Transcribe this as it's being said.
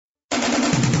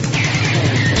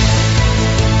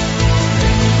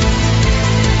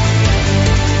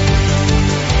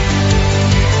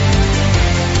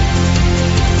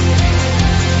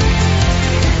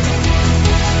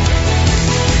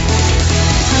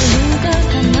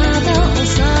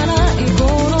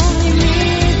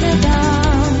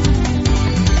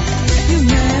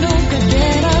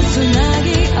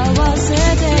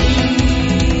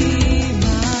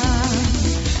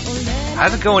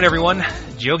How's it going, everyone?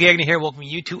 Joe Gagnon here, welcoming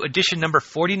you to edition number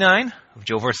 49 of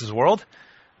Joe vs. World.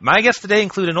 My guests today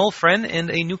include an old friend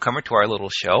and a newcomer to our little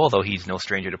show, although he's no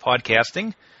stranger to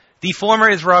podcasting. The former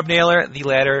is Rob Naylor, the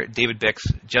latter, David Bix.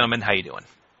 Gentlemen, how you doing?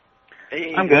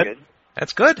 Hey, I'm good.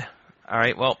 That's good. All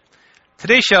right, well,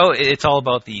 today's show, it's all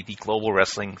about the Global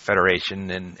Wrestling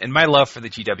Federation and my love for the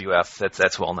GWF.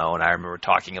 That's well known. I remember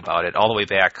talking about it all the way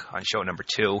back on show number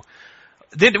 2.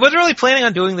 Wasn't really planning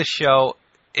on doing this show.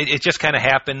 It just kind of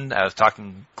happened. I was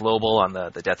talking global on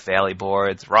the Death Valley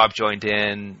boards. Rob joined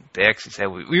in. Bix, he said,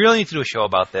 we really need to do a show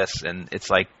about this. And it's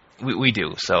like, we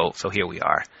do. So here we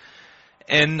are.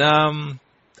 And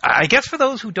I guess for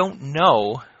those who don't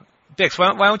know, Bix,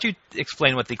 why don't you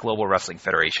explain what the Global Wrestling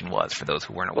Federation was for those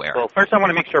who weren't aware? Well, first I want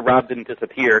to make sure Rob didn't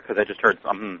disappear because I just heard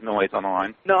some noise on the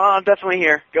line. No, I'm definitely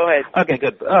here. Go ahead. Okay,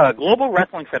 good. Global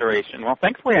Wrestling Federation. Well,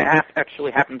 thankfully I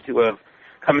actually happened to have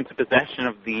come into possession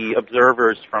of the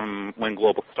observers from when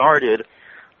Global started.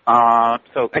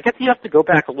 So I guess you have to go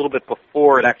back a little bit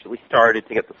before it actually started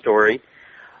to get the story.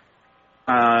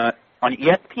 On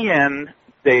ESPN,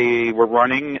 they were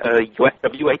running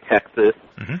USWA Texas,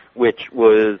 which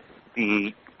was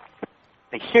they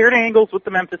shared angles with the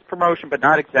Memphis promotion, but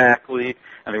not exactly.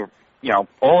 And they were,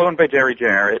 all owned by Jerry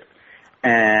Jarrett.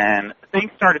 And things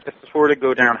started to sort of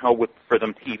go downhill for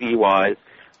them TV-wise.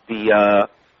 The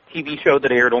TV show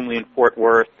that aired only in Fort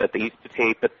Worth that they used to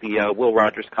tape at the Will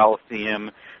Rogers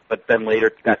Coliseum, but then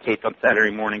later got taped on Saturday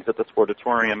mornings at the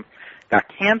Sportatorium, got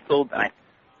canceled, I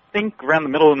think around the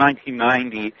middle of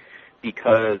 1990,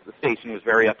 because the station was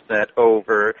very upset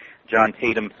over John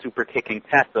Tatum super kicking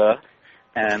Tessa.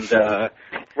 And,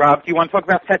 Rob, do you want to talk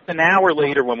about Tessa now or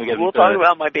later when we get We'll talk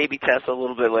about my baby Tessa a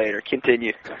little bit later.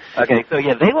 Continue. Okay, so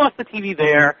yeah, they lost the TV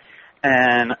there,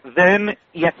 and then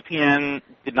ESPN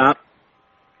did not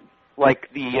like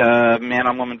the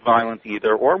man-on-woman violence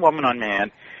either, or woman-on-man.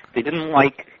 They didn't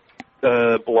like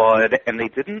the blood, and they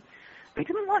didn't like,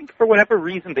 for whatever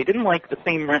reason, they didn't like the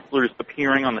same wrestlers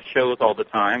appearing on the shows all the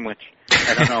time, which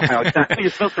I don't know how exactly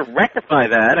you're supposed to rectify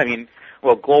that. I mean,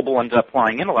 well, Global ended up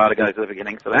flying in a lot of guys at the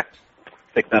beginning, so that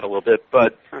fixed that a little bit.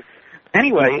 But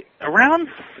anyway, around,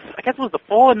 I guess it was the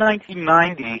fall of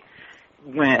 1990,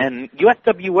 when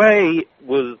USWA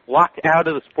was locked out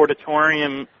of the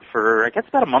Sportatorium for, I guess,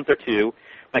 about a month or two,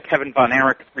 by Kevin Von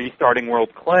Erich's Restarting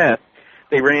World Class,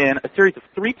 they ran a series of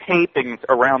 3 tapings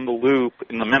around the loop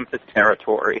in the Memphis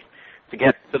territory so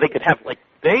they could have,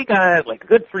 they got a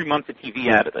good 3 months of TV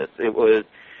out of this. It was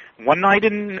one night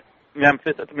in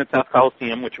Memphis at the Mid-South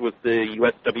Coliseum, which was the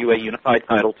USWA Unified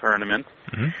Title Tournament.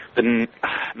 Then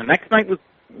the next night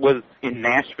was in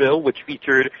Nashville, which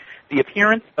featured the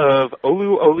appearance of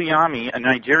Olu Oluyami, a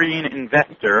Nigerian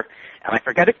investor, and I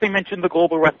forget if they mentioned the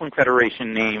Global Wrestling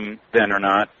Federation name then or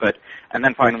not, and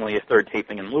then finally a third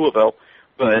taping in Louisville.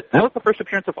 But that was the first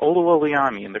appearance of Olu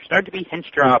Oluyami, and there started to be hints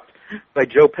dropped by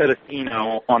Joe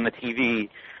Pedicino on the TV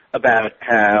about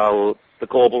how the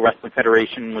Global Wrestling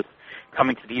Federation was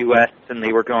coming to the U.S. and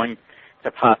they were going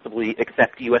to possibly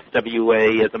accept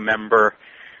USWA as a member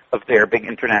of their big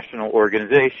international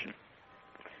organization.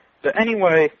 So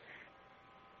anyway,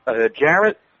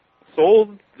 Jarrett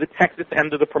sold the Texas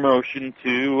end of the promotion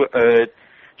to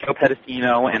Joe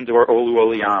Pedicino and or Olu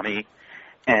Oluyami,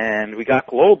 and we got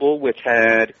Global, which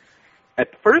at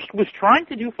first was trying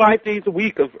to do 5 days a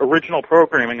week of original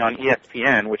programming on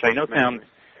ESPN, which I know sounds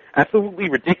absolutely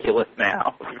ridiculous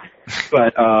now.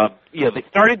 But, they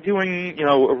started doing,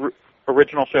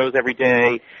 original shows every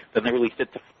day, then they reduced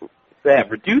it to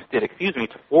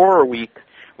 4 a week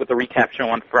with a recap show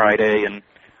on Friday, and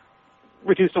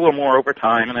reduced a little more over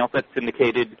time, and they also had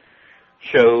syndicated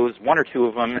shows, 1 or 2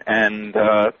 of them, and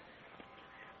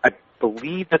I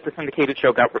believe that the syndicated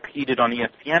show got repeated on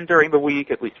ESPN during the week,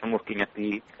 at least from looking at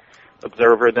the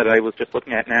Observer that I was just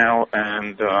looking at now,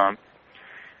 and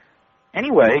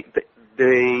anyway,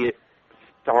 they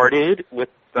started with,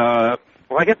 I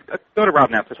guess, go to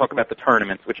Rob now to talk about the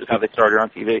tournaments, which is how they started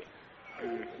on TV.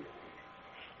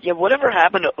 Yeah, whatever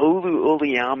happened to Olu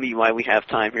Oluyami while we have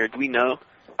time here? Do we know?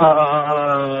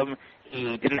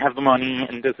 He didn't have the money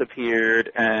and disappeared,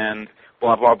 and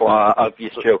blah, blah, blah,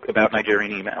 obvious joke about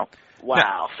Nigerian email.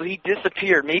 Wow, so he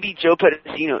disappeared. Maybe Joe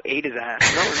Pedicino ate his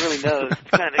ass. No one really knows. It's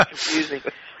kind of confusing.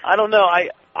 I don't know. I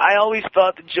always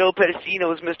thought that Joe Pedicino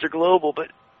was Mr. Global,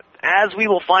 but as we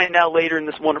will find out later in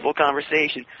this wonderful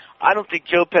conversation, I don't think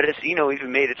Joe Pedicino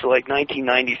even made it to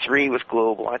 1993 with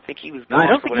Global. I think he was gone. No, I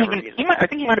don't think I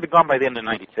think he might have been gone by the end of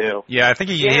 92. Yeah, I think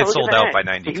he had sold out by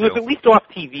 92. He was at least off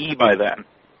TV by then.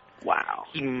 Wow.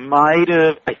 He might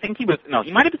have, he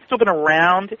might have still been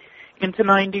around into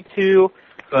 92,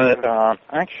 but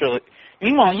actually,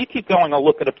 Meanwhile, you keep going. I'll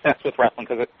look at Obsessed with Wrestling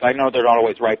because I know they're not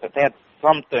always right, but they had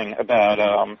something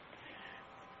about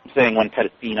saying when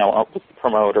Pedicino was the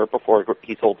promoter before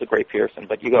he sold to Gray Pearson.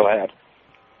 But you go ahead.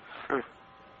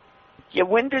 Yeah,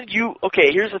 when did you...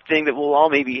 Okay, here's the thing that we'll all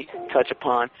maybe touch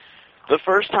upon. The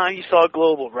first time you saw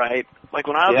Global, right? Like,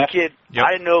 when I was a kid, Yep.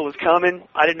 I didn't know it was coming.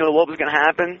 I didn't know what was going to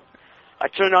happen. I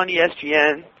turned on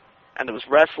ESPN, and there was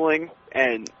wrestling,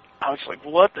 and I was like,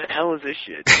 what the hell is this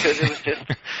shit? Because it was just...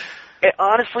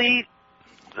 honestly,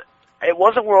 it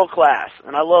wasn't world class,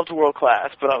 and I loved world class,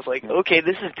 but I was like, okay,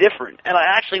 this is different. And I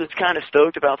actually was kind of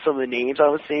stoked about some of the names I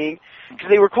was seeing, because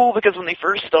they were cool because when they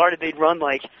first started, they'd run,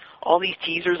 like, all these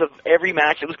teasers of every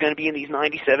match that was going to be in these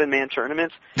 97-man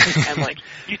tournaments, and, like,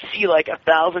 you'd see, like,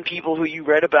 1,000 people who you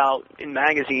read about in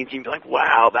magazines, and you'd be like,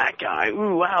 wow, that guy,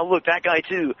 ooh, wow, look, that guy,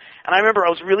 too. And I remember I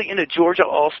was really into Georgia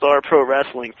All-Star Pro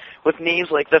Wrestling with names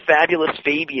like the Fabulous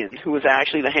Fabian, who was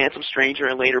actually the Handsome Stranger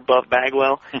and later Buff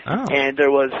Bagwell, and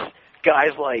there was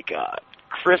guys like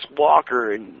Chris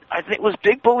Walker, and I think was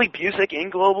Big Bully Busick in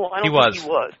Global. I don't think he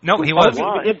was. No, he was.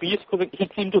 He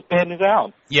seemed to bad news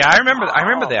out. Yeah, I remember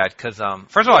that because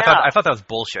first of all, I thought that was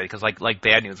bullshit because like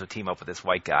Bad News would team up with this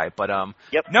white guy, but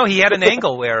no, he had an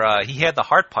angle where he had the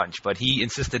heart punch, but he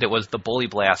insisted it was the Bully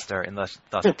Blaster and thus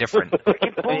different.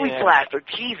 Bully Blaster,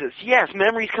 Jesus, yes,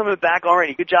 memories coming back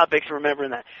already. Good job, Bix, for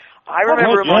remembering that. I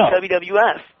remember him on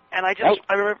WWF. And I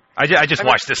remember. I just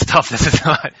watched this stuff. This is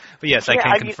not, but yes, I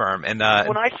can confirm. And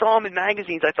when I saw him in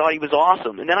magazines, I thought he was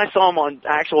awesome. And then I saw him on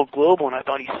actual Global, and I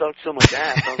thought he sucked so much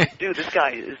ass. I was like, dude, this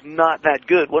guy is not that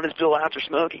good. What is Bill after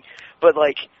smoking? But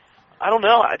like, I don't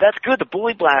know. That's good. The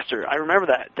Bully Blaster. I remember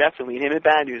that definitely. Him in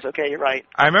Bad News. Okay, you're right.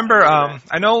 I remember.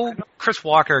 I know Chris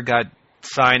Walker got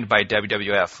signed by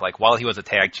WWF like while he was a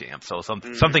tag champ, so some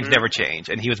things never change,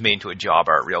 and he was made into a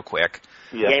jobber real quick.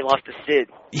 Yeah, he lost to Sid.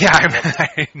 Yeah,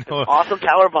 I know. Awesome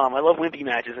powerbomb. I love Wimpy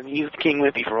matches, and he was King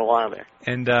Wimpy for a while there.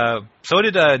 And so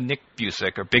did Nick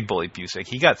Busick, or Big Bully Busick.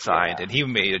 He got signed, and he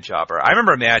made a jobber. I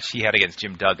remember a match he had against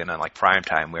Jim Duggan on like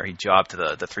Primetime where he jobbed to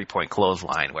the 3-point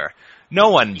clothesline, where no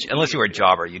one, unless you were a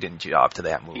jobber, you didn't job to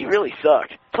that move. He really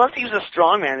sucked. Plus, he was a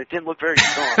strong man that didn't look very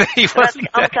strong.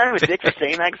 I'm kind of a dick for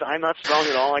saying that because I'm not strong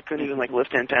at all. I couldn't even like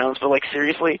lift 10 pounds. But like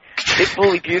seriously, Big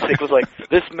Bully Busick was like,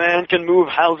 this man can move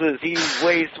houses. He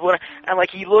weighs what? And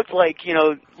like he looked like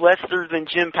lesser than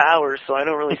Jim Powers. So I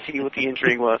don't really see what the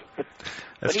intrigue was. That's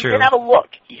but true. He did have a look.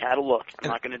 He had a look. I'm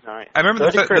not going to deny it. I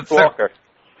remember Chris Walker.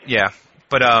 Yeah.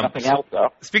 But nothing else though.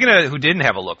 Speaking of who didn't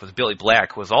have a look, was Billy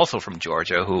Black, who was also from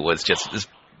Georgia, who was just this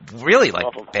really like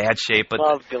bad shape. But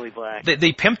love Billy Black.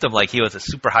 They pimped him like he was a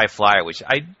super high flyer, which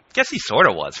I guess he sort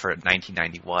of was for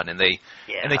 1991. And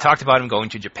they talked about him going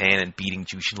to Japan and beating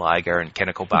Jushin Liger and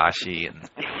Kenta Kobashi, and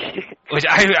which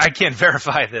I can't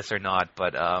verify this or not,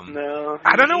 but no,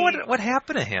 I don't know what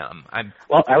happened to him.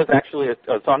 Well, I was actually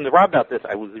talking to Rob about this.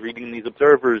 I was reading these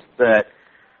observers that.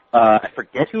 I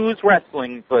forget who was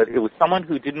wrestling, but it was someone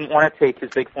who didn't want to take his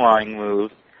big flying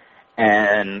moves,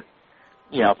 and,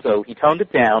 so he toned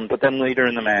it down, but then later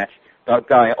in the match, that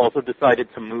guy also decided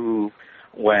to move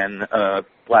when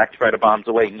Black tried to bombs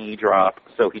away knee drop,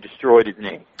 so he destroyed his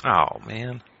knee. Oh,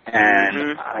 man.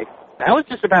 And that was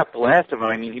just about the last of him.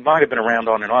 I mean, he might have been around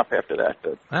on and off after that,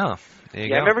 but... Oh, there you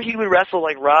go. I remember he would wrestle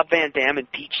like Rob Van Dam in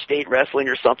Peach State Wrestling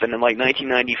or something in like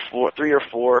 1994, 3 or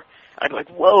 4. I'd be like,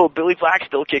 whoa, Billy Black's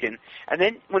still kicking. And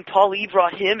then when Paul E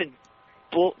brought him and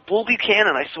Bull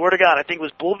Buchanan, I swear to God, I think it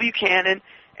was Bull Buchanan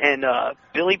and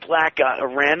Billy Black got a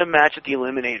random match at the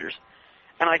Eliminators.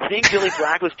 And I think Billy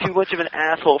Black was too much of an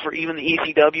asshole for even the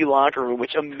ECW locker room,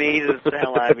 which amazes the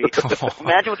hell out of me.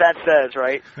 Imagine what that says,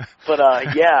 right?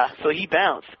 But, yeah, so he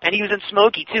bounced. And he was in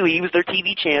Smokey, too. He was their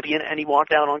TV champion, and he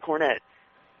walked out on Cornette.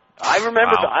 I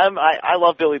remember, I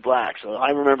love Billy Black, so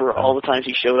I remember all the times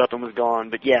he showed up and was gone.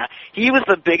 But yeah, he was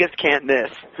the biggest can't miss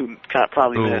who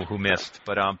probably missed. Who missed.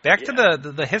 But back to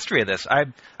the history of this.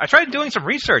 I tried doing some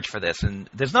research for this, and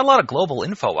there's not a lot of global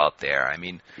info out there. I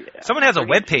mean, someone has a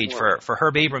webpage for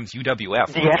Herb Abrams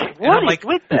UWF. Yeah, what is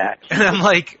with that? And I'm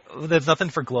like, there's nothing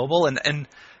for global, and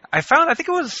I found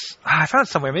it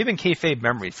somewhere, maybe in Kayfabe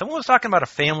Memories. Someone was talking about a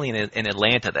family in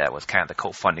Atlanta that was kind of the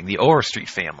co-funding, the Overstreet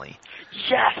family.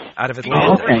 Yes. Out of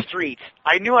Atlanta. Overstreet.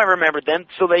 I knew I remembered them,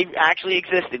 so they actually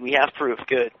existed. We have proof.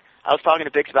 Good. I was talking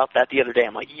to Bix about that the other day.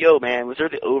 I'm like, yo, man, was there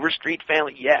the Overstreet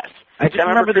family? Yes. I just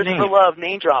remember the Christopher name. Love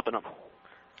name dropping them.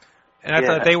 And I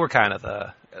thought they were kind of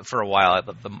for a while,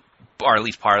 or at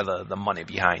least part of the money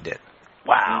behind it.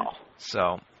 Wow.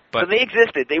 So, But so they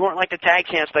existed. They weren't like the tag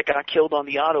champs that got killed on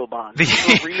the Autobahn.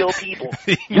 These were real people.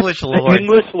 The English Lords. The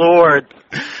English Lords.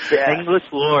 Yeah. English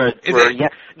Lords were, yeah.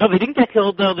 No, they didn't get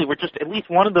killed, though. They were just, at least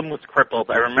one of them was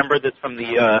crippled. I remember this from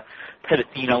the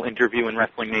Pedicino interview in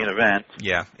Wrestling Main Event.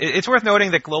 Yeah. It's worth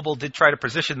noting that Global did try to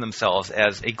position themselves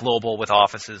as a global with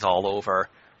offices all over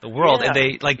the world, Yeah. and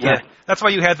they that's why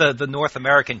you had the North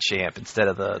American champ instead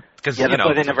of the That's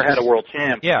why they never had a world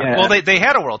champ. Yeah. Well, they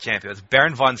had a world champion. It was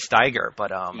Baron von Steiger,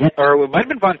 but or it might have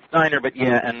been von Steiner, but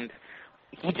and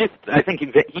I think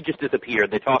he just disappeared.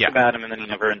 They talked about him, and then he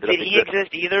never ended up. Did he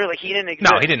exist either? Like, he didn't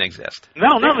exist. No, he didn't exist.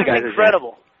 No, none of the guys.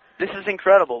 Incredible. This is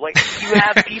incredible. Like, you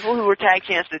have people who were tag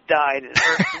champs that died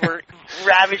or were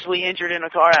ravagely injured in a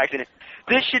car accident.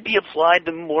 This should be applied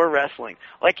to more wrestling.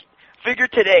 Like, figure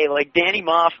today, like Danny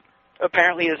Moff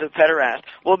apparently is a pederast.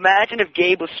 Well, imagine if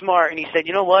Gabe was smart and he said,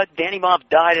 you know what, Danny Moff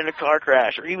died in a car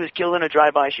crash or he was killed in a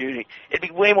drive-by shooting. It'd be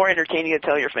way more entertaining to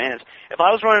tell your fans. If I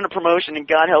was running a promotion, and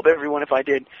God help everyone if I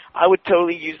did, I would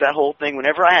totally use that whole thing.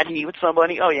 Whenever I had heat with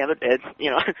somebody, oh yeah, they're dead. You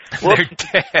know, They're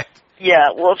dead. Yeah,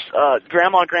 whoops,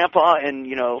 Grandma, Grandpa, and,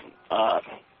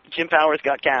 Jim Powers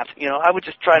got capped. I would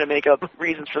just try to make up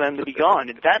reasons for them to be gone.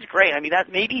 And that's great. I mean, that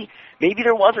maybe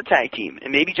there was a tag team,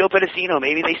 and maybe Joe Pedicino,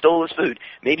 maybe they stole his food.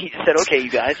 Maybe he just said, okay, you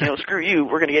guys, screw you,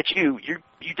 we're going to get you.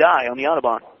 You die on the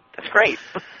Autobahn. That's great.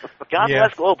 God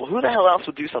bless Global. Who the hell else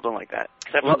would do something like that?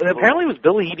 Apparently it was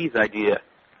Billy Eadie's idea.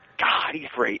 God, he's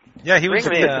great. Yeah, he was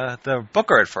the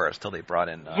booker at first till they brought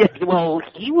in. He was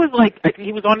he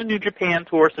was on a New Japan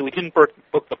tour, so we didn't book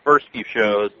the first few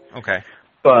shows. Okay.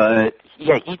 But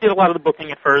yeah, he did a lot of the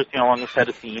booking at first, along with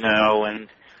Pedicino and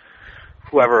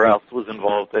whoever else was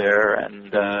involved there. And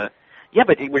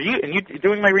but were you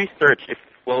doing my research?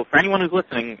 For anyone who's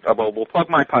listening, we'll plug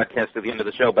my podcast at the end of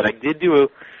the show. But I did do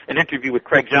an interview with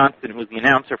Craig Johnson, who was the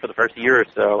announcer for the first year or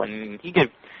so, and he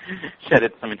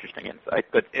shedded some interesting insight.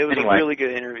 But it was anyway. A really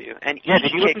good interview. And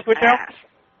did you listen to it,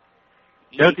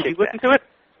 Joe? Did you listen to it?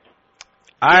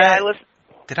 I listened.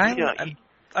 Did I?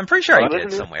 I'm pretty sure I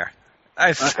did somewhere.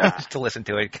 I have to listen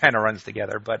to it. It kind of runs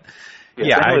together, but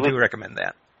I do recommend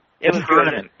that. It was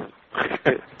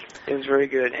good. It was very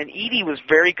good. And Edie was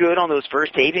very good on those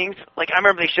first tapings. Like, I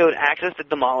remember they showed Access to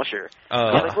Demolisher.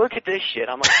 I was like, look at this shit.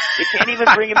 I'm like, they can't even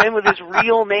bring him in with his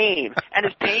real name. And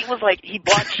his paint was like, he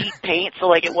bought cheap paint, so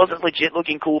like it wasn't legit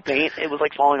looking cool paint. It was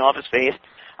like falling off his face.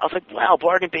 I was like, wow,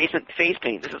 bargain basement face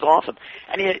paint. This is awesome.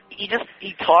 And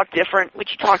he talked different,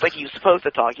 which he talked like he was supposed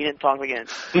to talk. He didn't talk like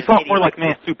he talked more like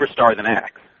Masked Superstar than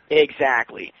Axe.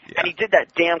 Exactly. Yeah. And he did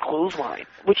that damn clothesline,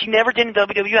 which he never did in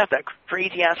WWF, that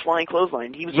crazy-ass flying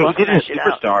clothesline. He was he did it at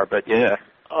Superstar, but yeah.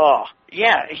 Oh,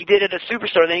 yeah, he did it at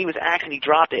Superstar, then he was Axe and he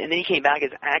dropped it, and then he came back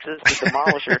as Access to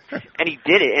Demolisher, and he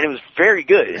did it, and it was very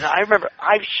good. And I remember,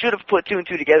 I should have put two and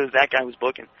two together as that guy was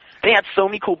booking. They had so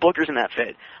many cool bookers in that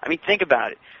Fed. I mean, think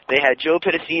about it. They had Joe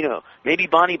Pedicino, maybe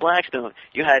Bonnie Blackstone.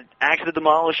 You had Axe the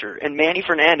Demolisher, and Manny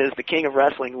Fernandez, the king of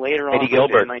wrestling, later on in the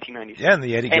 1990s. Yeah, and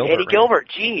the Eddie Gilbert. And Eddie Gilbert,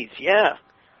 jeez, yeah.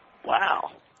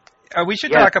 Wow. We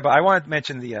should talk about, I want to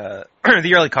mention the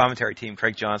the early commentary team,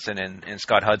 Craig Johnson and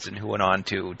Scott Hudson, who went on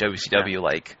to WCW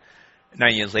like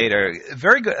 9 years later.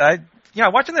 Very good.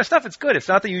 Watching their stuff, it's good. It's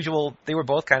not the usual, they were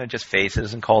both kind of just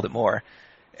faces and called it more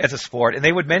as a sport. And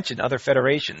they would mention other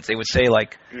federations. They would say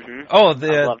like,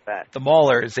 the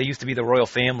Maulers, they used to be the royal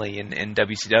family in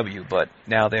WCW, but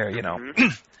now they're, they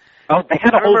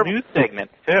had a whole news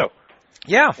segment, too.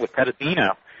 Yeah. With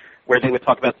Pedicino, where they would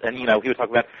talk about, and he would talk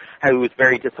about how he was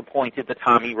very disappointed that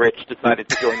Tommy Rich decided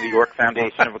to join the York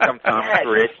Foundation and become Thomas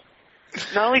Rich.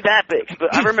 Not only that,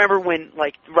 but I remember when,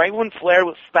 right when Flair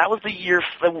was, that was the year,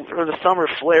 or the summer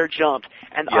Flair jumped,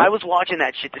 and I was watching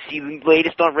that shit to see the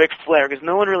latest on Ric Flair, because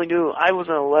no one really knew. I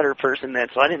wasn't a letter person then,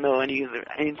 so I didn't know any of the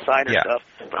insider stuff.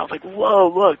 But I was like, whoa,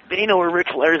 look, they know where Ric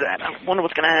Flair's at. I wonder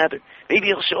what's going to happen. Maybe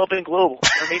he'll show up in Global,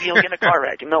 or maybe he'll get in a car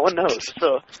wreck, and no one knows.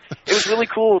 So it was really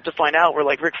cool to find out where,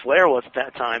 Ric Flair was at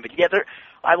that time. But yeah,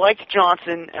 I liked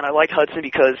Johnson and I liked Hudson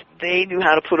because they knew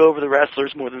how to put over the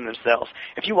wrestlers more than themselves.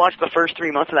 If you watch the first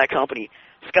 3 months of that company,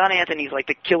 Scott Anthony's like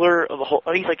the killer of the whole,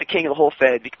 he's like the king of the whole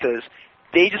Fed because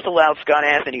they just allowed Scott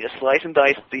Anthony to slice and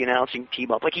dice the announcing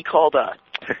team up. Like he called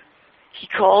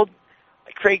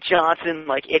Craig Johnson,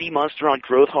 like Eddie Munster on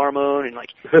growth hormone,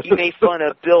 and he made fun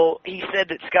of Bill. He said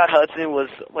that Scott Hudson was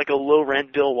like a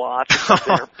low-rent Bill Watts,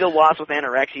 or Bill Watts with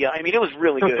anorexia. I mean, it was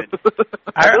really good.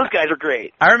 Those guys are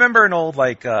great. I remember an old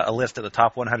a list of the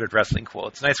top 100 wrestling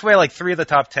quotes, and I swear 3 of the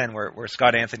top 10 were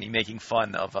Scott Anthony making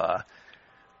fun of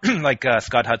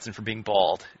Scott Hudson for being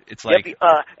bald. It's like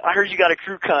I heard you got a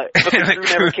crew cut, but the crew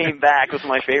never came back. Was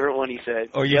my favorite one. He said,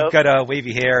 "Oh, you've got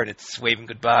wavy hair and it's waving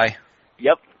goodbye."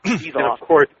 Yep. He's and awesome.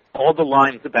 all the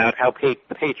lines about how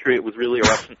the Patriot was really a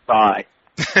Russian spy.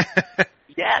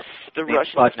 Yes, the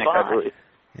Russian Sputnik, spy. I believe.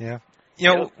 Yeah. You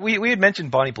know, we had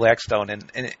mentioned Bonnie Blackstone,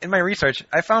 and in my research,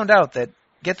 I found out that,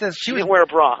 get this, She didn't wear a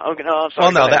bra. Okay, no, I'm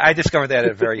sorry. Well, no, I discovered that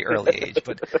at a very early age,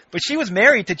 but she was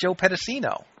married to Joe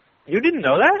Pedicino. You didn't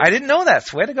know that? I didn't know that,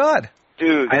 swear to God.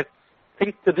 Dude, I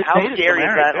think to this how day scary is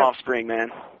that yeah. offspring, man?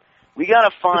 We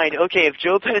gotta find, okay, if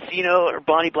Joe Pedicino or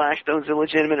Bonnie Blackstone's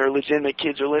illegitimate or legitimate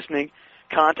kids are listening,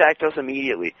 contact us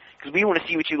immediately, because we want to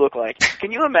see what you look like.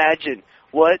 Can you imagine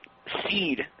what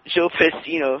seed Joe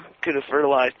Pedicino could have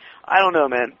fertilized? I don't know,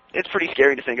 man. It's pretty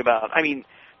scary to think about. I mean,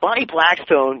 Bonnie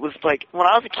Blackstone was like, when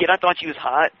I was a kid, I thought she was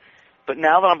hot, but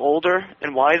now that I'm older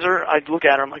and wiser, I look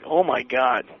at her, I'm like, oh my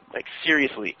God, like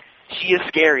seriously. She is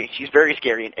scary. She's very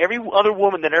scary. And every other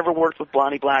woman that ever worked with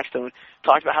Bonnie Blackstone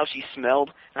talked about how she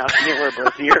smelled and how she didn't wear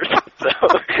brassiers.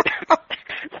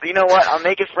 So you know what? I'm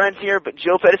making friends here, but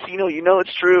Joe Pedicino, you know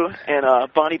it's true, and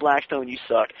Bonnie Blackstone, you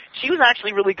suck. She was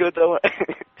actually really good, though.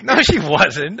 No, she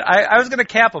wasn't. I was going to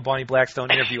cap a Bonnie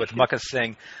Blackstone interview with Mukka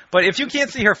Singh, but if you can't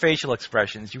see her facial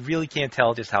expressions, you really can't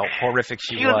tell just how horrific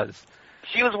she was.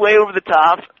 She was way over the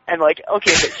top, and like,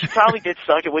 okay, but she probably did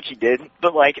suck at what she did,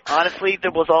 but like, honestly,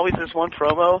 there was always this one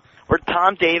promo where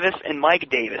Tom Davis and Mike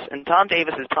Davis, and Tom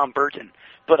Davis is Tom Burton,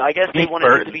 but I guess they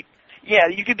wanted it to be, yeah,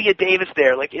 you could be a Davis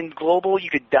there, like in Global, you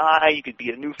could die, you could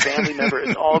be a new family member,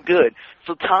 it's all good.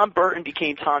 So Tom Burton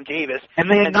became Tom Davis. And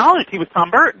they acknowledged he was Tom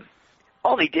Burton.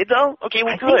 Oh, they did though? Okay,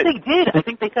 well, good. I think they did. I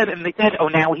think they said, oh,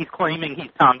 now he's claiming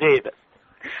he's Tom Davis.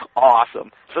 Awesome.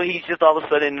 So he's just all of a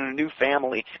sudden in a new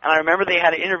family. And I remember they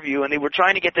had an interview, and they were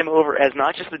trying to get them over as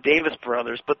not just the Davis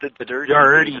brothers, but the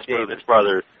Dirty Davis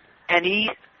brothers. And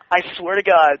I swear to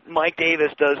God, Mike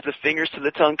Davis does the fingers to the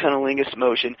tongue cunnilingus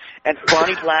motion, and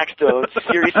Bonnie Blackstone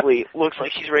seriously looks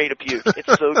like she's ready to puke.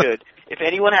 It's so good. If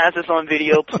anyone has this on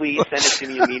video, please send it to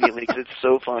me immediately, because it's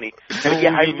so funny. But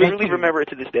yeah, I literally remember it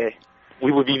to this day.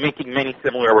 We will be making many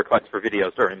similar requests for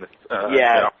videos during this.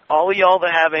 Yeah, all of y'all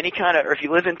that have any kind of, or if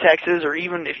you live in Texas, or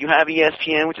even if you have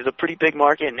ESPN, which is a pretty big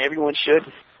market and everyone should,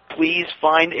 please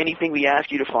find anything we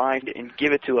ask you to find and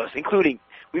give it to us, including,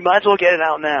 we might as well get it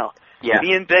out now. Yeah.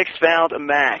 Me and Bix found a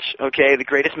match, okay, the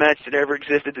greatest match that ever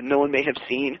existed that no one may have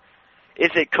seen. Is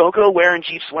it Coco Ware and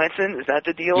Jeep Swenson? Is that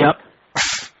the deal? Yep.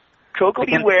 Coco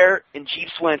Beware and Jeep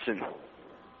Swenson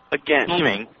against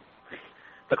teaming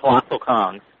the Colossal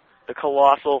Kongs. The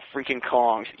Colossal freaking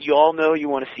Kongs. You all know you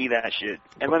want to see that shit.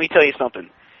 And let me tell you something.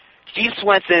 Jeep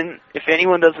Swenson, if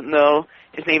anyone doesn't know,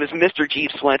 his name is Mr. Jeep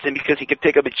Swenson because he could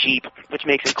pick up a Jeep, which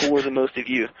makes him cooler than most of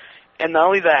you. And not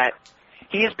only that,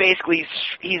 he is basically,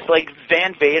 he's like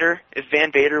Van Vader, if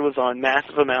Van Vader was on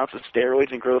massive amounts of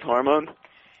steroids and growth hormone.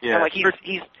 Yeah. And like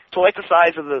he's twice the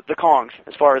size of the Kongs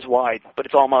as far as wide, but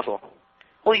it's all muscle.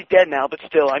 Well, he's dead now, but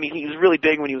still, I mean, he was really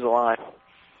big when he was alive.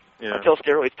 Yeah. Until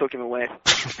steroids took him away.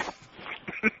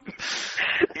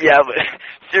 Yeah, but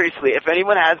seriously, if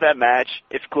anyone has that match,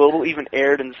 if Global even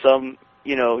aired in some,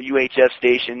 UHF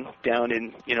station down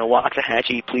in,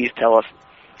 Waxahachie, please tell us.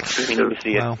 We need to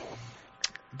see it. Wow.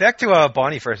 Back to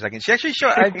Bonnie for a second. She actually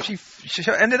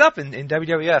she ended up in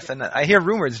WWF, and I hear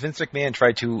rumors Vince McMahon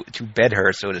tried to bed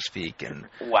her, so to speak. And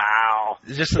wow,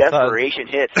 just desperation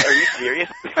hits. Are you serious?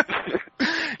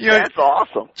 That's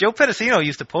awesome. Joe Pedicino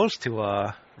used to post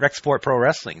to Rec Sport Pro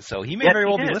Wrestling, so he may very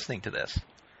well be listening to this.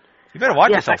 You better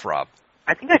watch yourself, Rob.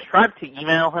 I think I tried to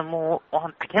email him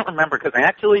on. I can't remember because I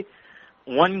actually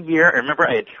one year I remember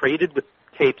I had traded with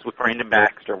tapes with Brandon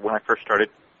Baxter when I first started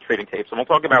trading tapes, and we'll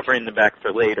talk about Brandon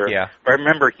Baxter later. Yeah. But I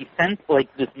remember he sent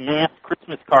like this mass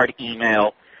Christmas card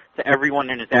email to everyone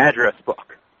in his address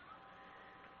book.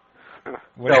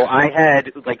 So I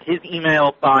had like his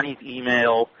email, Bonnie's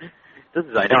email.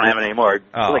 I don't have it anymore.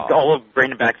 Oh. Like all of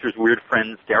Brandon Baxter's weird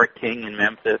friends, Derek King in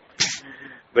Memphis.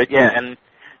 But yeah, and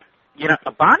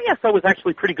Bonnie I thought was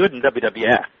actually pretty good in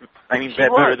WWF. I mean,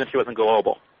 better than she was in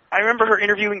Global. I remember her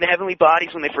interviewing the Heavenly Bodies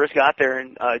when they first got there,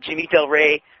 and Jimmy Del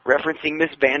Rey referencing Miss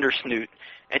Vandersnoot.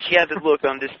 And she had this look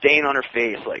on disdain on her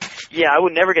face, like, yeah, I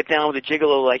would never get down with a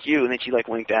gigolo like you. And then she,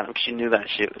 winked at him because she knew that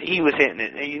shit. He was hitting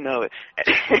it, and you know it.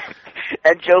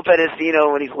 And Joe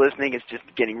Pedicino, when he's listening, is just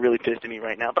getting really pissed at me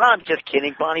right now. But I'm just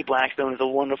kidding. Bonnie Blackstone is a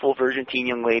wonderful virgin teen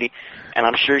young lady, and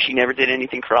I'm sure she never did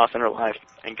anything cross in her life,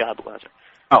 and God bless her.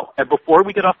 Oh, and before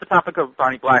we get off the topic of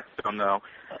Bonnie Blackstone, though,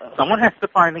 someone has to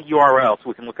find the URL so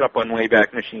we can look it up on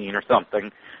Wayback Machine or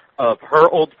something of her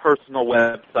old personal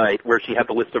website where she had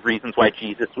the list of reasons why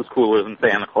Jesus was cooler than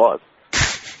Santa Claus.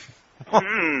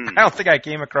 I don't think I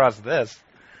came across this.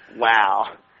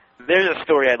 Wow. There's a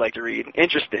story I'd like to read.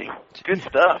 Interesting. Good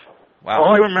stuff. Wow.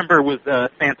 All I remember was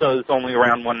Santa's only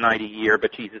around one night a year,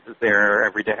 but Jesus is there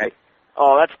every day.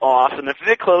 Oh, that's awesome. If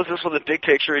it closes with a big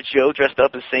picture of Joe dressed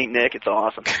up as Saint Nick, it's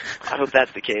awesome. I hope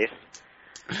that's the case.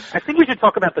 I think we should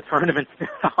talk about the tournament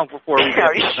now before we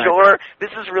Are you sure? This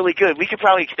is really good. We could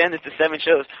probably extend this to 7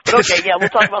 shows. But okay, yeah, we'll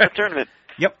talk about the tournament.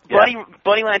 Yep.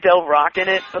 Buddy Landell rocked in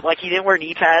it, but like he didn't wear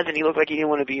knee pads and he looked like he didn't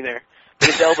want to be there. But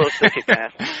his elbows still kicked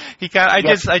ass.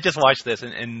 I just watched this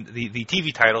and the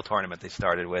TV title tournament they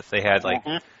started with. They had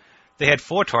they had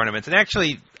 4 tournaments, and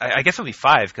actually I guess it'll be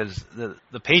 5 because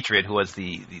the Patriot, who was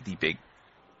the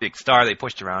big star they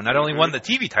pushed around, not only won the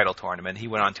TV title tournament, he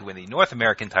went on to win the North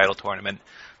American title tournament,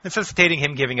 necessitating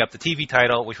him giving up the TV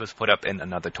title, which was put up in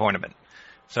another tournament.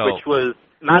 So, which was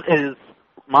not as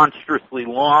monstrously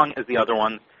long as the other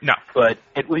ones. No, but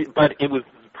it was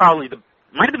probably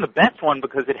might have been the best one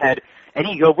because it had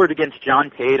Eddie Gilbert against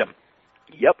John Tatum.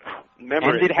 Yep,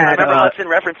 remember and it. I remember Hudson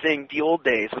referencing the old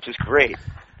days, which is great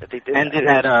that they did. And that. It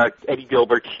had Eddie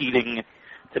Gilbert cheating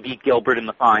to beat Gilbert in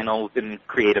the finals in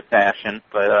creative fashion.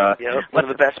 But one of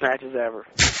the best matches ever.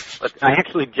 But I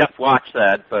actually just watched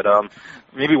that, but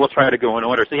maybe we'll try to go in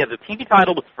order. So yeah, the TV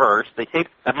title was first. They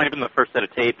taped that might have been the first set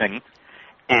of tapings.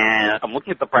 And I'm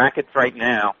looking at the brackets right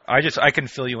now. I can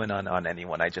fill you in on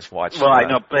anyone. I just watched. Well, I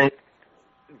know, but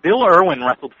Bill Irwin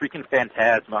wrestled freaking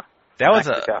Phantasma. That was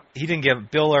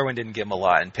Bill Irwin didn't give him a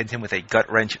lot and pinned him with a gut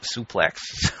wrench suplex.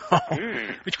 So,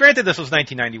 which granted this was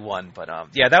 1991, but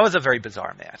yeah, that was a very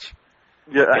bizarre match.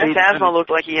 Yeah, Phantasma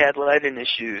looked like he had lead in his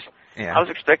shoes. Yeah. I was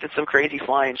expecting some crazy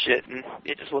flying shit, and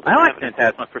it just wasn't I like happening.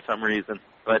 Phantasma for some reason,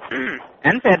 but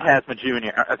and Phantasma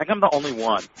Jr. I think I'm the only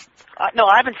one. No,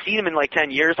 I haven't seen him in like 10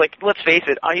 years. Like, let's face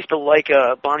it, I used to like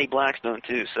Bonnie Blackstone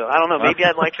too, so I don't know. Maybe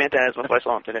I'd like Phantasma if I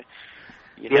saw him today.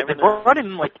 They brought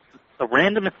in like the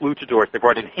randomest luchadors. They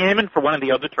brought in him, and for one of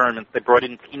the other tournaments, they brought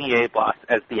in Tini Ablas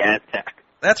as the Aztec.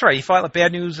 That's right. He fought with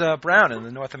Bad News Brown in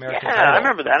the North American title. I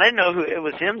remember that. I didn't know it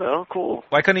was him though. Cool.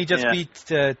 Why couldn't he just beat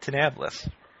Tenablis?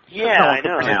 Yeah,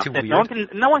 no I know.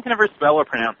 No one can ever spell or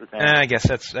pronounce his name. I guess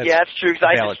that's yeah, that's true. Cause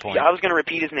a valid point. I was going to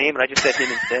repeat his name, but I just said him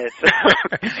instead.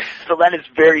 So that is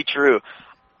very true.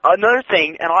 Another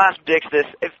thing, and I'll ask Dix this,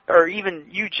 or even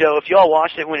you, Joe, if y'all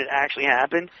watched it when it actually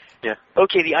happened. Yeah.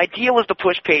 Okay, the idea was to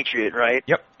push Patriot, right?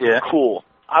 Yep. Yeah. Cool.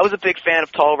 I was a big fan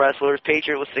of tall wrestlers.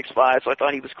 Patriot was 6'5", so I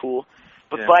thought he was cool.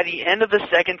 But by the end of the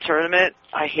second tournament,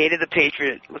 I hated the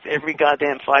Patriot with every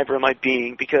goddamn fiber of my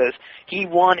being because he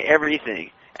won everything.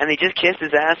 And they just kissed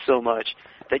his ass so much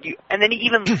that and then he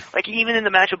even in the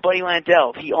match with Buddy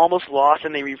Landell, he almost lost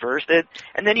and they reversed it.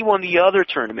 And then he won the other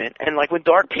tournament. And like when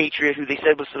Dark Patriot, who they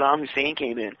said was Saddam Hussein,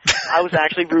 came in, I was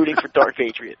actually rooting for Dark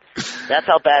Patriot. That's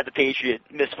how bad the Patriot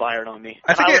misfired on me.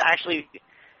 I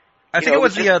think it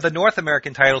was the North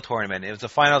American title tournament. It was the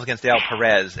finals against Al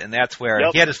Perez, and that's where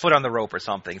he had his foot on the rope or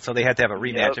something. So they had to have a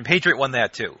rematch, and Patriot won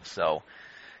that too. So.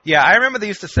 Yeah, I remember they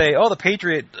used to say, the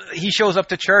Patriot, he shows up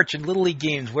to church in Little League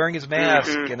games wearing his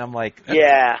mask, and I'm like...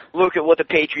 Yeah, look at what the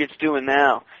Patriot's doing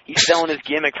now. He's selling his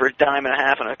gimmick for $1.50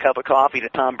 and a cup of coffee to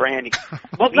Tom Brady.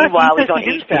 Meanwhile, he's on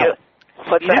HBO.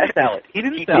 He didn't sell it. He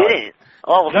didn't sell it.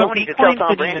 Oh, well, someone needs to tell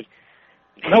Tom Brady.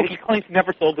 No, he claims he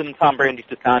never sold it in Tom Brandy's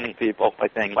discounting people by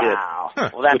saying he did. Wow.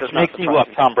 Well, that which makes me love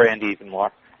Tom Brandy even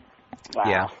more. Wow.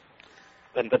 Yeah.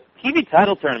 And the TV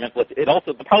title tournament was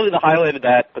probably the highlight of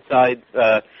that, besides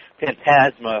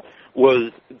Phantasma,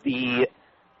 was the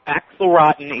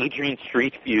Axelrod and Adrian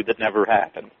Street feud that never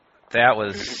happened. That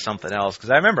was something else, because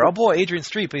I remember, Adrian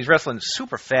Street, but he's wrestling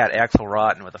super fat Axel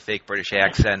Rotten with a fake British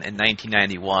accent in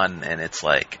 1991, and it's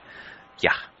like,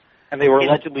 yeah. And they were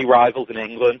allegedly rivals in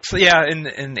England. So yeah,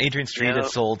 in Adrian Street had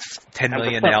sold 10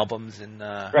 million albums.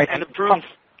 Right,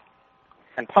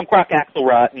 and punk rock Axel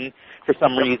Rotten, for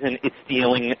some reason, is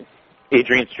stealing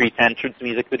Adrian Street's entrance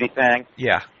music that he sang.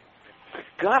 Yeah.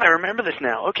 God, I remember this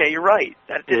now. Okay, you're right.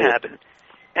 That did happen.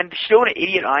 And showing an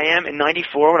idiot I am in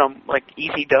 '94 when I'm like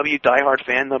ECW diehard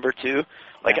fan number 2,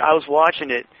 like I was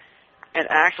watching it, and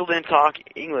Axel didn't talk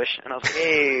English, and I was like,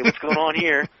 hey, what's going on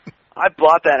here? I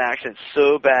bought that accent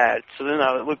so bad. So then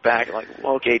I would look back and like,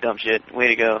 well, okay, dumb shit, way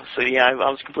to go. So yeah, I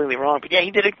was completely wrong. But yeah,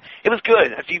 he did it. It was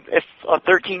good. If a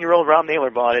 13-year-old Rob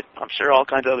Naylor bought it, I'm sure all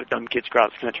kinds of other dumb kids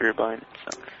across the country are buying it.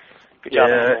 So good job.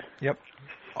 Yep.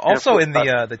 Also in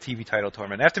the TV title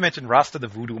tournament, I have to mention Rasta the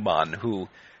Voodoo Man, who.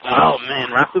 Oh man,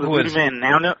 Rasta the Voodoo Man,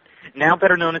 now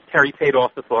better known as Terry Tate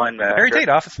Office linebacker. Terry Tate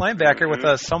Office linebacker with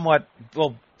a somewhat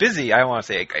busy, I don't want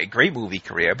to say a great movie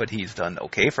career, but he's done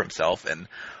okay for himself. And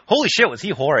holy shit, was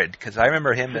he horrid? Because I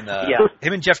remember him and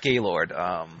him and Jeff Gaylord.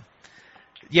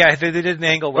 They did an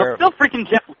angle where still freaking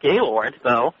Jeff Gaylord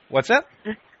though. What's that?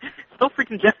 Still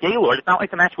freaking Jeff Gaylord. It's not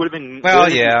like the match would have been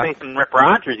facing Rip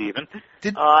Rogers even.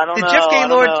 I don't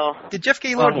know. Did Jeff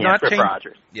Gaylord not change? Rip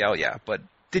Rogers. But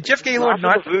Did Jeff Gaylord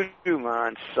not? The Voodoo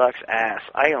Man sucks ass.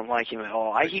 I don't like him at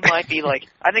all. He might be like,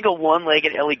 I think a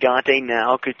one-legged Elegante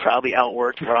now could probably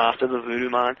outwork Rasta the Voodoo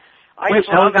Man. Wait,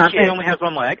 Elegante only has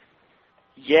one leg?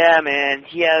 Yeah, man.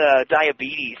 He had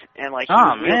diabetes, and like he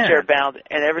was wheelchair bound,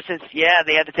 and ever since,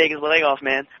 they had to take his leg off,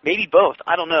 man. Maybe both.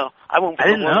 I don't know. I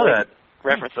didn't know that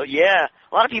reference. So yeah,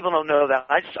 a lot of people don't know that.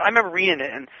 I remember reading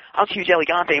it, and I was a huge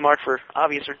Elegante mark for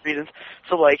obvious reasons.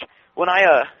 So like when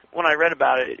I read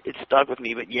about it, it stuck with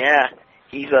me. But yeah,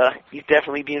 he's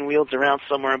definitely being wheeled around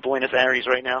somewhere in Buenos Aires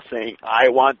right now, saying, "I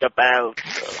want the belt."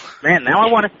 So. Man, now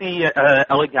I want to see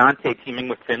Elegante teaming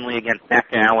with Finley against Zach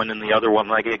Allen and the other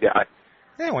one-legged guy.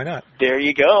 Yeah, why not? There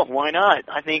you go. Why not?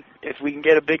 I think if we can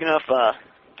get a big enough, what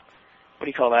do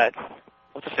you call that?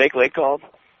 What's a fake leg called?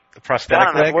 The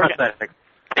prosthetic leg? Prosthetic.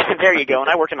 There you go, and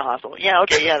I work in the hospital. Yeah,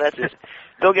 okay, yeah, that's it.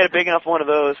 They'll get a big enough one of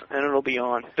those, and it'll be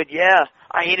on. But yeah,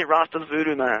 I hated Rasta the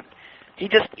Voodoo Man. He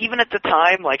just, even at the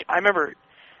time, like, I remember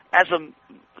as a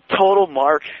total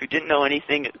mark who didn't know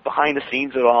anything behind the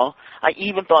scenes at all, I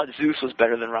even thought Zeus was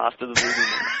better than Rasta the Voodoo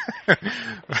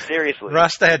Man. Seriously.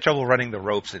 Rasta had trouble running the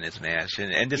ropes in his match,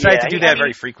 and decided to do that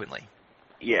very frequently.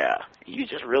 Yeah, he was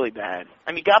just really bad.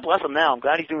 I mean, God bless him now. I'm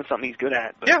glad he's doing something he's good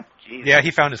at. But, Jesus. Yeah, he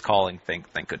found his calling,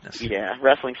 thank goodness. Yeah,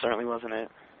 wrestling certainly wasn't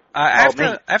it. I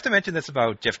have to mention this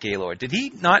about Jeff Gaylord. Did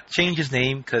he not change his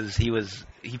name because he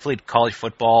played college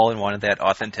football and wanted that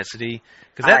authenticity?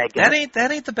 Because that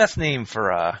ain't the best name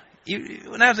for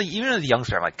when I was even as a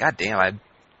youngster. I'm like, God damn,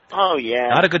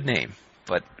 not a good name.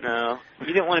 But no,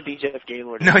 you didn't want to be Jeff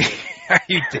Gaylord. No,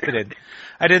 you didn't.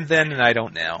 I didn't then, and I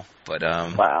don't now. But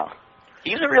wow.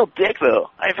 He's a real dick, though.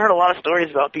 I've heard a lot of stories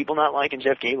about people not liking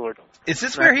Jeff Gaylord. Is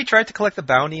this where he tried to collect the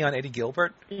bounty on Eddie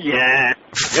Gilbert? Yeah.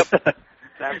 Yep.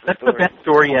 That's the best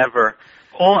story ever.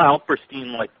 Paul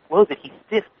Alperstein, like, did he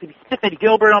stiff Eddie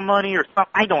Gilbert on money or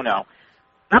something? I don't know.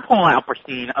 Not Paul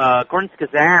Alperstein. Gordon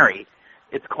Scazzari,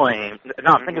 it's claimed.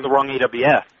 No, I'm thinking of the wrong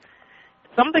AWS.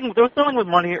 They were selling with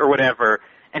money or whatever,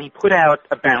 and he put out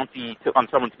a bounty on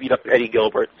someone to beat up Eddie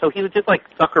Gilbert. So he would just, like,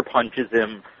 sucker punches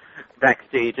him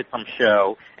backstage at some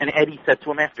show, and Eddie said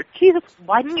to him after, Jesus,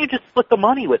 why didn't you just split the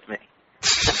money with me?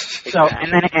 So,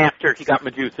 and then after, he got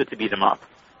Medusa to beat him up.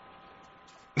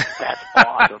 That's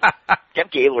awesome. Jeff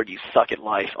Gaylord, you suck at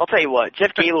life. I'll tell you what,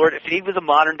 Jeff Gaylord, if he was a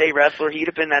modern-day wrestler, he'd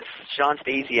have been that Sean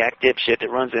Stasiak dipshit that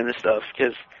runs into stuff,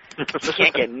 because he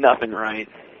can't get nothing right.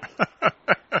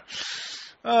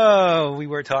 Oh, we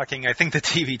were talking, I think, the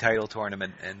TV title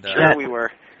tournament. And sure we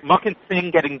were. Muck and Singh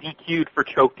getting DQ'd for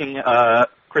choking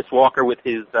Chris Walker with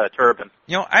his turban.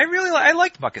 You know, I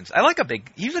liked Muckins.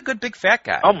 He's a good big fat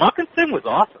guy. Oh, Muck and Singh was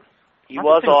awesome. He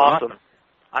was awesome.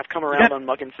 I've come around on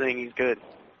Muck and Singh. He's good.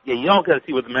 Yeah, you all got to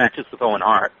see what the matches with Owen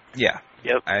Hart. Yeah.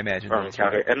 Yep. I imagine.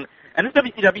 And his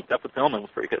WCW stuff with Pillman was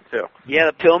pretty good, too.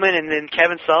 Yeah, the Pillman, and then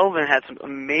Kevin Sullivan had some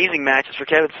amazing matches for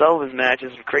Kevin Sullivan's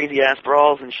matches, crazy-ass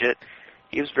brawls and shit.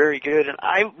 He was very good. And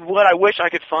what I wish I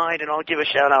could find, and I'll give a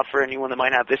shout-out for anyone that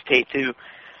might have this tape, too,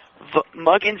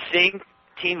 Muck and Singh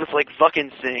teamed with, like,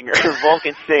 Vulcan Singh, or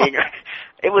Vulcan Singh.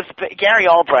 It was Gary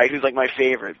Albright, who's, like, my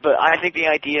favorite. But I think the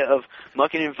idea of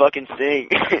Muckin and Vulcan Singh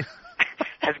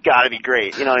has got to be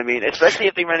great, you know what I mean? Especially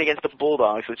if they run against the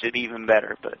Bulldogs, which would be even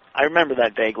better. But I remember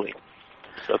that vaguely.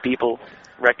 So people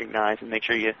recognize and make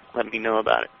sure you let me know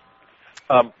about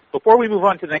it. Before we move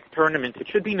on to the next tournament, it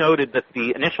should be noted that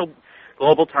the initial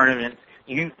global tournament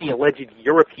used the alleged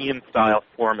European-style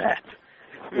format,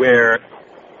 where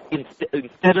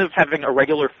instead of having a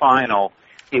regular final,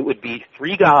 it would be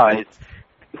 3 guys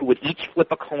who would each flip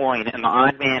a coin, and the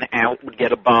odd man out would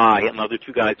get a bye, and the other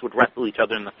 2 guys would wrestle each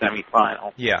other in the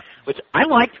semifinal. Yeah. Which I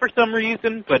liked for some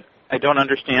reason, but I don't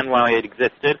understand why it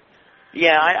existed.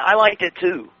 Yeah, I liked it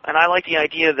too. And I like the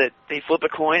idea that they flip a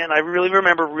coin, and I really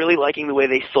remember really liking the way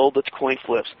they sold the coin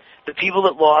flips. The people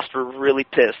that lost were really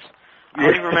pissed. I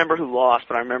don't even remember who lost,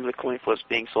 but I remember the coin flips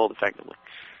being sold effectively.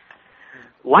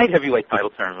 Light heavyweight title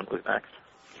tournament was next.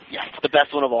 Yes, the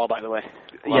best one of all, by the way.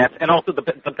 Yes, and also the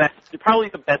best, probably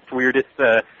the best, weirdest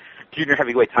junior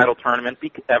heavyweight title tournament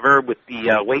ever, with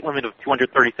the weight limit of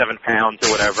 237 pounds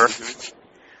or whatever.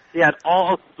 You had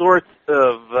all sorts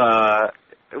of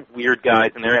weird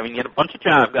guys in there. I mean, you had a bunch of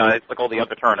job guys, like all the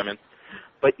other tournaments,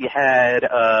 but you had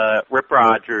Rip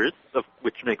Rogers,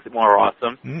 which makes it more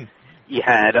awesome. Mm. You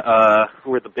had,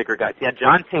 who were the bigger guys? You had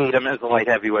John Tatum as a light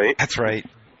heavyweight. That's right.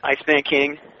 Iceman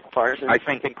King Parsons.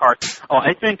 Iceman King Parsons. Oh,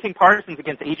 Iceman King Parsons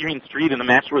against Adrian Street in a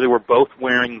match where they were both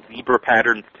wearing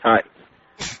zebra-patterned tights.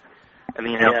 And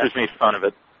the announcers made fun of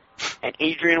it. And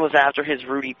Adrian was after his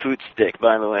Rudy Poot stick,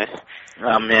 by the way.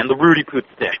 Oh, man, the Rudy Poot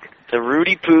stick. The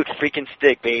Rudy Poot freaking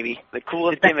stick, baby. The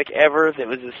coolest gimmick ever. That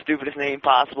was the stupidest name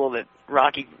possible that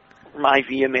Rocky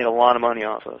Maivia made a lot of money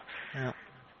off of. Yeah.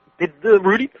 Did the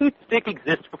Rudy Poot stick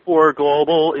exist before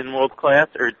Global in World Class,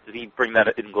 or did he bring that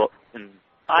in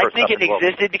I think it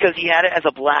existed because he had it as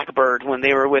a Blackbird when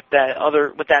they were with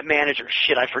that manager.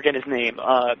 Shit, I forget his name.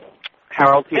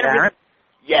 Harold T. Harris?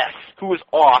 Yes, who was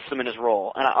awesome in his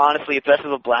role. And honestly, if Best of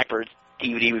the Blackbirds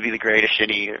DVD would be the greatest shit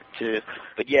either, too.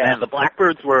 But yeah. And the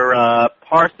Blackbirds were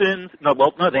Parsons. No,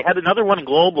 they had another one in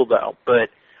Global, though. But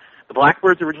the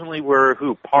Blackbirds originally were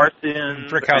who?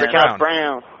 Parsons. Brickhouse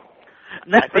Brown.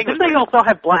 Didn't they also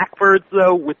have Blackbirds,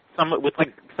 though, with some of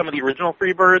the original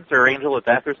Freebirds or Angel of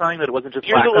Death or something, that it wasn't just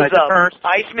Black Guys at first?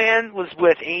 Iceman was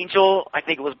with Angel. I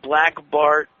think it was Black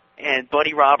Bart and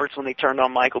Buddy Roberts when they turned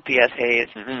on Michael P.S. Hayes.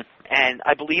 Mm-hmm. And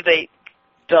I believe they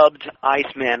dubbed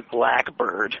Iceman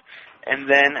Blackbird. And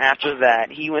then after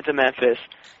that, he went to Memphis.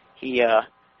 He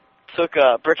took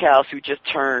Brickhouse, who just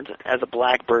turned as a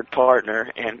Blackbird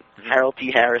partner, and Harold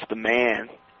T. Harris, the man,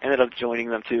 ended up joining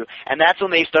them too. And that's when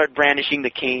they start brandishing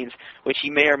the canes, which he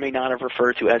may or may not have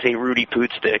referred to as a Rudy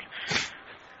Poot stick.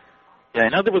 Yeah, I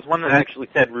know there was one that actually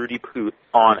said Rudy Poot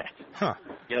on it. Huh.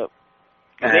 Yep.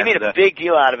 And they made a big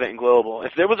deal out of it in Global.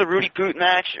 If there was a Rudy Poot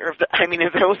match, or if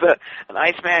there was an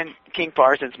Iceman King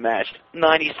Parsons match,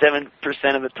 97%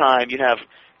 of the time you'd have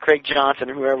Craig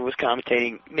Johnson or whoever was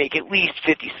commentating make at least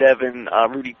 57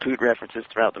 Rudy Poot references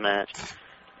throughout the match.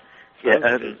 Yeah,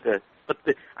 but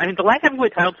the light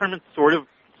heavyweight title tournament sort of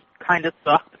kind of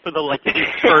sucked for the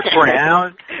first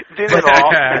round. Did it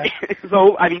all?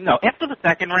 So no. After the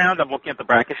second round, I'm looking at the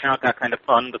brackets now. It got kind of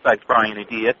fun. Besides Brian and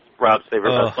Diaz, Rob's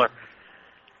favorite wrestler.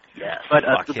 Yes. But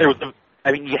there was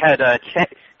you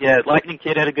had Lightning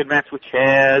Kid had a good match with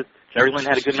Chaz. Jerry Lynn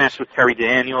had a good match with Terry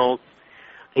Daniels.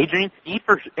 Adrian Street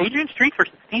versus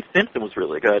Steve Simpson was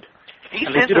really good. Steve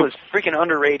Simpson was freaking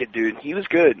underrated, dude. He was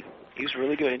good. He was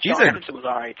really good. And John Simpson was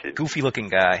alright too. Goofy-looking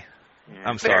guy.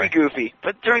 I'm sorry. Very goofy.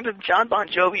 But during the John Bon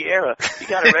Jovi era, you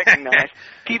got to recognize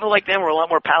people like them were a lot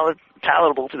more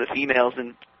palatable to the females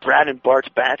than Brad and Bart's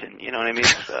Batten. You know what I mean?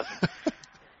 So.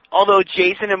 Although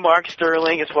Jason and Mark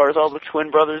Sterling, as far as all the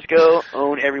twin brothers go,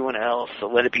 own everyone else, so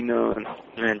let it be known.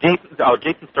 And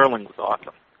Jason Sterling was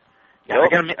awesome. Yeah,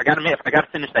 I gotta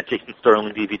finish that Jason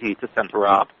Sterling DVD to send to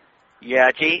Rob.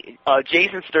 Yeah,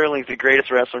 Jason Sterling's the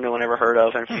greatest wrestler no one ever heard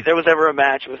of, and if there was ever a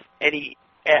match with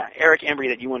Eric Embry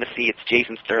that you want to see, it's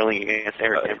Jason Sterling against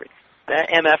Eric Embry. That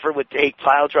MFer would take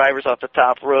pile drivers off the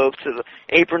top rope to the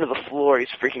apron of the floor. He's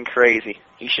freaking crazy.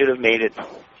 He should have made it.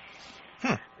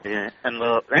 Yeah, and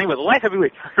anyway, the light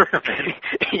heavyweight tournament.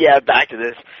 Yeah, back to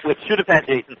this. Which should have had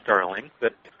Jason Sterling,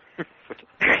 but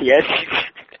yes,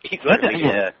 he's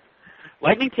yeah.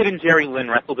 Lightning Kid and Jerry Lynn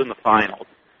wrestled in the finals,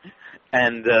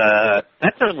 and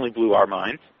that certainly blew our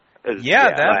minds.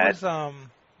 That was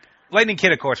Lightning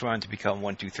Kid, of course, wanted to become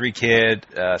 1-2-3 Kid,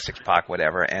 6-Pac,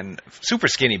 whatever, and super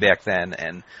skinny back then,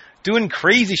 and doing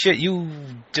crazy shit you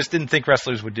just didn't think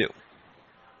wrestlers would do.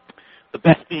 The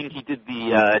best being he did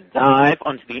the dive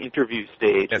onto the interview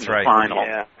stage in the final.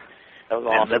 Yeah, that was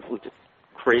awesome. That was just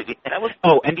crazy.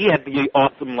 And he had the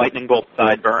awesome lightning bolt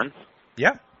sideburns.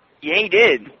 Yeah. Yeah, he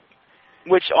did.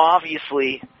 Which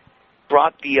obviously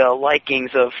brought the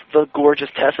likings of the gorgeous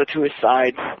Tessa to his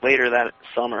side later that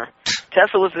summer.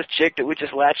 Tessa was this chick that would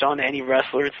just latch on to any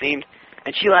wrestler, it seemed.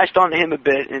 And she latched on to him a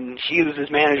bit, and she was his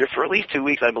manager for at least 2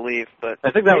 weeks, I believe. But I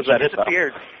think that was she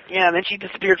disappeared. Yeah, and then she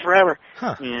disappeared forever.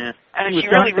 Huh. Yeah. And she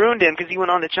really ruined him because he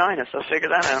went on to China, so figure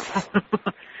that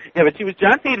out. Yeah, but she was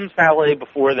John Tatum's valet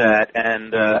before that,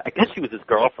 and I guess she was his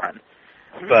girlfriend.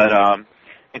 But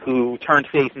who turned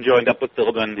face and joined up with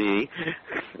Bill Dundee,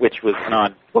 which was an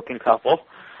odd-looking couple.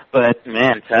 But,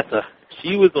 man, Tessa,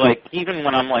 she was even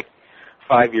when I'm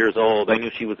 5 years old, I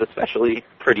knew she was especially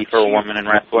pretty for a woman in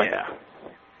wrestling. Yeah.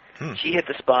 She hit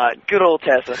the spot. Good old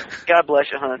Tessa. God bless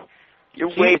you, hon. You're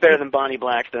way better than Bonnie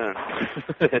Blackstone.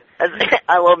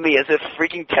 I love me as if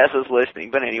freaking Tessa's listening,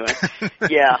 but anyway.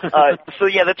 Yeah.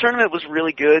 The tournament was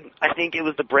really good. I think it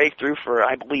was the breakthrough for,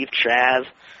 I believe, Chaz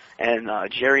and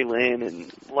Jerry Lynn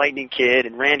and Lightning Kid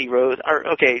and Randy Rhodes.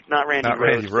 Not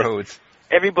Randy Rhodes.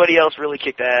 Everybody else really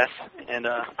kicked ass, and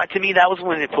to me, that was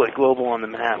when it put Global on the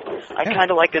map. I kind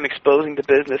of liked them exposing the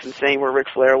business and saying where Ric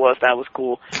Flair was. That was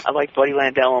cool. I liked Buddy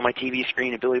Landell on my TV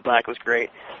screen, and Billy Black was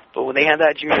great. But when they had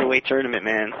that junior weight tournament,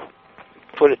 man,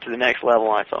 put it to the next level,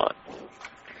 I thought.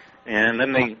 And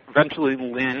then they eventually,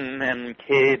 Lynn and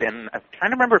Kid, and I'm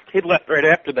trying to remember if Kid left right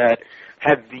after that,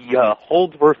 had the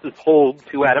Hold versus Hold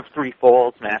 2 out of 3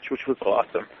 falls match, which was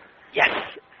awesome. Yes,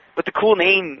 but the cool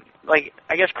name,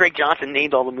 I guess Craig Johnson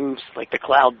named all the moves, like the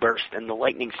Cloud Burst and the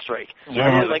Lightning Strike.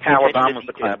 Yeah, the Power Bomb was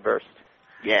the Cloud Burst.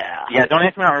 Yeah. Yeah, don't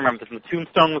ask me how I remember this. The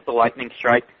Tombstone was the Lightning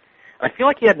Strike. I feel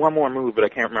like he had one more move, but I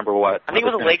can't remember what. I think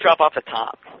it was a leg drop off the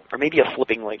top, or maybe a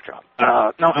flipping leg drop.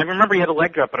 No, I remember he had a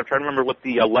leg drop, but I'm trying to remember what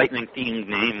the lightning-themed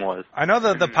name was. I know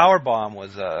the power bomb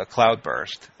was a cloud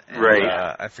burst. And,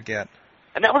 Right. I forget.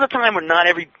 And that was a time when not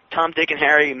every Tom, Dick, and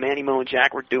Harry, Manny, Mo, and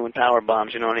Jack were doing power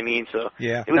bombs, you know what I mean? So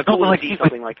Yeah. it was That's cool also to see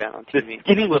something like that on This TV.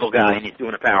 skinny little guy, and he's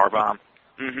doing a power bomb.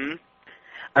 Mm-hmm.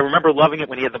 I remember loving it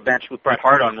when he had the match with Bret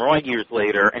Hart on Raw years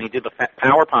later, and he did the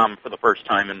power bomb for the first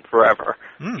time in forever.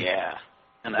 Mm. Yeah.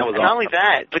 And that was And not only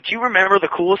that, but you remember the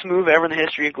coolest move ever in the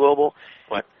history of Global?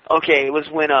 What? Okay, it was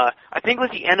when, I think it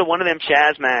was the end of one of them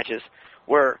Chaz matches,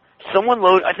 where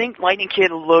I think Lightning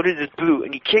Kid loaded his boot,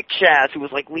 and he kicked Chaz, who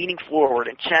was, like, leaning forward,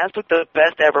 and Chaz took the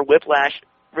best ever whiplash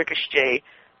ricochet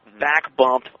back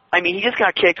bump. I mean, he just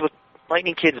got kicked with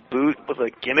Lightning Kid's boot with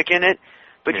a gimmick in it,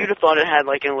 but you'd have thought it had,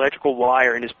 like, an electrical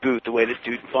wire in his boot, the way this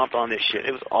dude bumped on this shit.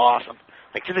 It was awesome.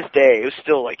 Like, to this day, it was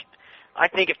still, like, I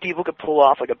think if people could pull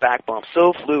off, like, a back bump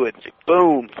so fluid, it's like,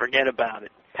 boom, forget about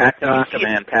it. Pat Tanaka,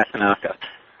 man, Pat Tanaka.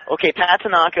 Okay, Pat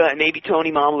Tanaka and maybe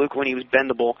Tony Mamaluke when he was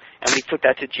bendable and when he took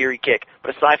that Tajiri kick.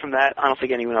 But aside from that, I don't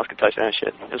think anyone else could touch that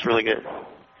shit. It was really good.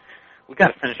 We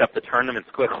got to finish up the tournaments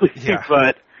quickly, Yeah.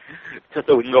 but just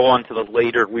so we can go on to the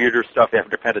later, weirder stuff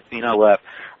after Pedicino left.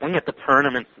 Looking at the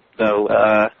tournaments, though,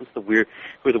 who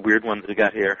are the weird ones we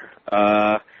got here?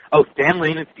 Stan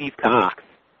Lane and Steve Cox.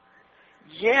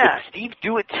 Yeah, Steve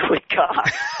Do It To It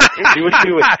Cox. Do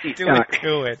it, Steve Cox.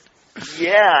 Do it.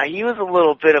 Yeah, he was a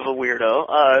little bit of a weirdo.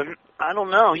 I don't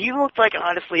know. He looked like,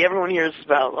 honestly, everyone hears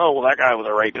about, oh, well, that guy was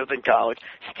a rapist in college.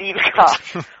 Steve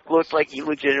Cox looked like he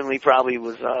legitimately probably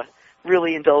was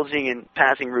really indulging in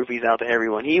passing roofies out to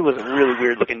everyone. He was a really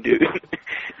weird-looking dude.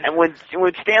 And when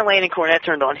Stan Lane and Cornette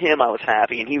turned on him, I was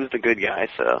happy, and he was the good guy,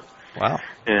 so. Wow.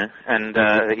 Yeah, and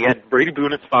he had Brady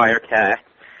Boone as Firecat,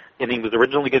 and he was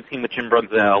originally going to team with Jim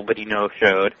Brunzell, but he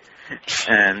no-showed.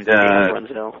 And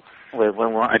Brunzell.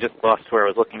 Well, I just lost where I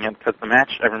was looking at, because the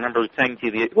match, I remember saying to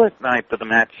you last night that the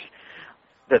match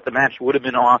would have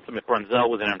been awesome if Brunzell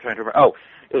was in it. I'm trying to remember. Oh,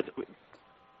 it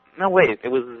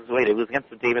was against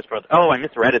the Davis brothers. Oh, I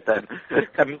misread it then.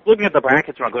 I'm looking at the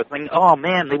brackets wrong. I was thinking, oh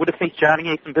man, they would have faced Johnny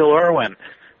Ace and Bill Irwin.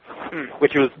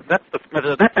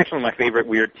 That's actually my favorite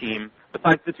weird team,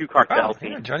 besides the two Cartel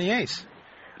teams. Yeah, Johnny Ace.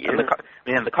 Yeah.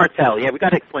 And the Cartel, we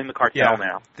got to explain the Cartel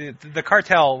now. The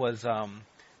Cartel was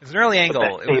it was an early angle. The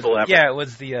best stable ever. Yeah, it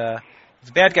was the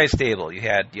bad guy stable. You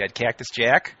had Cactus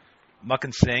Jack, Muck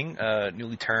and Sing,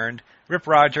 newly turned, Rip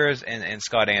Rogers, and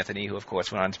Scott Anthony, who of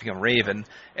course went on to become Raven.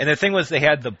 And the thing was, they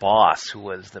had the boss, who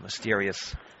was the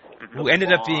mysterious, who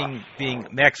ended up being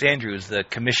Max Andrews, the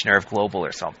commissioner of Global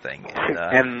or something.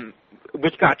 And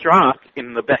which got dropped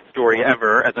in the best story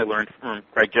ever, as I learned from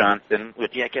Greg Johnson.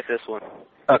 Yeah, get this one.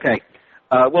 Okay.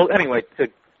 Well, anyway, to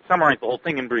summarize the whole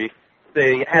thing in brief,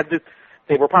 they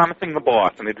were promising the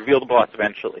boss, and they'd reveal the boss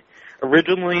eventually.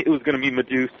 Originally, it was going to be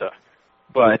Medusa,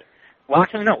 but, well,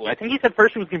 actually, no. I think he said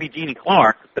first it was going to be Jeannie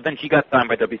Clark, but then she got signed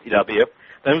by WCW.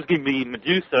 Then it was going to be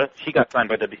Medusa. She got signed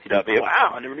by WCW.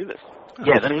 Wow, I never knew this.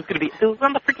 Yeah, then it was going to be, it was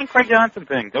on the freaking Craig Johnson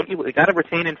thing. You got to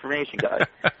retain information, guys.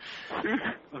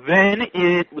 Then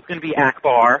it was going to be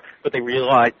Akbar, but they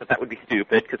realized that would be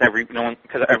stupid because everyone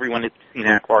had seen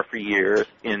Akbar for years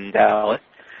in Dallas.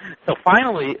 So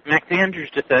finally, Max Andrews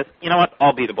just says, you know what,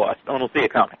 I'll be the boss. No one will see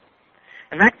it coming.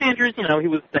 And Max Andrews, he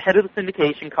was the head of the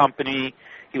syndication company.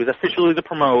 He was officially the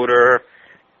promoter,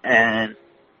 and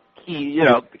he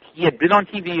had been on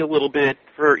TV a little bit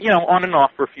for, on and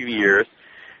off for a few years,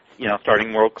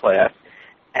 starting World Class,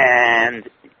 and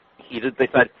they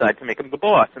decided to make him the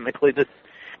boss, and they played this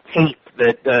tape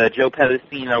that Joe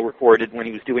Pedicino recorded when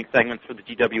he was doing segments for the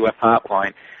GWF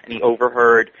Hotline, and he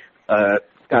overheard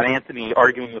Scott Anthony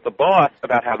arguing with the boss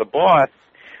about how the boss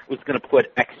was going to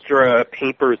put extra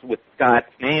papers with Scott's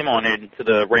name on it into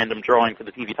the random drawing for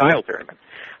the TV title tournament.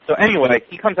 So anyway,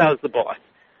 he comes out as the boss.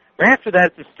 Right after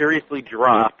that, it's mysteriously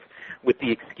dropped, with the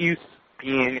excuse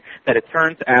being that it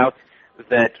turns out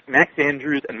that Max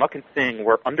Andrews and Muck and Sing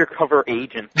were undercover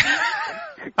agents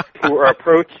who were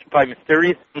approached by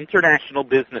mysterious international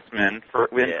businessmen.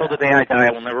 Until the day I die,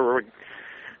 I will never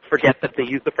forget that they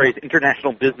used the phrase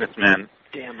international businessmen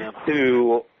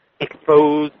to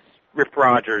expose Rip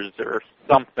Rogers or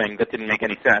something that didn't make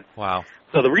any sense. Wow.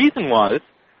 So the reason was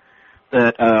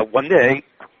that one day,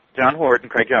 John Hort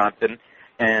and Craig Johnson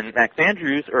and Max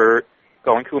Andrews are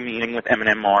going to a meeting with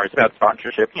M&M Mars about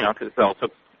sponsorship, because also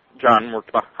John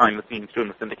worked behind the scenes doing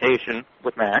the syndication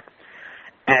with Max.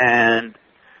 And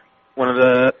one of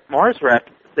the Mars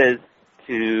reps says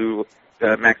to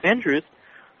Max Andrews,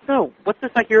 so, what's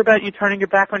this I hear about you turning your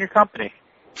back on your company?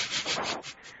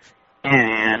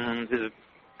 And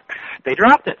they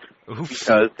dropped it. Oof.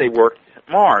 Because they worked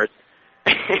Mars.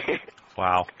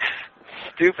 Wow.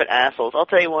 Stupid assholes. I'll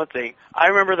tell you one thing. I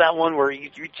remember that one where you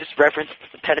just referenced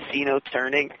Pedicino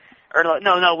turning. Or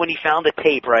no, when he found the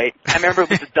tape, right? I remember it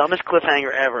was the dumbest cliffhanger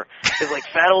ever. It was like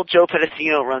fat old Joe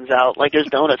Pedicino runs out, like there's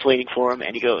donuts waiting for him,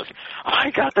 and he goes,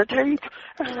 I got the tape.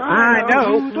 I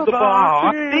know who the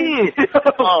boss is.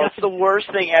 Oh, it's the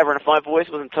worst thing ever. And if my voice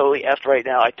wasn't totally effed right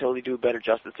now, I'd totally do better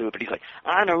justice to it. But he's like,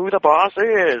 I know who the boss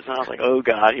is. And I was like, oh,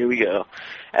 God, here we go.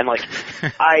 And, like,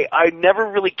 I never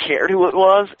really cared who it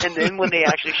was. And then when they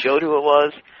actually showed who it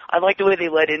was, I liked the way they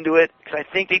led into it, because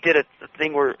I think they did a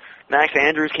thing where Max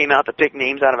Andrews came out to pick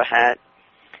names out of a hat.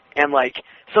 And, like,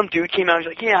 some dude came out and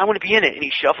was like, yeah, I want to be in it. And he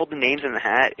shuffled the names in the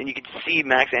hat, and you could see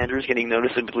Max Andrews getting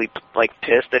noticeably, like,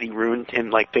 pissed that he ruined him,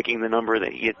 like, picking the number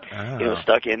that he had,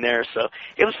 stuck in there. So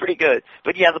it was pretty good.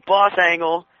 But, yeah, the boss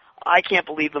angle, I can't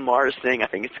believe the Mars thing. I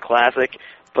think it's classic.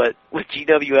 But with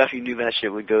GWF, you knew that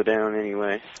shit would go down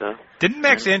anyway. So didn't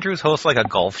Max Andrews host, like, a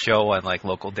golf show on, like,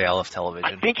 local Dallas television?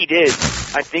 I think he did.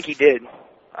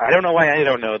 I don't know why I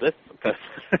don't know this,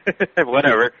 but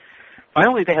whatever.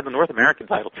 Finally, they had the North American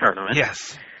title tournament.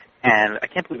 Yes. And I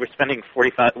can't believe we're spending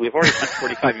 45. We've already spent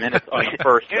 45 minutes on the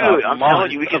first. Dude, I'm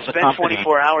telling you, we can spend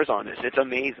 24 hours on this. It's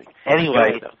amazing.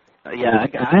 Anyway, yeah,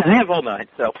 I have all night,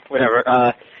 so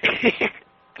whatever.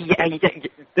 Yeah,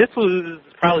 this was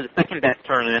probably the second best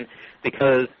tournament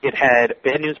because it had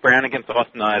Bad News Brown against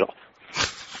Austin Idol.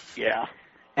 Yeah.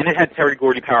 And it had Terry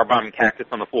Gordy powerbombing Cactus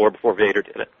on the floor before Vader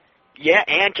did it. Yeah,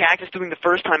 and Cactus doing the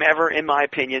first time ever, in my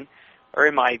opinion, or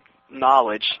in my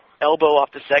knowledge, elbow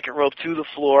off the second rope to the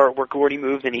floor where Gordy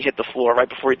moved and he hit the floor right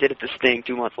before he did it to Sting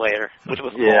 2 months later, which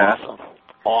was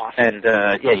awesome. And,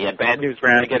 you had Bad News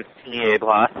Brown against Tiny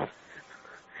Blas.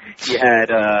 You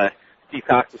had, Steve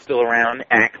Cox was still around,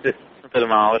 Axis, the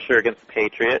Demolisher against the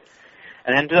Patriot.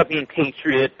 And it ended up being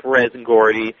Patriot, Perez, and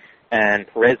Gordy, and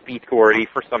Perez beat Gordy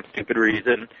for some stupid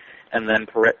reason. And then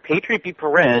Patriot beat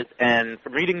Perez, and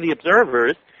from reading the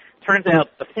Observers, turns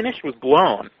out the finish was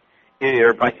blown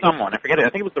either by someone. I forget it. I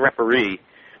think it was the referee.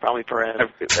 Probably Perez.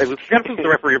 It was the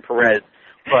referee or Perez.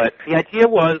 But the idea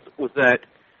was that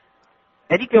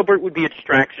Eddie Gilbert would be a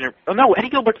distraction. Oh, no, Eddie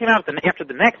Gilbert came out after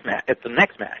the next match. At the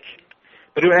next match.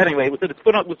 But anyway, it was that its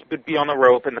foot would be on the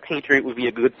rope, and the Patriot would be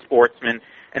a good sportsman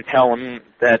and tell him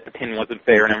that the pin wasn't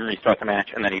fair and then restart the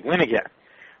match, and then he'd win again.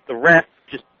 The ref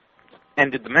just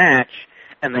ended the match,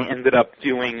 and they ended up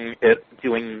doing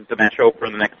the match over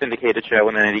in the next syndicated show,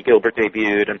 and then Eddie Gilbert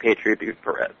debuted, and Patriot beat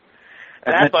Perez.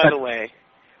 That, by the way,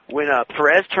 when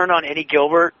Perez turned on Eddie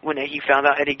Gilbert, when he found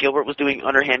out Eddie Gilbert was doing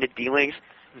underhanded dealings,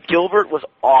 Gilbert was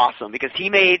awesome, because he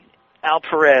made Al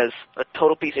Perez, a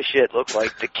total piece of shit, looked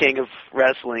like the king of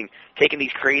wrestling, taking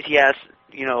these crazy-ass,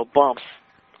 bumps.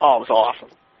 Oh, it was awesome.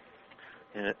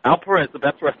 Yeah. Al Perez, the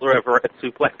best wrestler ever at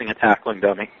suplexing a tackling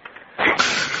dummy.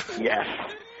 Yes.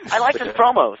 I liked his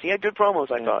promos. He had good promos,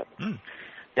 I thought.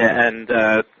 Yeah, and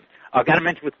I've got to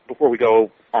mention before we go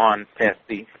on past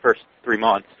the first 3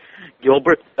 months,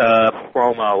 Gilbert's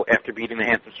promo after beating the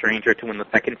Handsome Stranger to win the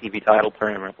second TV title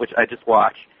tournament, which I just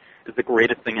watched, is the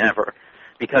greatest thing ever.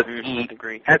 Because he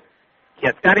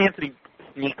had Scott Anthony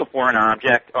sneak a foreign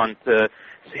object onto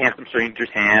Handsome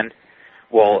Stranger's hand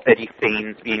while Eddie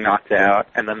feigns being knocked out,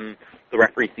 and then the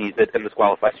referee sees it and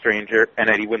disqualifies Stranger, and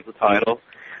Eddie wins the title.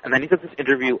 And then he does this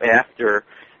interview after,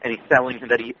 and he's telling him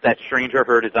that Stranger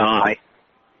hurt his eye.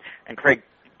 And Craig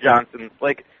Johnson's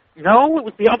like, no, it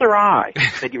was the other eye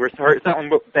that you were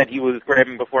that he was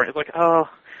grabbing before. And it's like, oh,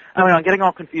 I mean, I'm getting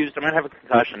all confused. I might have a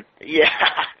concussion. Yeah.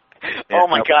 Oh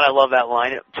my God, I love that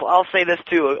line. I'll say this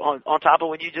too, on top of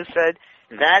what you just said,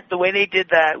 that the way they did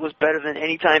that was better than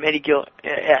any time Eddie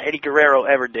Guerrero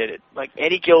ever did it. Like,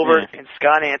 Eddie Gilbert and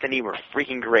Scott Anthony were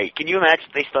freaking great. Can you imagine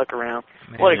if they stuck around?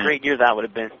 What a great year that would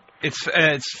have been.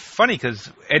 It's funny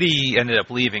because Eddie ended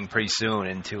up leaving pretty soon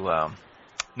into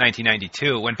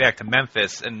 1992, went back to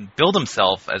Memphis and billed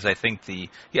himself as I think he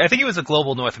was a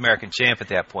global North American champ at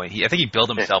that point. I think he billed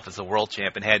himself as a world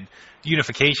champ and had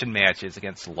unification matches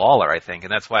against Lawler, I think,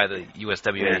 and that's why the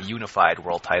USWA unified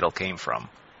world title came from.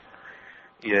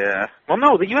 Yeah. Well,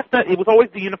 no, it was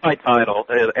always the unified title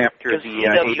after the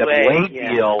AWA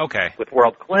deal with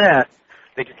World Class.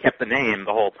 They just kept the name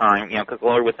the whole time, because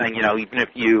Lawler was saying, even if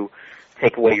you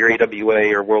take away your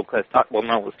AWA or World Class title, well,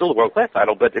 no, it's still the World Class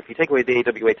title, but if you take away the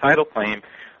AWA title claim,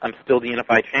 I'm still the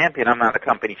unified champion. I'm not a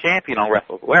company champion. I'll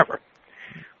wrestle whoever.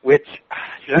 Which,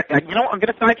 I'm going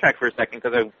to sidetrack for a second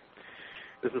because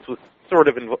this was sort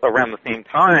of around the same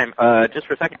time. Just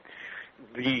for a second.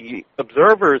 The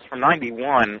Observers from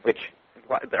 91, which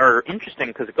are interesting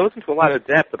because it goes into a lot of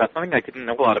depth about something I didn't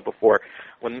know a lot of before.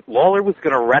 When Lawler was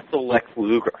going to wrestle Lex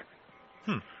Luger,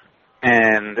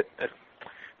 And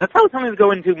that's how something to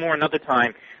go into more another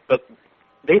time. But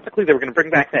basically, they were going to bring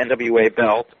back the NWA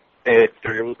belt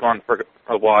after it was gone for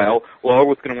a while. Lawler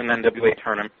was going to win the NWA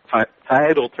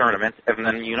title tournament and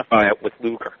then unify it with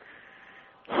Luger,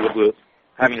 who would lose.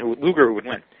 Luger would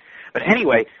win. But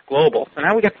anyway, Global. So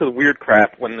now we get to the weird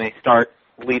crap when they start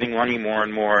bleeding money more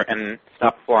and more and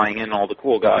stop flying in all the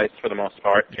cool guys for the most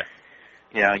part. Yeah.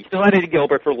 Yeah, you still had Eddie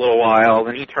Gilbert for a little while,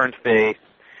 then he turned face,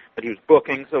 but he was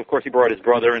booking, so of course he brought his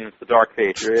brother in as the Dark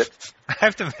Patriot. I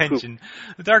have to mention,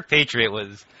 the Dark Patriot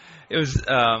it was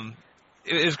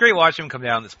great watching him come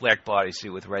down in this black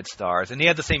bodysuit with red stars, and he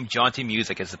had the same jaunty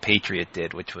music as the Patriot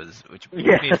did, which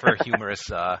made for a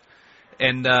humorous.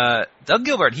 And Doug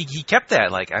Gilbert, he kept that.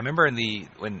 Like I remember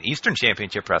when Eastern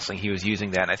Championship Wrestling, he was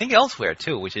using that, and I think elsewhere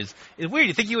too, which is weird.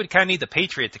 You think you would kind of need the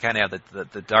Patriot to kind of have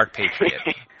the Dark Patriot,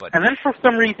 but and then for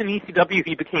some reason ECW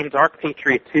he became Dark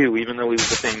Patriot too, even though he was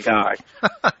the same guy.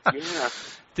 Yeah.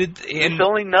 He's the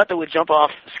only nut that would jump off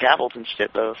scaffolds and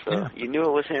shit, though, so you knew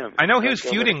it was him. I know he was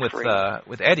feuding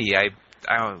with Eddie. I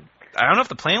don't know if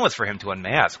the plan was for him to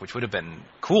unmask, which would have been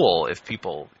cool if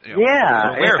people were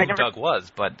aware who Doug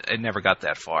was, but it never got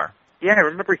that far. Yeah, I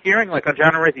remember hearing, like, on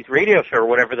John Rezzi's radio show or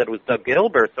whatever that it was Doug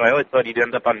Gilbert, so I always thought he'd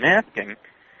end up unmasking.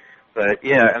 But,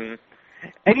 yeah, and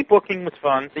Eddie booking was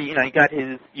fun. So, you know, he got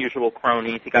his usual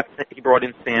cronies. He brought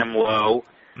in Sam Lowe,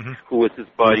 who was his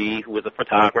buddy, who was a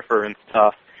photographer and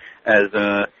stuff, I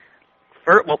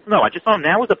just saw him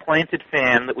now as a planted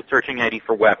fan that was searching Eddie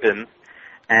for weapons.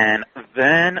 And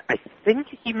then I think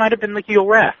he might have been the heel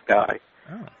ref guy.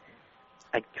 Oh.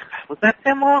 Was that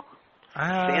Sam Lowe?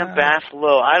 Sam Bass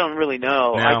Lowe. I don't really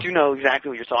know. No. I do know exactly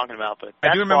what you're talking about, but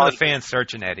I do remember the fans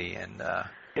searching Eddie, and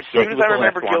as soon as I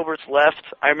remember Gilbert's left,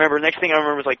 next thing I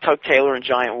remember was like Tug Taylor and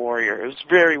Giant Warrior. It was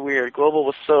very weird. Global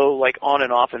was so like on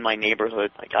and off in my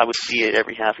neighborhood. Like I would see it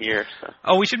every half year. So.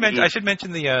 Oh, I should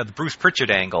mention the Bruce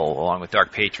Pritchard angle along with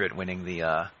Dark Patriot winning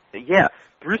the. Yeah,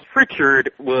 Bruce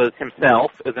Pritchard was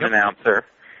himself as an announcer,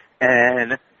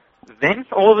 and then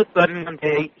all of a sudden one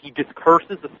day he just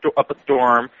curses up a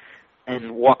storm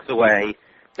and walks away.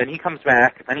 Then he comes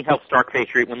back, then he helps Dark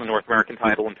Patriot win the North American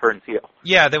title and turns heel.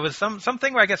 Yeah, there was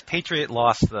something where I guess Patriot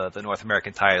lost the North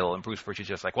American title, and Bruce Pritchard's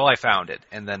just like, well, I found it.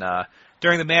 And then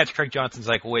during the match, Craig Johnson's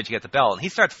like, well, where'd you get the belt? And he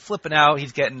starts flipping out.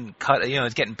 He's getting cut,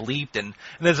 he's getting bleeped. And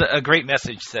there's a great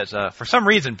message that says, for some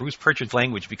reason, Bruce Pritchard's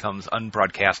language becomes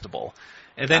unbroadcastable.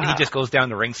 And then he just goes down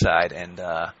to ringside and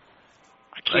I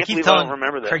can't he's believe telling I don't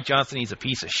remember that. Craig Johnson he's a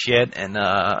piece of shit and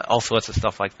all sorts of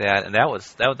stuff like that. And that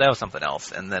was something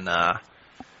else. And then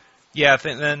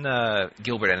then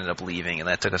Gilbert ended up leaving, and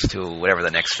that took us to whatever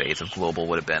the next phase of Global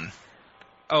would have been.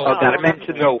 Gotta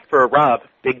mention though for Rob,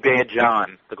 Big Bad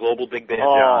John, the Global Big Bad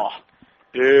John.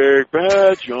 Big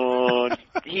Bad John.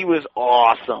 He was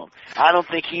awesome. I don't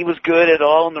think he was good at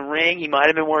all in the ring. He might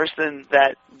have been worse than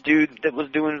that dude that was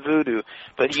doing voodoo,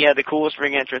 but he had the coolest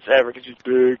ring entrance ever because he was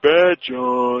Big Bad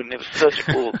John. It was such a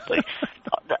cool thing.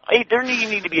 There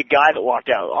needed to be a guy that walked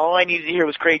out. All I needed to hear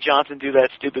was Craig Johnson do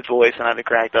that stupid voice, and I'd have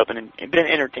cracked up and been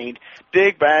entertained.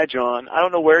 Big Bad John. I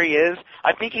don't know where he is.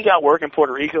 I think he got work in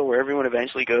Puerto Rico, where everyone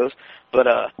eventually goes, but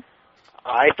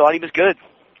I thought he was good.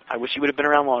 I wish he would have been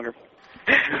around longer.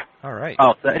 All right.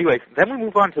 Oh, so anyway, then we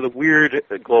move on to the weird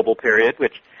Global period,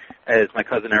 which, as my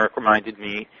cousin Eric reminded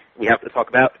me, we have to talk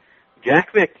about.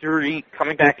 Jack Victory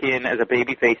coming back in as a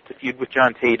babyface to feud with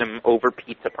John Tatum over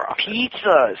pizza profits.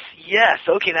 Pizzas, yes.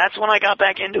 Okay, that's when I got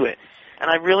back into it. And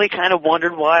I really kind of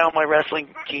wondered why on my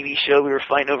wrestling TV show we were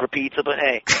fighting over pizza, but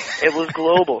hey, it was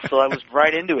Global, so I was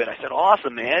right into it. I said,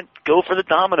 awesome, man, go for the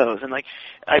dominoes. And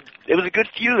it was a good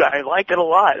feud. I liked it a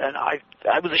lot. And I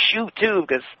was a shoot, too,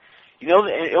 because the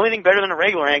only thing better than a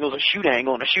regular angle is a shoot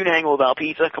angle, and a shoot angle about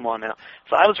pizza, come on now.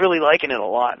 So I was really liking it a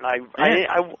lot, and I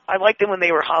liked it when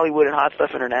they were Hollywood and Hot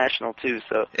Stuff International, too.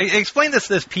 So explain this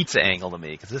pizza angle to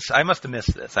me, because I must have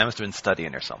missed this. I must have been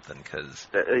studying or something, because...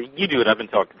 you do it. I've been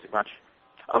talking too much.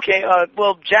 Okay,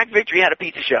 well, Jack Victory had a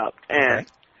pizza shop, and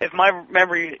if my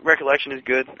recollection is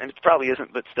good, and it probably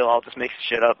isn't, but still, I'll just make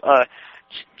shit up,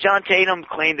 John Tatum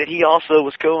claimed that he also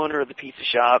was co-owner of the pizza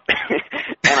shop, and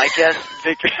I guess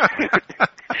Victory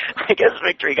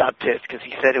got pissed because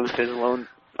he said it was his own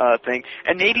thing,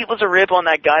 and maybe it was a rip on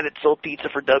that guy that sold pizza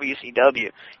for WCW.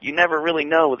 You never really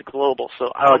know with Global,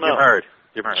 so I don't know.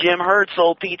 Jim Herd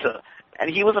sold pizza, and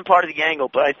he wasn't part of the angle,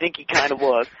 but I think he kind of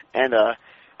was, and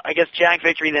I guess Jack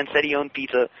Victory then said he owned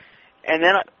pizza, and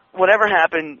then whatever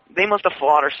happened, they must have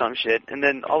fought or some shit, and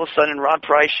then all of a sudden Rod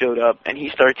Price showed up, and he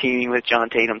started teaming with John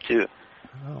Tatum, too.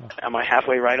 Oh. Am I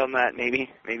halfway right on that? Maybe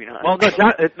not. Well,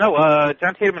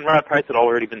 John Tatum and Rod Price had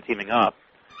already been teaming up.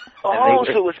 Oh,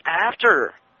 so it was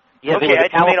after. Yeah, okay, they were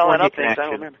the I made all that California up things. I don't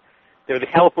connection. remember. They were the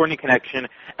California connection,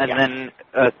 and Yeah. then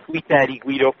Sweet Daddy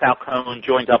Guido Falcone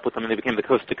joined up with them, and they became the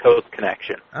Coast to Coast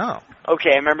connection. Oh.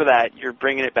 Okay, I remember that. You're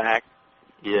bringing it back.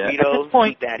 Yeah. Guido, At this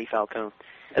point, Sweet Daddy Falcone.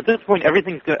 At this point,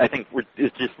 everything's good. I think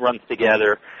it just runs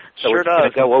together. So Sure we're just going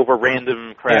does. to go over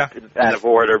random crap out of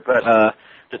order. But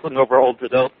just looking over old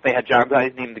results, they had job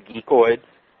guys named the Geekoids.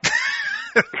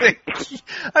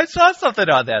 I saw something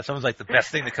on that. Someone's like, the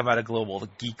best thing to come out of Global, the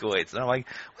Geekoids. And I'm like,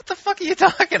 what the fuck are you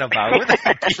talking about? What the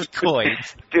heck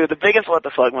Geekoids? Dude, the biggest what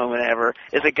the fuck moment ever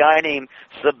is a guy named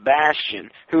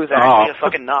Sebastian, who is actually a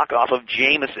fucking knockoff of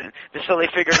Jameson. So they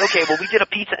figured, okay, well, we did a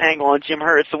pizza angle on Jim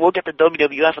Hurts, so we'll get the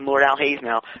WWF and Lord Al Hayes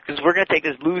now, because we're going to take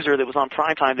this loser that was on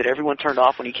primetime that everyone turned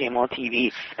off when he came on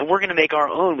TV, and we're going to make our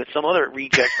own with some other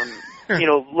reject from,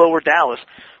 lower Dallas.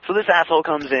 So this asshole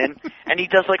comes in, and he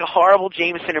does like a horrible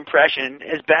Jameson impression.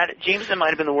 As bad, Jameson might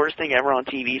have been the worst thing ever on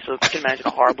TV, so you can imagine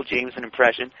a horrible Jameson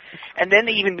impression. And then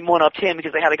they even one-upped him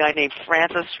because they had a guy named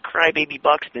Francis Crybaby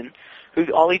Buxton, who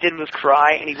all he did was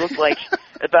cry, and he looked like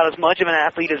about as much of an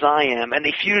athlete as I am. And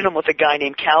they feuded him with a guy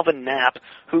named Calvin Knapp,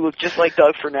 who looked just like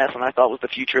Doug Furness, and I thought was the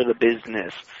future of the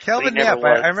business. Calvin Knapp,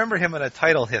 I remember him in a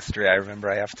title history. I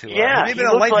have to. Yeah, maybe he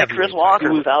looked like Chris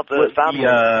Walker without the he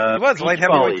was light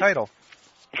heavyweight title.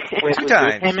 Wait, Two it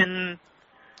times. was him and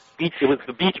Beach. It was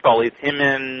the Beach Bullies. Him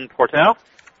and Porto.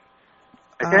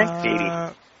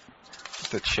 I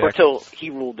think. Porto, he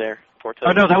ruled there. Porto.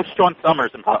 Oh no, that was Sean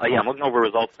Summers. And yeah, I'm looking over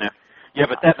results now. Yeah,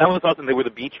 but that was awesome. They were the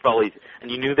Beach Bullies,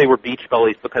 and you knew they were Beach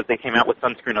Bullies because they came out with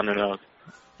sunscreen on their nose.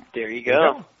 There you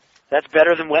go. That's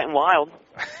better than Wet and Wild.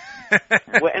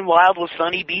 Wet and Wild was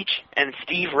Sonny Beach and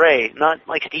Steve Ray, not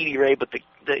like Stevie Ray, but the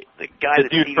guy that's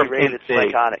Stevie Ray that's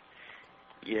psychotic.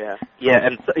 Yeah. Yeah,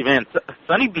 and man,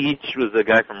 Sonny Beach was a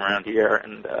guy from around here,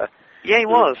 and yeah, he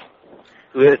was.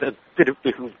 Who is a bit of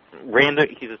random.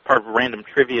 He's part of a random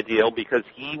trivia deal because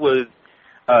he was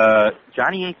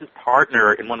Johnny Ace's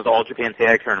partner in one of the All Japan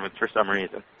Tag tournaments for some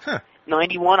reason.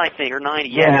 91, I think, or 90.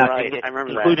 Yeah, right. I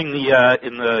remember including that.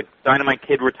 In the Dynamite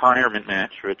Kid retirement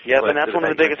match. Which and that's one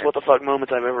of the biggest what the fuck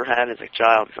moments I've ever had as a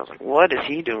child. Because I was like, what is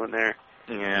he doing there?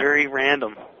 Yeah. Very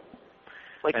random.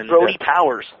 Like Brody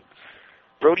Powers.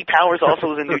 Brody Powers also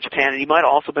was in New Japan, and he might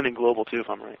have also been in Global too, if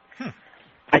I'm right.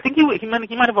 I think he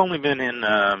might have only been in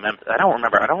Memphis. I don't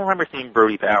remember seeing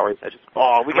Brody Powers.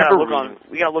 We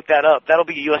gotta look that up. That'll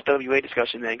be a USWA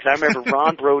discussion then, because I remember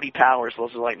Ron Brody Powers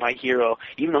was like my hero,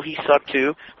 even though he sucked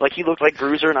too. Like he looked like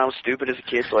Bruiser, and I was stupid as a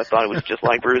kid, so I thought it was just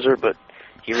like Bruiser, but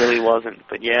he really wasn't.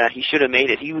 But yeah, he should have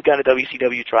made it. He got a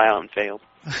WCW tryout and failed.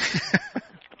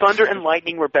 Thunder and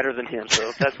Lightning were better than him,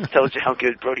 so that tells you how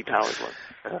good Brody Powers was.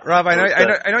 Rob, I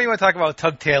know you want to talk about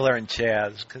Tug Taylor and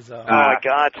Chaz because I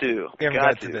got to.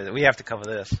 We have to cover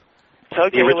this.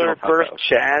 Tug Taylor birthed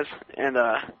Chaz, and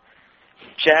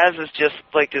Chaz is just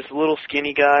like this little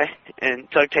skinny guy, and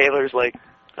Tug Taylor's like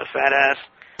a fat ass.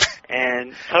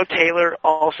 And Tug Taylor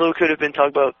also could have been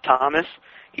Tugboat Thomas.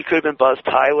 He could have been Buzz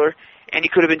Tyler, and he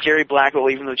could have been Jerry Blackwell,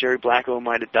 even though Jerry Blackwell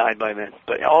might have died by then.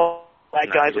 But all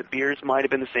black guys with beards might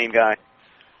have been the same guy.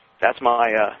 That's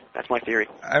my theory.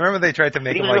 I remember they tried to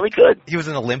make him really good. He was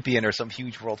an Olympian or some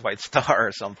huge worldwide star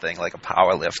or something, like a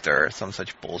power lifter or some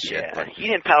such bullshit. Yeah, but he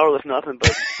didn't powerlift nothing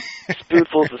but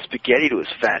spoonfuls of spaghetti to his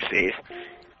fat face.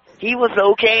 He was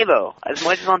okay, though. As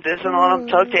much as I'm dissing on him,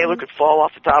 Tug Taylor could fall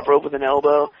off the top rope with an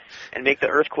elbow and make the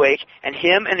earthquake, and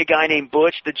him and a guy named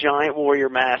Butch the Giant Warrior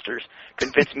Masters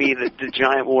convinced me that the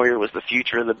Giant Warrior was the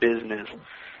future of the business.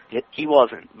 He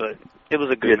wasn't, but it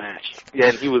was a good match. Yeah,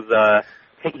 and he was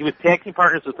tag team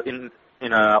partners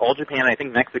in All Japan, I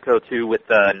think Mexico too, with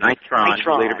Nitron,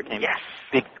 who later became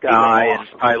Big Sky and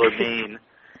Tyler Mane.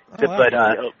 But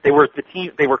they were the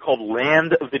team. They were called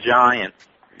Land of the Giants,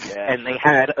 and they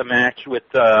had a match with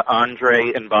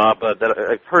Andre and Baba that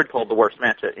I've heard called the worst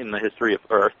match in the history of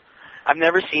Earth. I've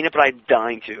never seen it, but I'm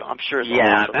dying to. I'm sure it's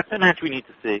awesome. That's a match we need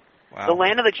to see. Wow. The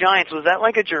Land of the Giants, was that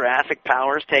like a Jurassic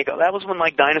Powers take? That was when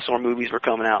like dinosaur movies were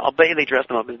coming out. I'll bet you they dressed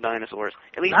them up as dinosaurs.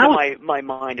 At least in my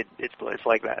mind, it's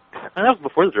like that. And that was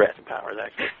before the Jurassic Powers,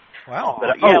 actually. Wow.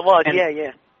 But,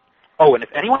 yeah. Oh, and if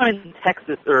anyone in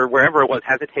Texas or wherever it was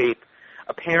has a tape,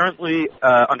 apparently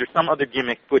under some other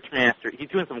gimmick, Butch Masters, he's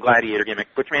doing some gladiator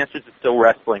gimmick. Butch Masters is still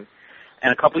wrestling.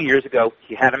 And a couple of years ago,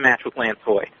 he had a match with Lance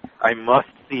Hoy. I must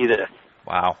see this.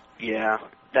 Wow. Yeah.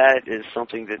 That is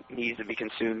something that needs to be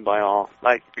consumed by all.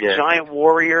 Like, Giant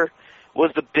Warrior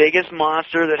was the biggest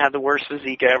monster that had the worst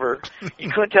physique ever. You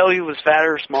couldn't tell he was fat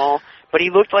or small, but he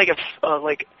looked like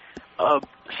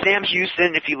Sam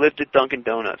Houston if he lived at Dunkin'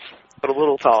 Donuts, but a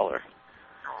little taller.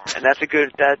 And that's a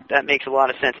good, that makes a lot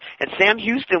of sense. And Sam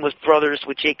Houston was brothers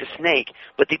with Jake the Snake,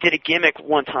 but they did a gimmick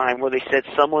one time where they said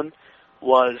someone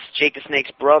was Jake the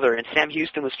Snake's brother, and Sam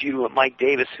Houston was feuding with Mike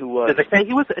Davis, who was... Did they say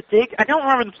he was Jake? I don't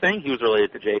remember them saying he was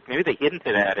related to Jake. Maybe they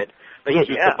hinted at it. But yeah,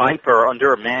 he was the Viper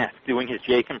under a mask doing his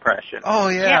Jake impression. Oh,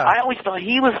 yeah. Yeah, I always thought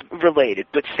he was related,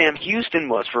 but Sam Houston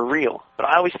was for real. But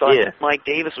I always thought Mike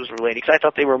Davis was related, because I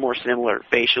thought they were more similar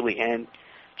facially and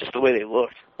just the way they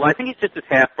looked. Well, I think he's just his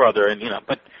half-brother, and,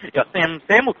 but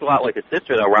Sam looks a lot like his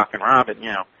sister, though, Rockin' Robin,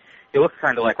 He looks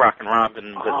kind of like Rockin'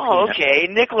 Robin. Oh, okay.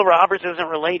 Nicola Roberts isn't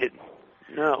related.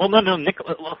 No. Well,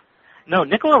 no,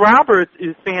 Nicola Roberts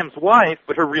is Sam's wife,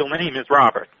 but her real name is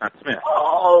Roberts, not Smith.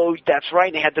 Oh, that's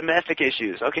right. They had domestic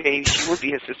issues. Okay, she would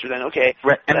be his sister then. Okay,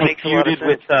 right. And that they makes a lot of feuded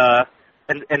sense.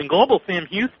 with and in Global, Sam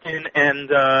Houston and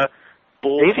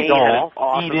Bull David Payne Doll had an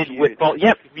awesome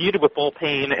feuded with Bull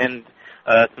Payne and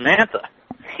Samantha,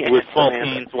 Yeah, who was Bull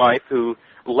Samantha. Payne's wife, who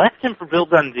left him for Bill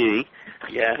Dundee.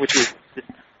 Yeah. Which is.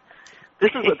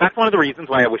 That's one of the reasons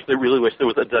why I really wish there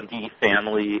was a Dundee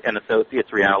Family and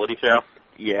Associates reality show.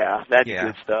 Yeah, that's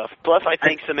good stuff. Plus, I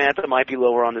think Samantha might be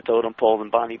lower on the totem pole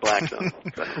than Bonnie Blackstone.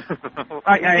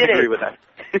 I agree with that.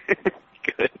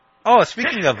 Good. Oh,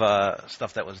 speaking of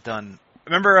stuff that was done,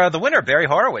 remember the winner, Barry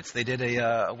Horowitz? They did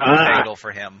a winner angle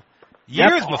for him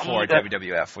years before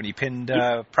WWF when he pinned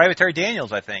Private Terry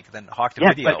Daniels, I think, then hawked a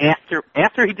video. But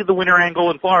after he did the winner angle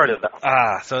in Florida,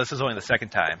 though. So this is only the second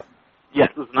time. Yes,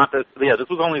 this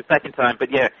was only the second time, but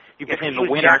he became the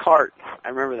winner. Jack Hart. I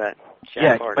remember that.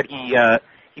 Jack Hart. But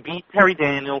he beat Terry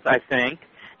Daniels, I think,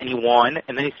 and he won,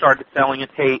 and then he started selling a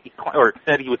tape, or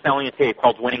said he was selling a tape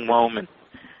called Winning Moments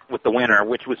with the winner,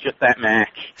 which was just that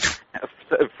match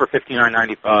for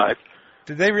 $59.95.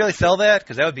 Did they really sell that?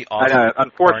 Because that would be awesome.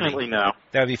 Unfortunately, no.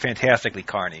 That would be fantastically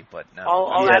carny, but no.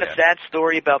 I'll add a sad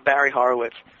story about Barry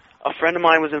Horowitz. A friend of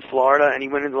mine was in Florida, and he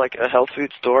went into like a health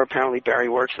food store. Apparently, Barry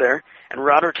works there. And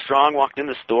Roderick Strong walked in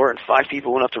the store, and 5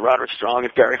 people went up to Roderick Strong,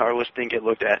 and Barry Horowitz didn't get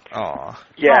looked at. Aw.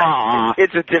 Yeah, Aww.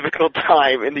 it's a difficult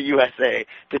time in the USA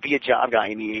to be a job guy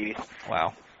in the 80s.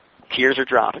 Wow. Tears are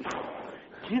dropping.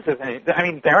 Jesus, I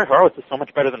mean, Barry Horowitz is so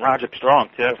much better than Roderick Strong,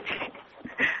 too.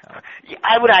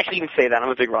 I would actually even say that. I'm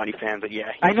a big Ronnie fan, but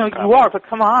yeah. I know you are, but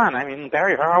come on. I mean,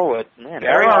 Barry Horowitz, man.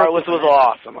 Barry Horowitz was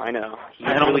awesome, I know. He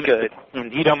was really good.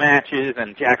 Bandito matches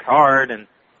and Jack Hart and...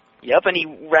 Yep, and he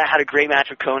had a great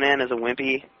match with Conan as a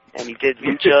wimpy, and he did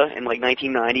Lucha in like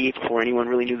 1990 before anyone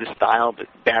really knew the style, but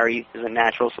Barry is a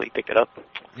natural, so he picked it up.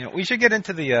 We should get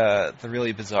into the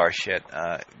really bizarre shit.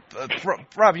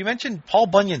 Rob, you mentioned Paul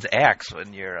Bunyan's axe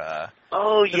when you're...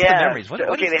 Oh, yeah. Memories. What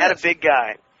okay, is they had a this? big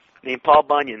guy named Paul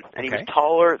Bunyan, and he Okay. was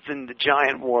taller than the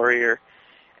Giant Warrior,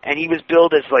 and he was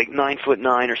billed as like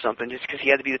 9'9" or something, just because he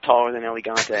had to be taller than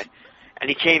Elegante. And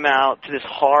he came out to this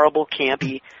horrible,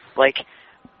 campy, like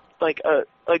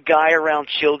a guy around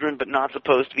children but not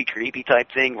supposed to be creepy type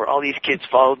thing, where all these kids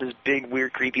followed this big,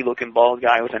 weird, creepy looking bald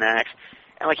guy with an axe.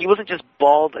 And like he wasn't just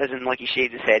bald as in like he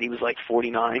shaved his head, he was like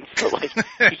 49. So like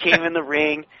he came in the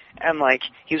ring and like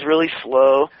he was really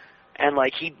slow. And,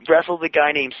 like, he wrestled a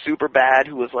guy named Super Bad,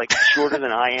 who was, like, shorter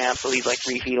than I am, so he's, like,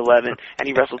 3'11", and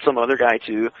he wrestled some other guy,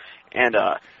 too. And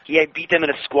he had beat them in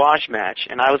a squash match,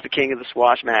 and I was the king of the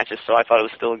squash matches, so I thought it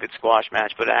was still a good squash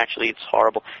match, but actually it's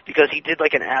horrible, because he did,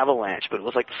 like, an avalanche, but it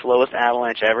was, like, the slowest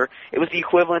avalanche ever. It was the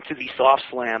equivalent to the soft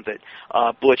slam that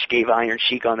Butch gave Iron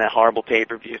Sheik on that horrible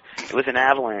pay-per-view. It was an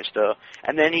avalanche, though.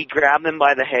 And then he grabbed him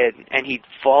by the head, and he'd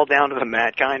fall down to the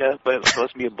mat, kind of, but it was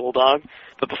supposed to be a bulldog.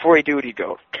 But before he'd do it, he'd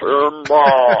go,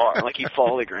 "Timber," and, like, he'd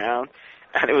fall to the ground.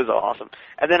 And it was awesome.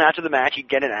 And then after the match, he'd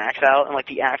get an axe out, and, like,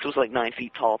 the axe was, like, 9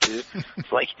 feet tall, too.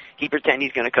 It's like, he'd pretend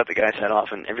he's going to cut the guy's head off,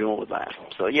 and everyone would laugh.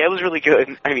 So, yeah, it was really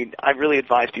good. I mean, I really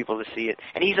advise people to see it.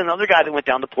 And he's another guy that went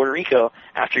down to Puerto Rico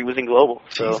after he was in Global.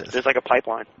 So Jesus. there's, like, a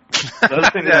pipeline.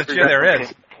 That's true, there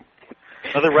is.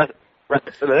 Another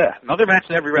match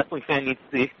that every wrestling fan needs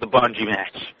to see, the Bungee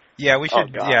match. Yeah, we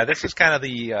should. God. Yeah, this is kind of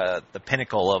the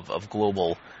pinnacle of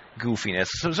Global goofiness.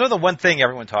 So sort of the one thing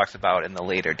everyone talks about in the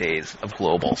later days of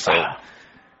Global. So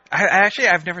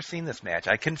I've never seen this match.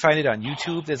 I couldn't find it on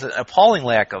YouTube. There's an appalling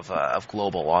lack of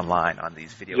Global online on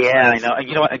these videos. Yeah, I know. And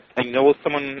you know what? I know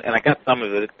someone, and I got some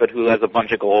of it, but who has a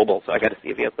bunch of Global, so I got to see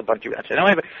if he has the Bungee match. I know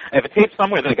I have a tape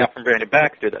somewhere that I got from Brandon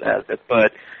Baxter that has it,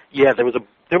 but yeah, there was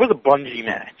a Bungee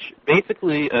match.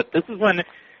 Basically, this is when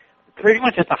pretty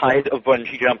much at the height of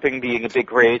bungee jumping being a big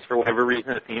craze for whatever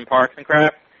reason at theme parks and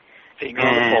crap. They knew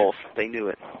the pulse. They knew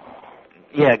it.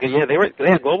 Yeah,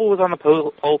 Global was on the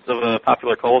pulse of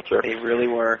popular culture. They really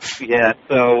were. Yeah,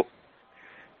 so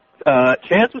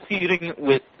Chaz was feuding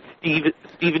with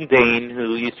Stephen Dane,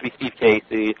 who used to be Steve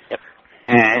Casey, Yep.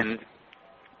 and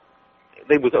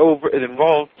It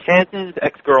involved Chaz's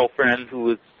ex-girlfriend, who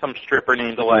was some stripper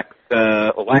named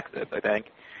Alexis, I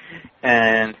think,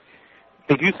 and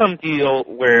they do some deal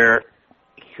where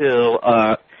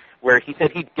where he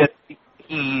said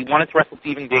he wanted to wrestle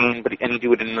Stephen Dane, and he'd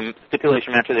do it in the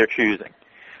stipulation match of their choosing.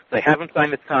 So they have him sign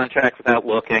this contract without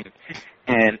looking,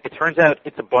 and it turns out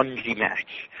it's a bungee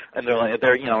match. And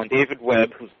and David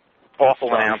Webb, who's an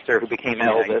awful announcer who became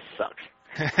Elvis, sucks.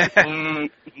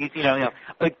 He's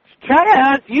like,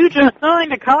 Chaz, you just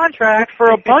signed a contract for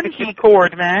a bungee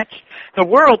cord match, the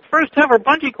world's first ever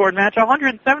bungee cord match,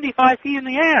 175 feet in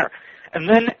the air. And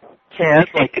then Chaz,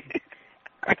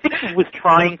 I think he was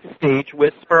trying to stage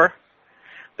whisper,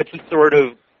 but he sort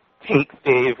of takes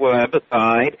Dave Webb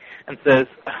aside and says,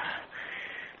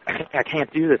 I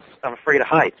can't do this. I'm afraid of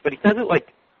heights. But he says it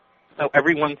so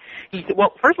everyone,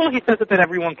 first of all, he says it that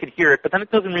everyone could hear it, but then it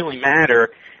doesn't really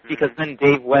matter because then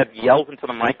Dave Webb yells into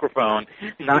the microphone,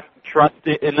 not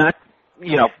trusted, and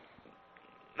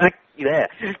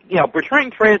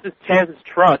betraying Chaz's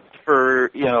trust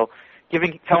for,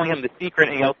 telling him the secret,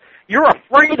 and he yells, "You're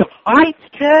afraid of heights,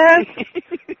 Chaz?"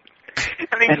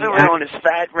 And he's around his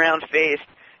fat, round face,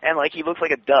 and he looks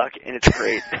like a duck, and it's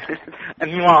great.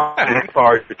 And meanwhile,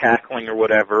 Akbar's for tackling or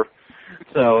whatever.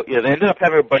 So, they ended up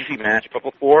having a bungee match, but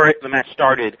before the match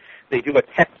started, they do a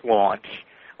test launch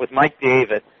with Mike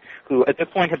Davis, who at this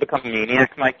point had become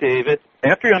Maniac Mike Davis.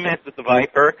 After he unmasked the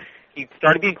Viper, he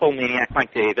started being called Maniac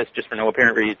Mike Davis just for no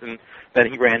apparent reason. Then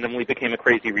he randomly became a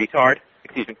crazy retard.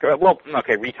 Excuse me. Well,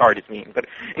 okay, retard is mean, but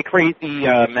a crazy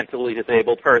mentally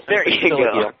disabled person. There you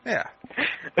go. Yeah.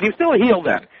 But he was still a heel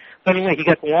then. So anyway, he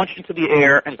gets launched into the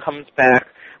air and comes back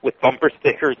with bumper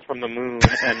stickers from the moon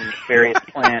and various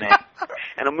planets.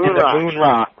 And a moon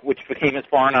rock. Which became his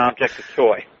foreign object of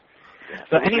choice.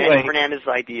 So anyway, Fernandez's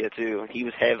idea too. He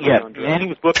was heavily on drugs. Manny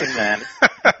was booking then,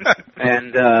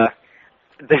 and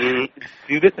they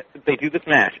do this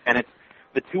match, and it's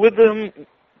the two of them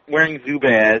wearing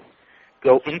Zubaz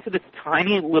go into this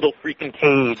tiny little freaking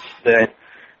cage that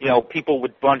people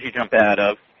would bungee jump out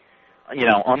of,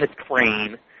 on this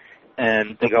crane,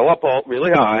 and they go up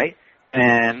really high,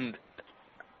 and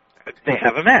they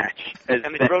have a match. And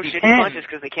they throw shitty punches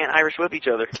because they can't Irish whip each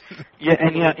other. Yeah,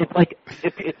 and it's like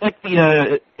if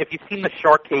you've seen the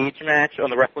shark cage match on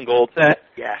the Wrestling Gold set.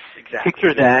 Yes, exactly.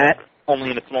 Picture that,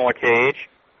 only in a smaller cage.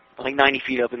 90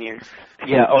 feet up in the air.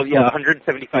 Yeah,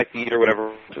 175 feet or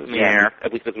whatever in the air.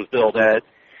 At least it was billed as.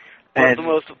 And the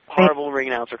most horrible ring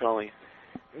announcer calling.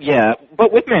 Yeah,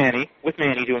 but with Manny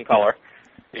doing color.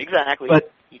 Exactly.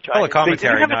 But color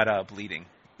commentary, not bleeding.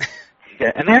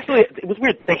 Yeah, and actually, it was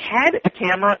weird. They had a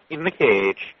camera in the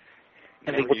cage,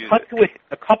 and they would cut to it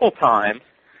a couple times,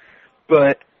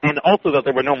 and also that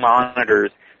there were no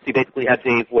monitors. So you basically had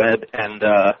Dave Webb and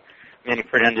Manny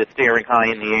Fernandez staring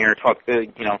high in the air,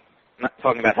 not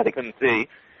talking about how they couldn't see.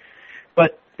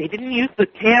 But they didn't use the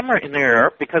camera in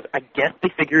there because I guess they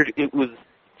figured it was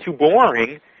too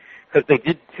boring because they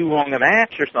did too long a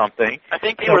match or something. I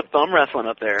think they were thumb wrestling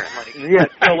up there. Yeah,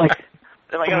 so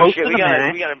they're like, oh shit, we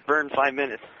gotta burn 5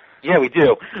 minutes. Yeah, we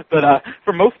do. But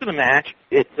for most of the match,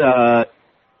 it's us,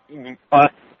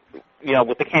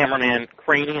 with the cameraman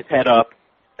craning his head up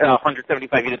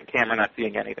 175 feet at the camera, not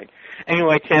seeing anything.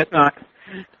 Anyway, Chaz knocks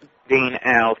Dane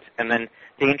out, and then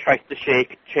Dane tries to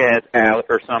shake Chaz out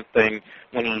or something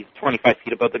when he's 25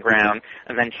 feet above the ground,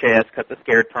 and then Chaz cuts a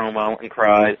scared promo and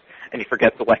cries, and he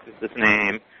forgets Alexis'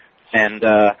 name. And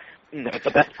it's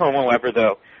the best promo ever,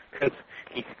 though, because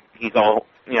he's all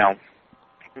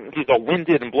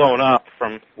winded and blown up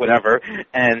from whatever,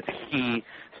 and he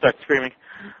starts screaming,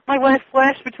 "My life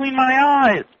flashed between my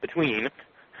eyes!"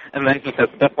 And then he says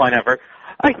the best line ever,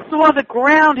 "I saw the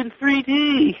ground in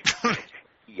 3D!"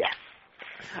 Yes.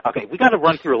 Okay, we got to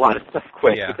run through a lot of stuff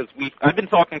quick because I've been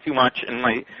talking too much, and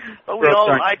my.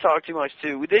 I talk too much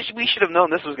too. We should have known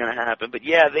this was going to happen, but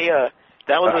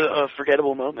that was a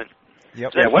forgettable moment.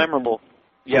 Yep. That's memorable.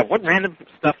 Yeah, what random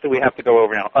stuff do we have to go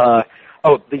over now?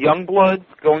 The Youngbloods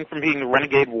going from being the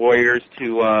Renegade Warriors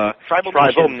to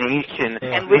Tribal Nation.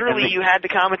 And literally you had the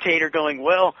commentator going,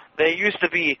 well, they used to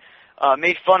be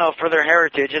made fun of for their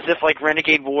heritage, as if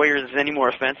Renegade Warriors is any more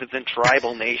offensive than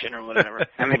Tribal Nation or whatever.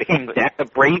 And they became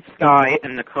Brave Sky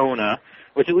and Nakona,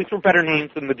 which at least were better names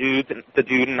than the dude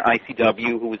in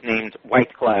ICW who was named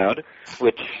White Cloud,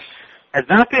 which has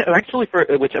not been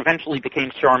which eventually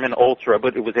became Charmin Ultra,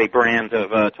 but it was a brand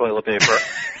of toilet paper.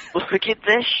 Look at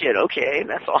this shit. Okay,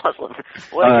 that's awesome.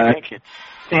 What a connection.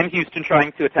 Sam Houston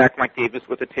trying to attack Mike Davis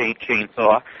with a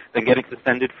chainsaw, then getting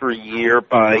suspended for a year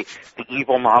by the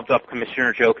evil mobbed-up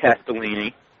Commissioner Joe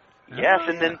Castellini. Yes,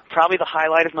 and then probably the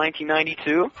highlight of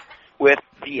 1992 with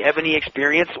the Ebony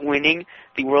Experience winning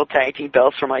the World Tag Team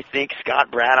belts from, I think,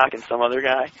 Scott Braddock and some other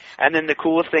guy. And then the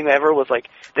coolest thing ever was, like,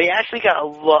 they actually got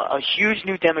a huge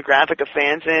new demographic of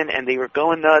fans in, and they were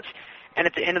going nuts. And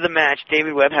at the end of the match,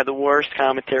 David Webb had the worst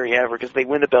commentary ever because they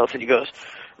win the belts, and he goes,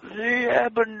 "The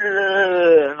Ebony."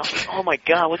 And I was like, oh my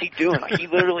God, what's he doing? Like, he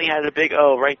literally had a big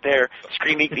O right there,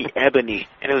 screaming the Ebony,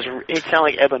 and it sounded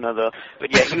like Ebona though.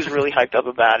 But yeah, he was really hyped up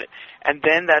about it. And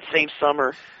then that same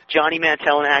summer, Johnny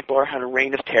Mantell and Akbar had a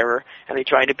reign of terror, and they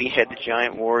tried to behead the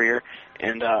Giant Warrior,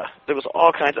 and there was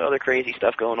all kinds of other crazy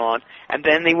stuff going on. And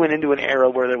then they went into an era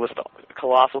where there was the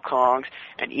Colossal Kongs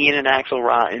and Ian and Axel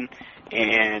Rotten,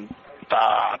 and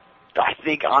I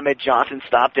think Ahmed Johnson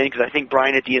stopped in because I think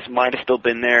Brian Adias might have still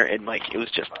been there, and like it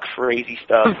was just crazy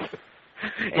stuff.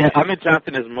 Yeah, Ahmed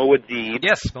Johnson is Moadib.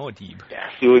 Yes, Moadib. Yeah,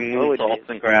 Doing moonsaults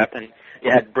and crap, and you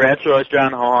had Bradshaw as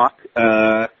John Hawk.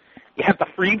 You had the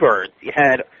Freebirds. You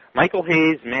had Michael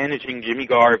Hayes managing Jimmy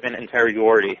Garvin and Terry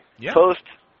Gordy. Yeah. Post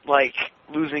like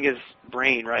losing his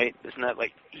brain, right? Isn't that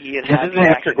like he had? Yeah, this is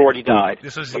after Gordy died.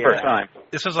 This was the first time.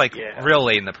 This was like real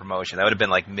late in the promotion. That would have been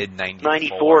like mid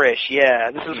 94-ish, yeah.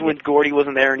 This is when Gordy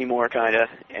wasn't there anymore, kind of,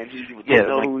 and he didn't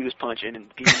know who he was punching,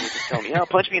 and people would just tell me, "Oh,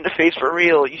 punch me in the face for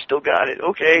real. You still got it.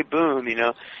 Okay, boom." You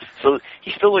know, so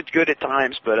he still looked good at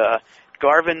times, but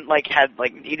Garvin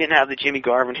he didn't have the Jimmy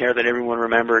Garvin hair that everyone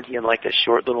remembered. He had like this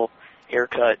short little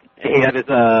haircut. He had his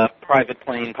private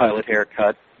plane pilot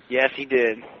haircut. Yes, he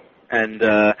did. And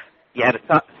you had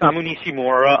Samu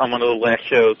Nishimura on one of the last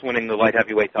shows winning the light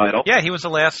heavyweight title. Yeah, he was the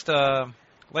last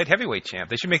light heavyweight champ.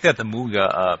 They should make that the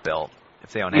Muga belt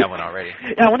if they don't have one already.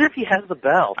 Yeah, I wonder if he has the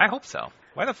belt. I hope so.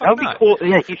 Why the fuck that would not? be cool.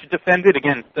 Yeah, he should defend it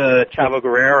against Chavo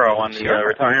Guerrero on the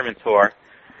retirement tour.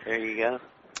 There you go.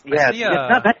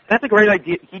 Yeah, that's a great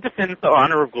idea. He defends the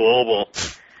honor of Global.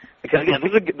 Because again,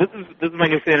 this is my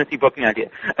new fantasy booking idea.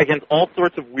 Against all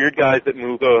sorts of weird guys that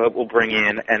Muga will bring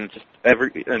in and just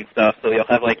and stuff. So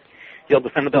he'll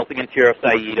defend the belt against Hiro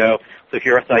Saito. So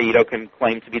Hiro Saito can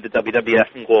claim to be the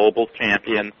WWF and Global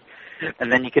champion.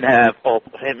 And then you can have all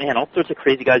sorts of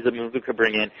crazy guys that Muga could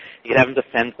bring in. You could have him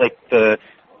defend like the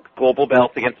Global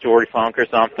belt against Dory Funk or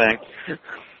something.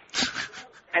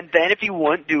 And then if he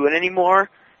won't do it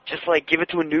anymore, just like give it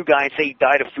to a new guy and say he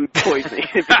died of food poisoning.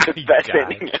 It's the best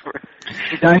ending ever.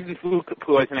 He died of food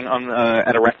poisoning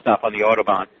at a rest stop on the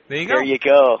Autobahn. There you go. There you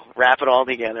go. Wrap it all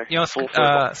together. You know,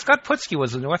 Scott Putski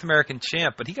was a North American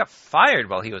champ, but he got fired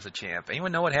while he was a champ.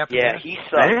 Anyone know what happened? Yeah, there? he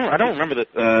sucked. I don't remember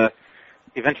this.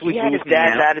 Eventually, he had his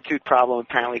dad's attitude problem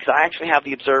apparently. Because I actually have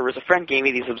the Observers. A friend gave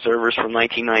me these Observers from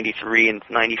 1993 and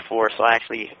 94, so I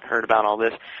actually heard about all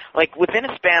this. Like within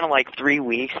a span of like 3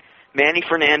 weeks. Manny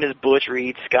Fernandez, Butch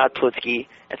Reed, Scott Putski,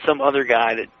 and some other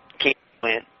guy that came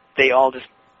in. They all just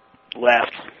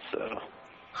left.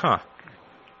 So,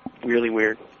 really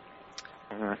weird.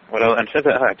 What else? I'm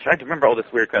trying to remember all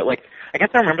this weird crap. Like, I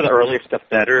guess I remember the earlier stuff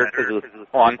better because it was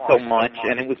on so much,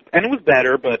 and it was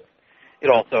better, but it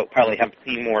also probably have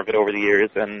seen more of it over the years.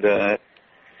 And there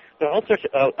are all sorts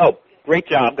of great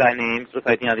job guy names.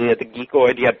 Besides, you had the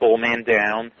Geekoid, you had Bullman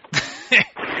Down.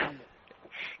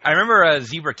 I remember a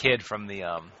Zebra Kid from the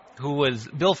who was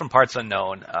Bill from Parts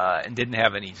Unknown and didn't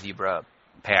have any zebra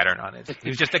pattern on it. He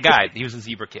was just a guy. He was a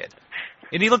Zebra Kid,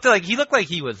 and he looked like he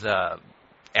was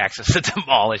Axis the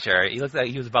Demolisher. He looked like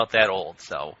he was about that old.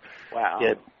 So wow.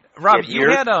 Yeah. Rob, you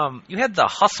had the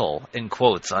Hustle in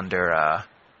quotes under.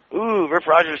 Rip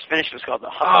Rogers' finish was called the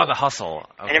Hustle. Oh, the Hustle.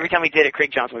 Okay. And every time he did it,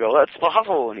 Craig Johnson would go, "That's the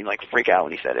Hustle," and he'd like freak out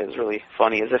when he said it. It was really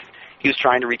funny, as if he was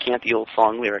trying to recant the old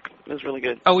song lyric. It was really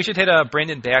good. Oh, we should hit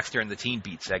Brandon Baxter in the Teen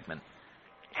Beat segment.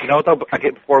 You know what, though? Okay,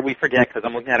 before we forget, because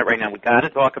I'm looking at it right now, we got to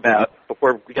talk about,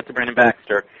 before we get to Brandon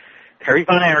Baxter, Perry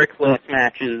Von Erich's last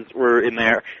matches were in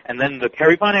there, and then the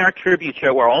Perry Von Erich tribute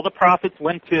show where all the profits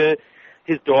went to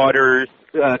his daughter's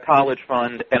college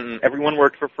fund, and everyone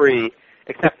worked for free,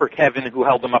 except for Kevin, who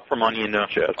held them up for money in no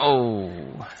shows. Oh.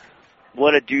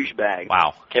 What a douchebag.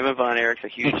 Wow. Kevin Von Erich's a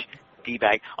huge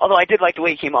D-bag. Although I did like the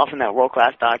way he came off in that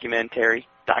world-class documentary.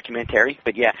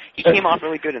 But yeah, he came off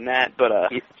really good in that,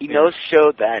 but he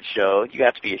showed that show. You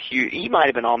have to be he might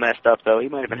have been all messed up, though. He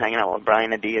might have been hanging out with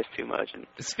Brian Adias too much. And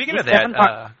speaking of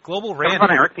that, Global ran...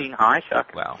 Von Erich being high,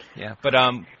 Chuck. Wow, yeah. But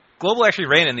Global actually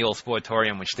ran in the old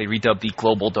Sportatorium, which they redubbed the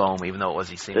Global Dome, even though it was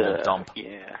the same old dump.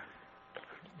 Yeah.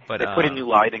 But they put in new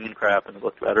lighting and crap, and it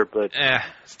looked better, but...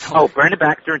 Brandon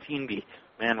Baxter and Teen Beat.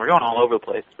 Man, we're going all over the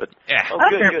place, but I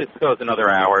don't care if this goes another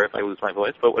hour if I lose my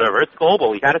voice, but whatever. It's Global.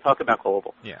 We got to talk about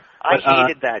Global. Yeah. I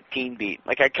hated that Teen Beat.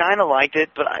 Like, I kind of liked it,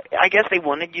 but I guess they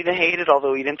wanted you to hate it,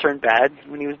 although he didn't turn bad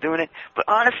when he was doing it. But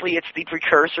honestly, it's the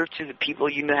precursor to the people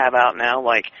you have out now,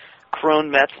 like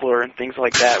Crone Metzler and things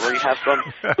like that, where you have some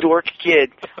dork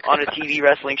kid on a TV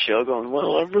wrestling show going,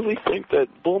 well, I really think that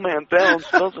Bullman Bounce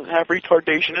doesn't have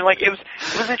retardation. And, like, it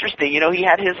was interesting. You know, he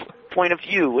had his point of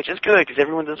view, which is good, because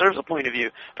everyone deserves a point of view.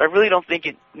 But I really don't think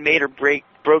it made or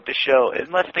broke the show,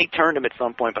 unless they turned him at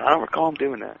some point, but I don't recall him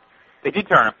doing that. They did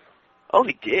turn him. Oh,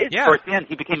 he did? Yeah. Towards the end,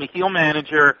 he became a heel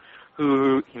manager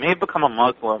who, he may have become a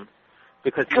Muslim,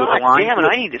 because he was God aligned damn it,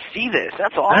 with, I need to see this.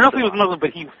 That's awesome. I don't know if he was Muslim,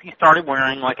 but he started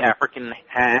wearing, like, African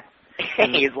hats.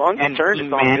 Hey, as long as And it turned, he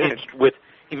it's all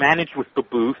good. managed with the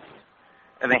Booth,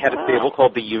 and they had a Wow. stable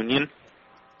called the Union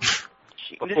This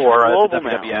is before the global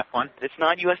now. WWF one. It's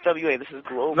not USWA, this is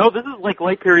global. No, this is like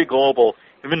late period global.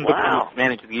 Even the Wow. Booth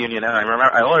managed the Union, and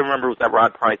all I remember was that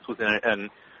Rod Price was in it, and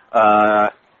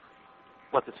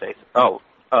what's his face?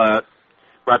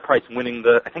 Rod Price winning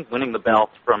the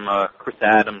belt from Chris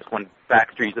Adams when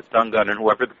Backstreet's a stun gun, and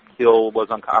whoever the heel was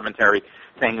on commentary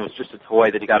saying it was just a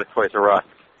toy that he got at Toys R Us.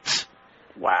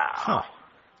 Wow. Huh.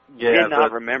 Yeah, I did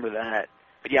not remember that.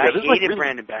 But yeah, Yeah, I this is like hated really-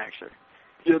 Brandon Baxter.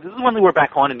 this is when they were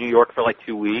back on in New York for like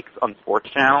 2 weeks on Sports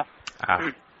Channel.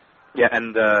 Ah. Yeah,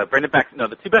 and Brandon Baxter. No,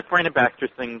 the two best Brandon Baxter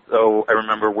things, though, I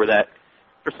remember were that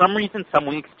for some reason, some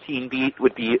weeks Teen Beat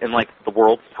would be in like the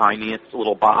world's tiniest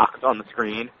little box on the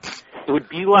screen. It would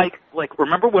be like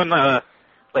remember when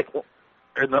like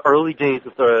in the early days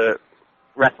of the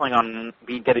wrestling on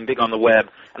getting big on the web,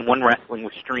 and One Wrestling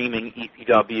was streaming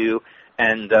ECW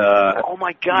and Oh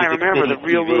my god, I Music remember City the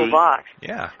real TV. little box.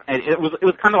 Yeah. and it was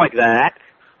kind of like that,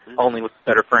 only with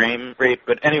better frame rate.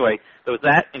 But anyway, there was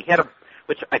that, and he had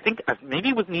which I think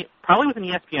maybe probably was an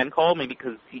ESPN call, maybe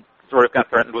because he sort of got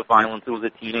threatened with violence. It was a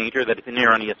teenager that didn't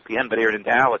air on ESPN, but aired in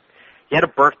Dallas. He had a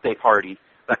birthday party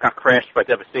that got crashed by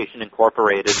Devastation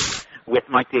Incorporated with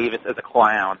Mike Davis as a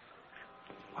clown.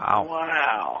 Wow.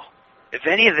 Wow. If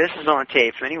any of this is on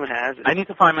tape, if anyone has it, I need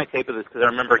to find my tape of this because I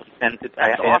remember he sent it.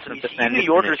 that's I asked awesome. him You to see, send New it to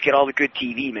Yorkers me. get all the good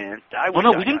TV, man. Well,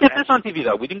 no, we didn't get this on TV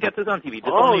though. We didn't get this on TV.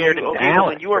 This only aired in okay, Dallas. well,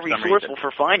 then you are for some resourceful reason.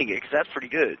 for finding it, because that's pretty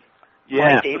good.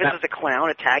 Yeah. Mike Davis is a clown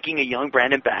attacking a young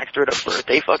Brandon Baxter at a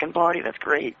birthday fucking party. That's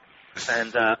great.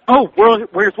 And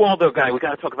Where's Waldo guy? We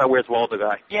got to talk about Where's Waldo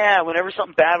guy. Yeah, whenever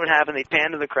something bad would happen, they'd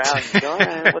pan to the crowd and go, all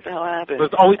right, what the hell happened? It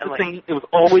was always And the like, same. It was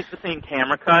always the same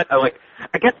camera cut.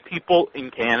 I guess people in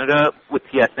Canada with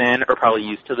TSN are probably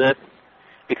used to this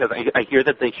because I hear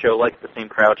that they show like the same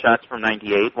crowd shots from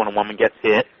 '98 when a woman gets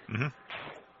hit Mm-hmm.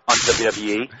 on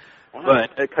WWE. wow.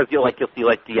 But because you'll see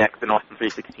like DX and Austin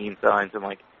 316 signs and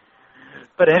like.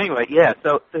 But anyway, yeah.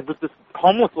 So there was this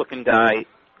homeless-looking guy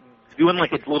doing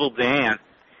like a little dance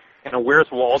in a Where's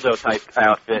Waldo type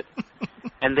outfit,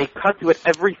 and they cut to it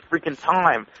every freaking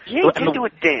time. Yeah, So- he and did the- do a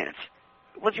dance.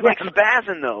 Was he Yeah, like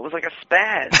spazzing though? It was like a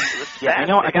spaz. It was Yeah, I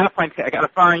know. I gotta find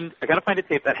a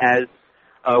tape that has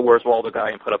Where's Waldo guy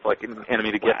and put up like an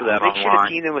animated GIF of that They should have online.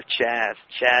 teamed in with Chaz.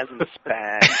 Chaz and the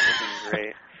spaz. It would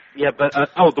great. Yeah, but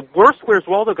the worst Where's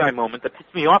Waldo guy moment that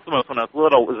pissed me off the most when I was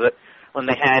little was that when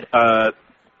they had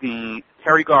the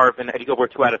Terry Garv and Eddie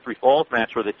Gilbert 2 out of 3 Falls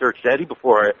match where they searched Eddie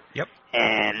before it. Yep.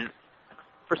 And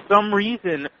for some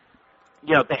reason,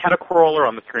 they had a crawler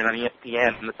on the screen on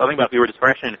ESPN, and there's something about viewer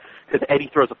discretion because Eddie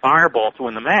throws a fireball to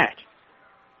win the match.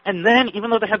 And then,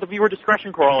 even though they had the viewer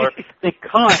discretion crawler, they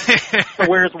cut to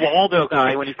Where's Waldo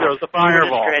guy when he throws the Viewer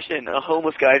fireball. discretion. A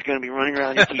homeless guy's going to be running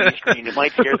around your TV screen. It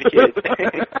might scare the kids.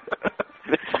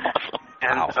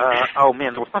 That's awesome. And, oh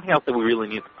man, there was something else that we really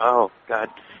need. Oh, God.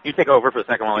 You take over for a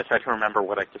second while I try to remember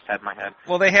what I just had in my head.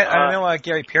 Well, they had. I know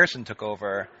Gary Pearson took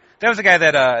over. That was the guy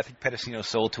that I think Pedicino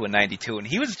sold to in '92, and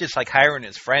he was just like hiring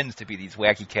his friends to be these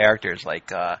wacky characters. Like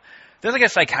there's like a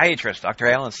psychiatrist, Dr.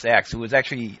 Alan Sachs, who was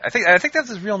actually I think that's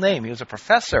his real name. He was a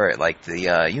professor at like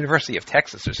the University of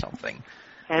Texas or something.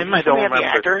 And I Do don't they have the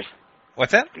remember. actors?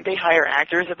 What's that? Do they hire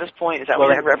actors at this point? Is that Well,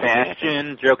 what they they're have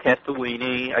representing? Bastion, Joe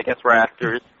Castellini, I guess were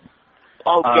actors.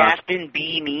 Oh, Gaston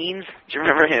B. Means. Do you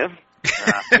remember him?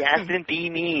 Uh, Gaston B.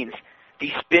 Means.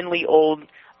 The spindly old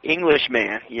English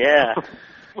man. Yeah.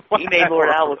 He made Lord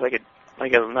Al look like a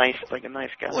nice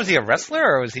guy. Was he a wrestler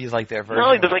or was he like their version?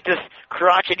 No, he was like this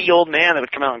crotchety old man that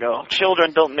would come out and go,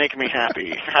 "Children don't make me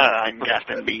happy. I'm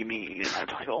Gaston B. Mean." And I'd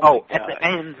be like, oh my at God.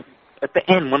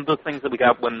 the end, one of those things that we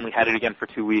got when we had it again for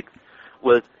 2 weeks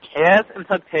was Kaz and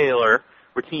Tug Taylor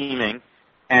were teaming,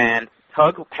 and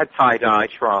Tug had tie-dye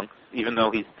trunks, even though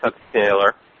he's Tug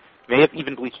Taylor. May have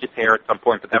even bleached his hair at some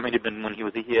point, but that might have been when he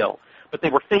was a heel. But they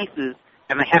were faces,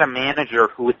 and they had a manager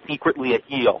who was secretly a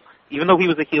heel. Even though he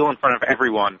was a heel in front of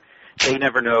everyone, they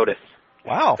never noticed.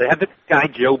 Wow. They had this guy,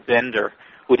 Joe Bender,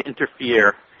 who would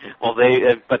interfere,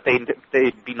 but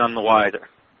they'd be none the wiser.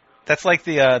 That's like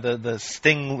the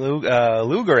Sting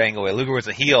Luger angle where Luger was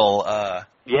a heel.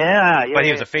 Yeah, yeah. But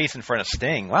he was a face in front of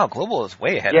Sting. Wow, Global is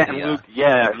way ahead Yeah, of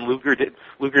the... and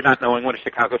Luger not knowing what a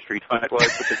Chicago street fight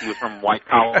was because he was from white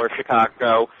collar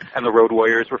Chicago and the Road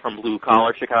Warriors were from blue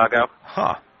collar Chicago.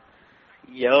 Huh.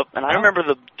 Yep, and I remember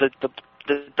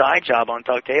the dye job on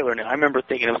Doug Taylor, and I remember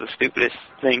thinking it was the stupidest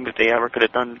thing that they ever could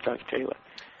have done to Doug Taylor.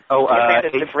 Oh, they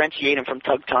had to differentiate him from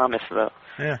Tug Thomas, though.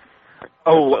 Yeah.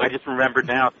 Oh, I just remembered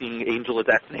now seeing Angel of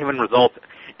Death's name and result.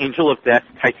 Angel of Death's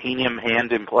titanium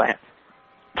hand implant.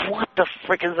 What the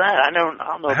frick is that? I don't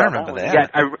know I about remember that.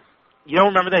 that. Yeah, you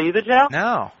don't remember that either, Joe?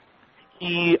 No.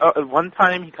 He one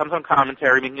time he comes on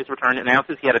commentary making his return and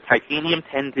announces he had a titanium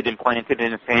tendon implanted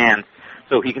in his hand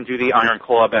so he can do the Iron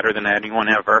Claw better than anyone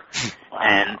ever.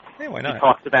 And Hey, why he not?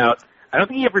 talks about, I don't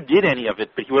think he ever did any of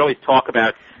it, but he would always talk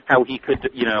about how he could,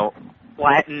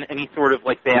 flatten any sort of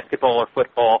like basketball or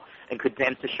football and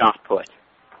condense a shot put.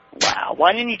 Wow,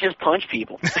 why didn't he just punch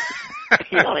people?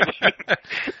 You know what I mean?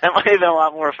 That might have been a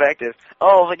lot more effective.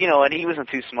 Oh, but and he wasn't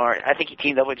too smart. I think he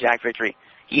teamed up with Jack Victory.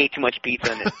 He ate too much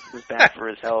pizza and it was bad for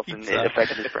his health and it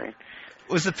affected his brain.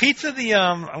 Was the pizza the,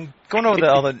 I'm going over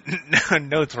all the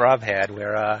notes Rob had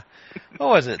where, what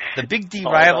was it? The Big D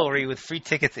rivalry with free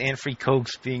tickets and free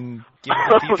Cokes being given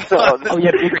to people.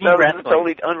 Yeah, Big D wrestling.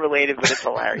 Totally unrelated, but it's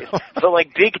hilarious. So,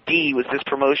 Big D was this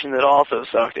promotion that also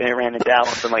sucked, and it ran in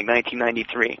Dallas in,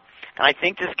 1993. And I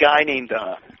think this guy named,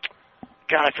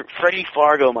 Freddie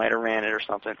Fargo might have ran it or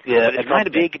something. Yeah, but it's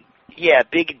called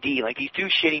Big D. Like, these two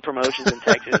shitty promotions in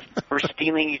Texas were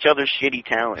stealing each other's shitty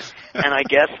talent. And I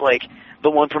guess, the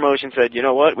one promotion said, you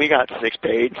know what, we got 6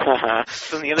 paid.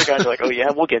 So the other guys are like, oh yeah,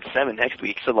 we'll get 7 next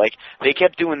week. So they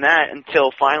kept doing that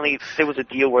until finally there was a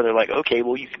deal where they're like, okay,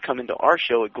 well you can come into our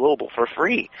show at Global for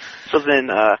free. So then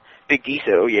Big D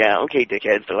said, oh yeah, okay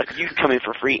dickheads. They're like, you can come in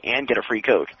for free and get a free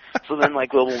Coke. So then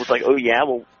Global was like, oh yeah,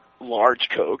 well large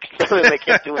Coke. So then they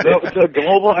kept doing it. So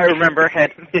Global, I remember,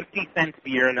 had 50-cent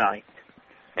beer a night.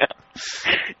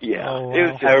 Yeah. Oh, wow. It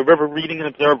was, I remember reading an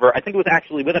Observer. I think it was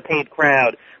actually with a paid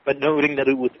crowd, but noting that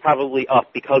it was probably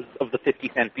up because of the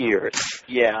 50-cent beers.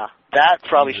 Yeah, that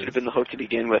probably should have been the hook to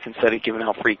begin with instead of giving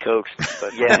out free Cokes.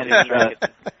 But Yeah, and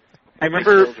I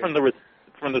remember from the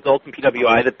results in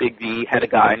PWI that Big D had a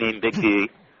guy named Big D.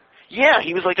 Yeah,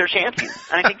 he was their champion.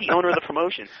 And I think the owner of the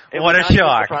promotion. What a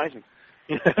shock. Surprising.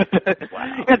 Wow.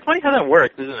 Yeah, it's funny how that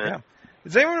works, isn't it? Yeah.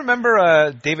 Does anyone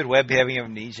remember David Webb having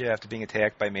amnesia after being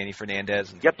attacked by Manny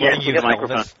Fernandez? And Yep, yeah, using the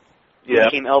microphone. Elvis? He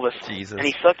became Elvis. Jesus. And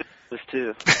he sucked at this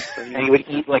too. So And he would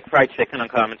eat fried chicken on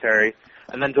commentary.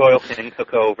 And then Doyle King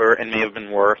took over and may have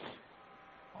been worse.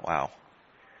 Wow.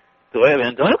 Doyle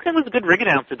King was a good ring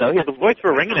announcer, though. He had the voice for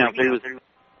a ring announcer. He was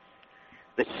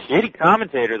the shitty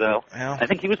commentator, though. Well. I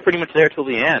think he was pretty much there till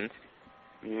the end.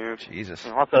 Yeah. Jesus.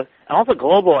 And also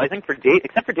Global, I think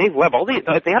except for Dave Webb, they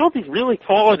had all these really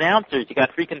tall announcers. You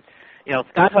got freaking,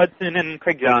 Scott Hudson and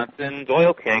Craig Johnson,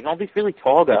 Doyle King, all these really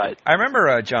tall guys. I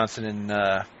remember Johnson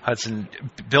and Hudson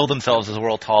build themselves as the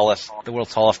world's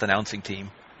tallest announcing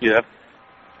team. Yeah.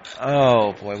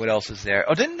 Oh boy, what else is there?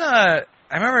 Oh, I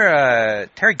remember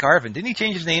Terry Garvin? Didn't he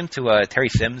change his name to Terry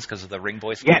Sims because of the Ring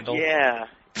Boy scandal? Yeah.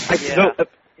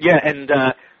 And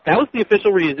that was the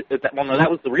official reason. That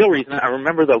was the real reason. I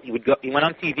remember though he went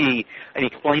on TV and he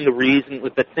explained the reason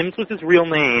was that Sims was his real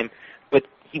name, but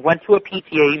he went to a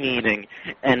PTA meeting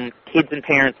and kids and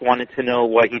parents wanted to know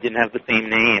why he didn't have the same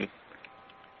name.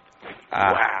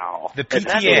 Wow. The That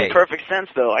PTA. makes perfect sense,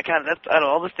 though. That's out of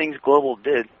all the things Global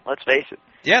did. Let's face it.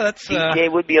 Yeah, that's.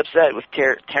 PTA would be upset with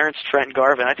Terrence Trent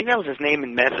Garvin. I think that was his name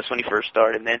in Memphis when he first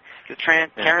started. Then, because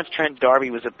Terrence Trent D'Arby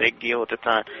was a big deal at the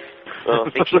time. So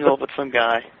they came up with some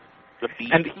guy.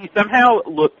 And he somehow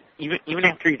looked, even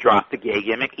after he dropped the gay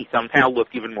gimmick, he somehow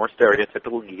looked even more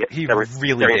stereotypically gay. He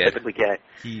really did. Stereotypically gay.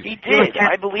 He did.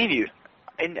 I believe you.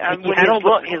 And he had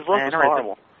his look was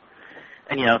horrible.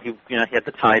 And he had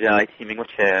the tie-dye teaming with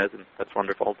Chaz, and that's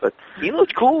wonderful. But he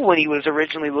looked cool when he was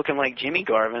originally looking like Jimmy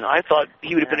Garvin. I thought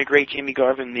he would have been a great Jimmy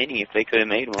Garvin mini if they could have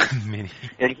made one. Mini.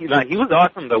 And he was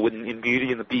awesome though in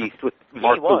Beauty and the Beast with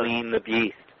Mark Boline the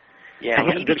Beast. Yeah,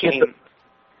 and he became.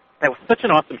 That was such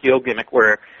an awesome heel gimmick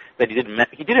I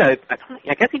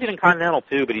guess he did in Continental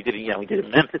too, but he did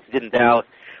in Memphis, he did in Dallas,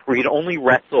 where he'd only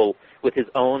wrestle with his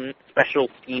own special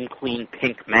steam clean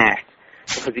pink mat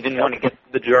because he didn't want to get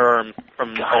the germs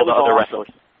from all the other wrestlers.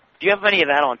 Do you have any of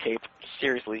that on tape?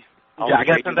 Seriously. Yeah, I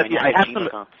got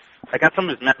some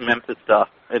of his Memphis stuff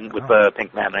and with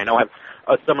Pink Mat, and I know I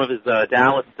have some of his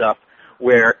Dallas stuff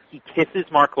where he kisses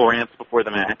Mark Lawrence before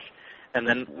the match. And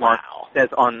then Mark says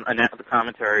on the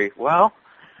commentary, well,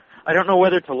 I don't know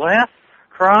whether to laugh,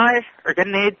 cry, or get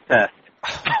an AIDS test.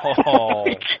 Oh.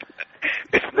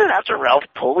 Isn't it after Ralph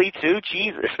Pulley, too?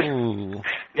 Jesus. Ooh.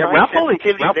 Yeah, Ralph Pulley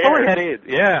had AIDS,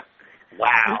 yeah.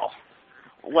 Wow.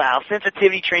 Wow,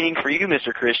 sensitivity training for you,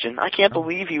 Mr. Christian. I can't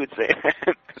believe you would say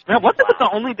that. Now, what's up with the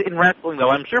only, in wrestling, though,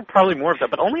 I'm sure probably more of that,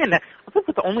 but what's up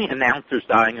with the only announcers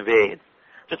dying of AIDS?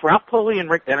 Just Ralph Pulley and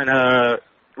Rick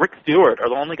Stewart are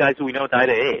the only guys who we know died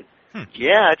of AIDS.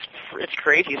 Yeah, it's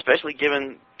crazy, especially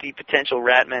given the potential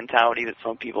rat mentality that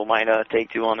some people might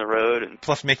take to on the road, and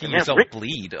plus making yourself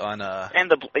bleed on a.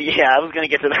 And I was going to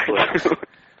get to that too.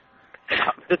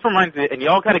 This reminds me, and you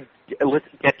all got to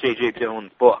get J.J.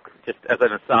 Dillon's book, just as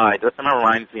an aside. This somehow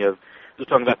reminds me of just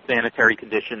talking about sanitary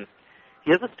conditions.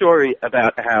 He has a story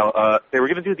about how they were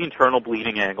going to do the internal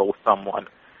bleeding angle with someone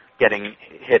getting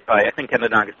hit by, I think, Kenta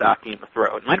Nagasaki in the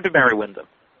throat. It might have been Barry Windham.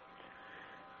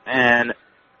 And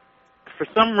for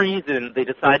some reason, they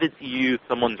decided to use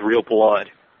someone's real blood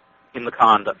in the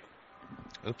condom.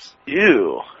 Oops.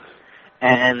 Ew.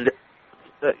 And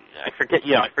I forget,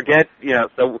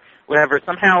 so whatever,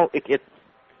 somehow it gets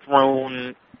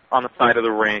thrown on the side of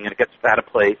the ring and it gets out of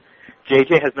place.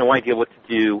 JJ has no idea what to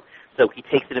do, so he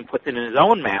takes it and puts it in his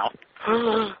own mouth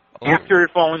after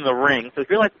it falling in the ring. So he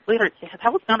realizes later,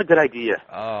 that was not a good idea.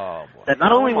 Oh, boy. That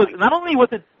not only was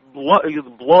it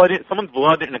someone's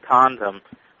blood in a condom,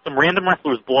 some random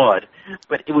wrestler's blood,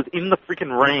 but it was in the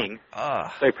freaking ring. So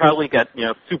they probably got,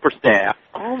 super staff.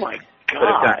 Oh my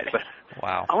God.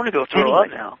 Wow. I want to go throw up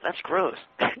now. That's gross.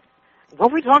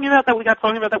 What were we talking about that we got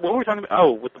talking about that? What were we talking about?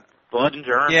 Oh, with the blood and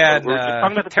germs? Yeah, we were just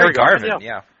talking about the Terry Garvin,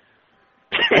 yeah.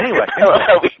 Anyway.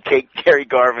 We take Terry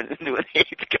Garvin into an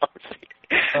AIDS conversation.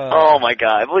 Oh my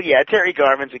God. Well, yeah, Terry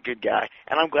Garvin's a good guy,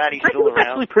 and I'm glad he's still around. He was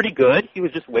actually pretty good. He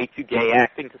was just way too gay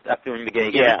acting to stop doing the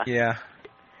gay gimmick.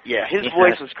 Yeah, his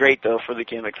voice was great, though, for the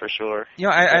gimmick, for sure.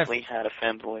 I definitely had a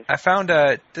femme voice. I found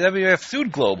WWF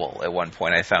sued Global at one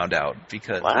point, I found out.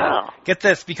 Because, wow. Get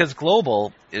this, because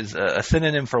Global is a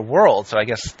synonym for world, so I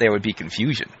guess there would be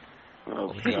confusion.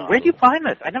 Oh, where'd you find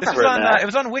this? I never heard that. It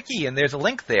was on Wiki, and there's a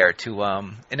link there to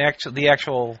the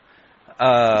actual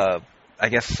the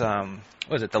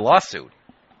lawsuit.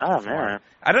 Oh, man.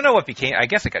 I don't know what became. I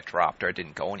guess it got dropped or it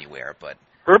didn't go anywhere, but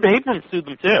Herb Abrams sued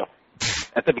them too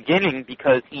at the beginning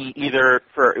because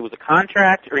it was a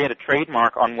contract or he had a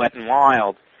trademark on Wet and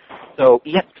Wild. So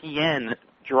ESPN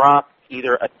dropped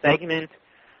either a segment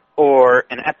or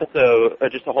an episode, or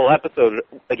just a whole episode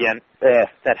again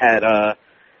that had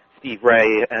Steve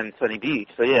Ray and Sonny Beach.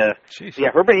 So yeah, jeez. Yeah,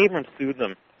 Herb Abrams sued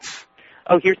them.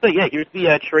 Oh, here's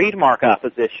the trademark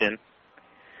opposition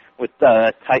with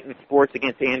Titan Sports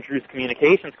against Andrews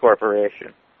Communications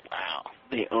Corporation. Wow,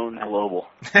 they own Global.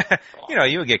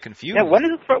 You would get confused. Yeah, when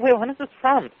is this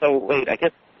from? So wait, I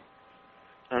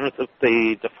don't know if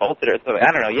they defaulted or so.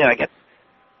 I don't know. Yeah,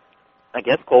 I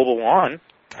guess Global won.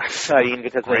 I mean,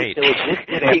 because Great. they still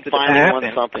existed They after finally this won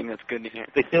happened. something that's good to hear.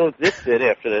 They still existed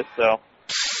after this, so.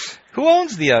 Who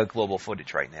owns the Global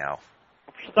footage right now?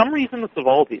 For some reason, it's the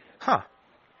Volpes. Huh.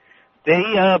 They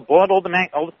bought all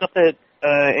the stuff that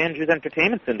Andrews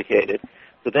Entertainment syndicated.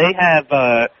 So they have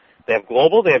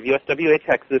Global, they have USWA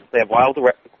Texas, they have Wild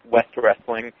West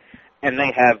Wrestling, and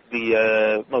they have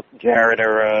the most Jarrett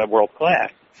or World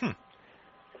Class.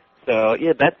 So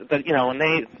yeah,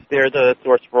 and they're the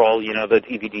source for all the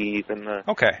DVDs and the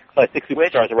Classic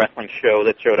Superstars of Wrestling show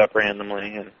that showed up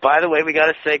randomly. And by the way, we got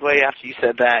a segue after you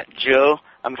said that, Joe.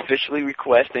 I'm officially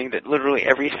requesting that literally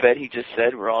every Fed he just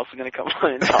said, we're also going to come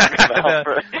on and talk about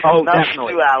for not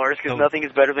definitely. 2 hours because nothing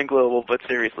is better than Global. But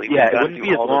seriously, yeah, it wouldn't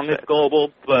be as long as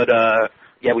Global, but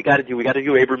yeah, we got to do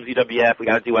Abrams EWF, we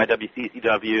got to do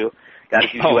IWCCW, got to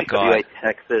do USWA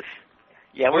Texas.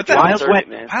 Yeah, we're Wild West,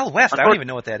 man. Wild West, I don't even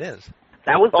know what that is.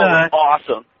 That was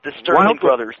awesome. The Sterling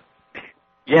brothers.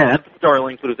 Yeah, that's the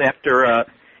Sterlings, but it was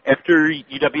after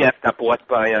UWF got bought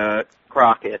by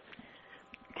Crockett.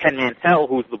 Ken Mantell,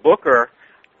 who was the booker,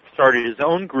 started his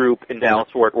own group in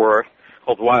Dallas-Fort Worth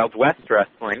called Wild West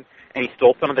Wrestling, and he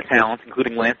stole some of the talents,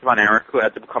 including Lance Von Erich, who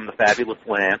had to become the Fabulous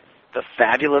Lance. The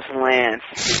Fabulous Lance,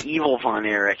 the evil Von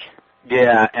Erich.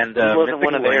 Yeah, and he wasn't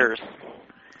one of theirs.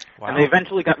 Wow. And they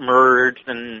eventually got merged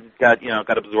and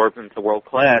got absorbed into World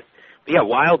Class. But yeah,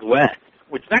 Wild West,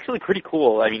 which is actually pretty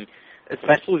cool. I mean,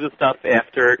 especially the stuff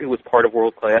after it was part of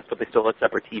World Class, but they still had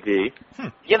separate TV.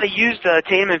 Yeah, they used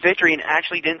Tame and Victory and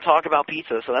actually didn't talk about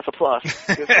pizza, so that's a plus.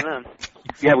 Good for them.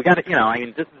 Yeah, we got it.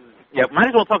 Might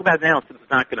as well talk about it now since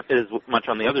it's not going to fit as much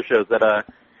on the other shows. That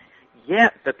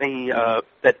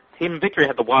Tame and Victory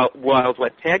had the Wild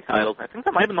West tag titles. I think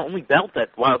that might have been the only belt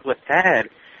that Wild West had,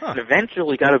 and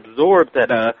eventually got absorbed.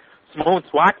 That Samoan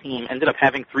SWAT team ended up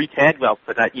having 3 tag belts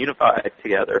that got unified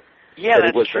together. Yeah,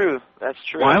 that's true. That's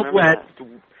true. Wild West,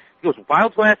 It was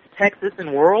Wild West, Texas,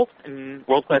 and World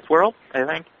Class World, I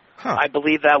think. Huh. I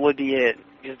believe that would be it,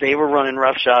 because they were running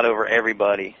roughshod over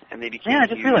everybody, and they became Yeah, I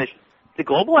just huge. realized, did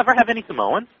Global ever have any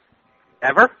Samoans?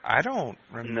 Ever? I don't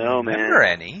remember No, man.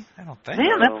 any. I don't think.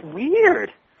 Man, that's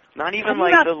weird. Not How even do you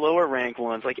like not- the lower rank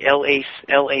ones, like L.A.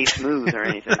 Smooth or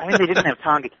anything. I mean, they didn't have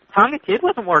Tonga. Tonga Kid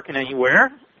wasn't working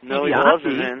anywhere. No, he Stevie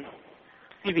wasn't, Aoki. man.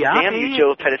 Stevie Damn Aoki. you,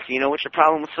 Joe Pedicino. What's your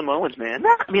problem with Samoans, man? No,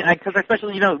 I mean, because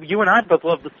especially, you and I both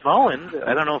love the Samoans.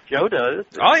 I don't know if Joe does.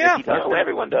 Oh, yeah. If he does. No,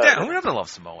 everyone does. Yeah, who doesn't love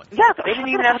Samoans? Yeah, They didn't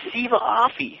even have Siva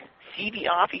Afi. Siva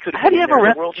Afi could How have do you been have a there,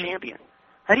 ref- the world champion.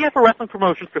 How do you have a wrestling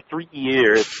promotion for 3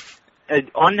 years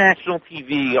on national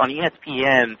TV, on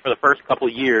ESPN for the first couple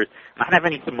of years, not have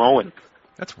any Samoans?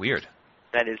 That's weird.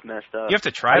 That is messed up. You have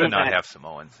to try I to mean, not I- have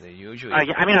Samoans. They usually.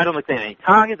 I mean, I don't think they had any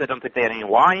Tongas. I don't think they had any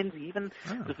Hawaiians even.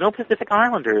 Oh. There's no Pacific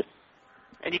Islanders.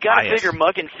 And you gotta Bias. figure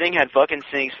Muck and Singh had fucking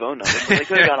Singh's phone number, so they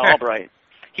could have got Albright.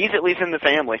 He's at least in the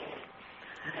family.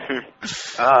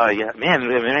 Yeah,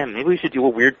 man, maybe we should do a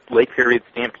weird late period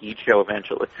Stampede show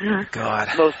eventually. God.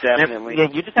 Most definitely. Yeah,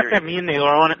 you just have to have me and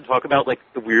Naylor on it and talk about, like,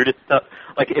 the weirdest stuff.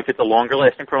 Like, if it's a longer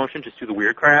lasting promotion, just do the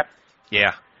weird crap.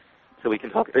 Yeah. So we can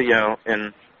talk,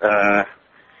 and,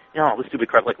 all the stupid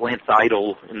crap like Lance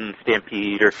Idol and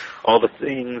Stampede, or all the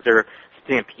things, or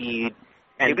Stampede.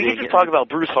 Hey, we could just talk about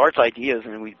Bruce Hart's ideas,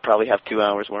 and we'd probably have 2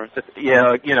 hours worth.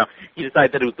 Yeah, he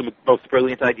decided that it was the most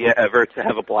brilliant idea ever to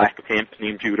have a black pimp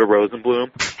named Judah Rosenblum.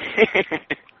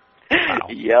 Wow.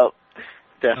 Yep,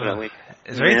 definitely.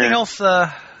 Is there anything Yeah. else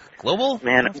global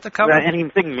Man, we have to cover?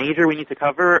 anything major we need to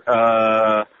cover?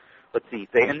 Let's see.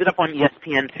 They ended up on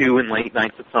ESPN2 in late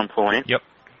nights at some point. Yep.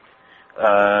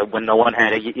 When no one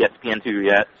had a ESPN2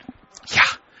 yet. Yeah.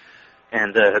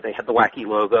 And they had the wacky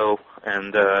logo,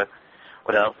 and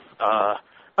what else?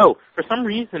 For some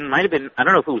reason, might have been, I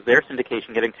don't know if it was their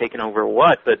syndication getting taken over or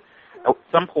what, but at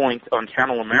some point on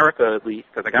Channel America, at least,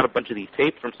 because I got a bunch of these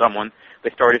tapes from someone,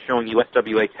 they started showing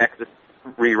USWA Texas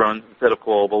reruns instead of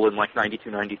Global in like 92,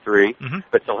 93,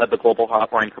 but still had the Global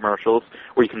Hotline commercials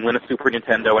where you can win a Super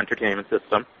Nintendo Entertainment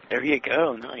System. There you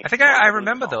go. Nice. I think I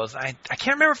remember those. I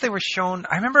can't remember if they were shown.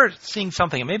 I remember seeing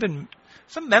something. It may have been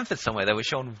some Memphis somewhere that was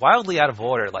shown wildly out of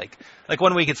order. Like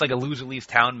 1 week it's like a loser leaves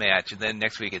town match, and then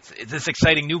next week it's this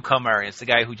exciting newcomer, and it's the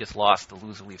guy who just lost the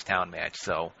loser leaves town match.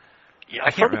 So Yeah, I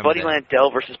I can't saw the remember Buddy that. Landell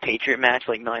versus Patriot match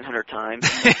like 900 times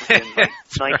in like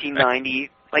 1990.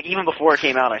 Like even before it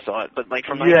came out, I saw it. But like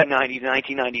from Yeah. 1990 to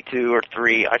 1992 or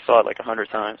 3, I saw it like 100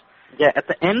 times. Yeah, at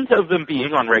the end of them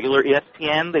being on regular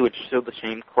ESPN, they would show the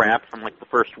same crap from like the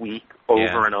first week over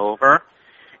Yeah. and over.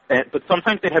 But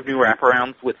sometimes they'd have new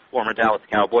wraparounds with former Dallas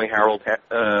Cowboy Harold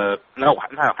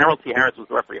T. Harris was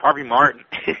the referee. Harvey Martin.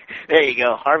 There you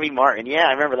go, Harvey Martin. Yeah,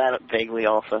 I remember that vaguely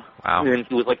also. wow. And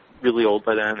he was like really old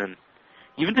by then, and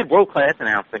he even did world class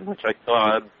announcing, which I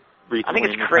saw recently. I think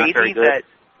it's and not crazy very good. that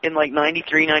in like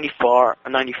 93, 94,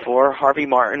 Harvey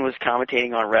Martin was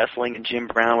commentating on wrestling and Jim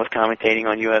Brown was commentating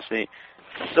on UFC.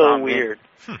 So Oh, man. weird.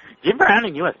 Jim Brown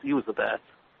in UFC was the best.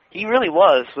 He really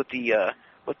was with the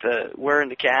wearing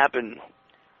the cap and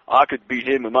I could beat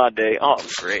him in my day. Oh, it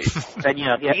was great. And he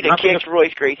had He'd have nothing kicked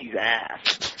Royce Gracie's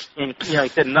ass. and he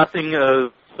said nothing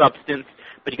of substance,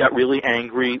 but he got really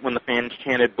angry when the fans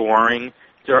chanted boring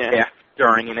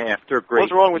during and after Gracie.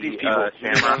 What's wrong with these people?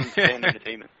 Shamrock. Fan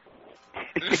entertainment.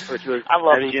 Which was, I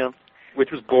love Jim.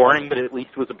 Which was boring, but at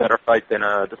least it was a better fight than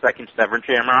the second Severn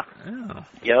Shamrock, Oh.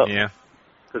 Yep. Yeah.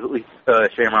 because at least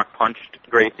Shamrock punched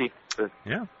Gracie. But,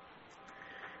 Yeah.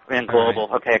 man, Global.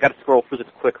 Okay, I got to scroll through this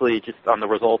quickly, just on the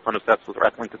results on Obsessed with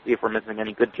Wrestling, to see if we're missing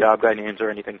any good job guy names or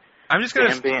anything. I'm just gonna.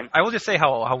 Bam Bam. I will just say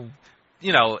how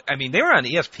I mean, they were on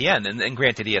ESPN, and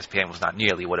granted, ESPN was not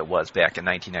nearly what it was back in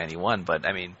 1991, but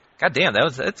I mean, goddamn,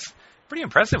 that's pretty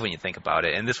impressive when you think about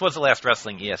it. And this was the last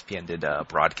wrestling ESPN did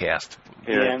broadcast.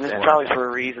 Yeah, and this is probably for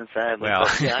a reason, sadly. Well.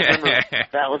 But, yeah, I remember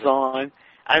that was on.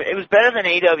 It was better than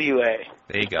AWA.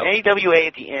 There you go. AWA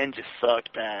at the end just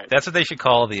sucked bad. That's what they should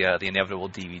call the inevitable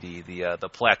DVD, the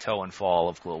plateau and fall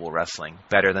of global wrestling.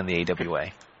 Better than the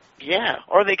AWA. Yeah,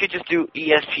 or they could just do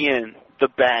ESPN, the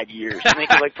bad years, and they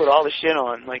could like put all the shit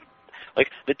on, like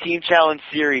the Team Challenge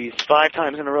series 5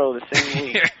 times in a row the same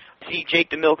week. See Jake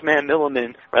the Milkman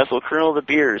Milliman wrestle Colonel the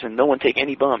Beers and no one take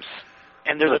any bumps.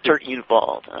 And there's a turkey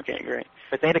involved. Okay, great.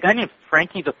 But they had a guy named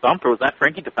Frankie the Thumper. Was that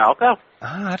Frankie DeFalco?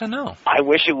 I don't know. I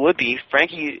wish it would be.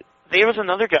 Frankie, there was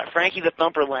another guy, Frankie the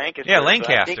Thumper Lancaster. Yeah, but I think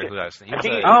Lancaster. it- Who I was thinking. I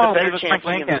think He it was was a better it was Frank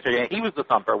champion. Lancaster. Yeah, he was the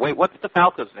Thumper. Wait, what's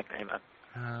DeFalco's nickname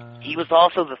then? He was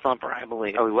also the Thumper, I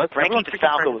believe. Oh, he was? Frankie Everyone thinks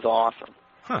DeFalco Frank- was awesome.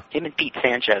 Huh. Him and Pete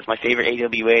Sanchez, my favorite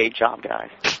AWA job guys.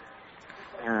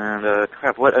 And,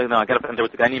 crap, what? No, I got to there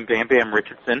was a guy named Bam Bam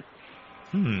Richardson.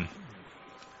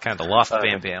 Kind of the lost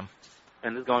Bam Bam.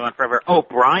 And this is going on forever. Oh,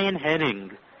 Brian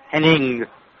Henning.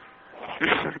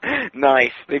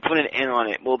 Nice. They put an N on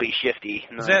it. We'll be shifty.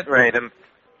 Is that right?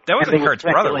 That wasn't Kurt's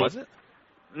brother, was it?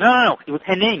 No. It was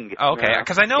Henning. Oh, okay.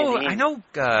 Because I know.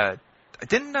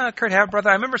 Didn't Kurt have a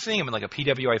brother? I remember seeing him in like a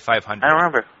PWI 500. I don't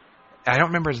remember. I don't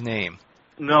remember his name.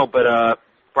 No, but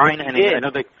Brian Henning. I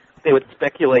know they would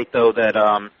speculate though that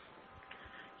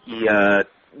he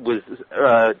was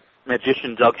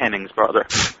magician Doug Henning's brother.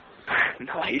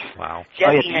 Nice. Wow.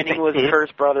 Jesse Henning was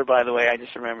Kurt's brother, by the way. I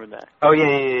just remembered that. Oh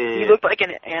yeah. He looked like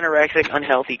an anorexic,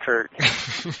 unhealthy Kurt.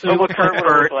 So he looked like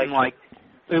Kurt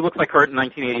so he looked like Kurt in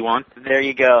 1981. There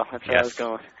you go. That's where I was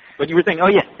going. But you were saying,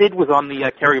 Sid was on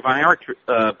the Kerry Von Erich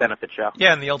benefit show.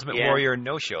 Yeah, and the Ultimate Warrior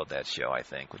no-showed that show, I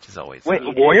think, which is always... Wait,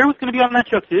 Warrior was going to be on that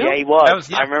show, too? Yeah, he was.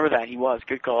 I remember that. He was.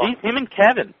 Good call. He's him and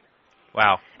Kevin.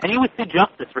 Wow. And he was Sid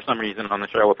Justice for some reason on the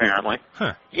show, apparently.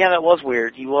 Huh. Yeah, that was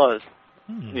weird. He was.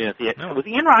 Yeah, Was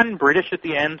Ian Rotten British at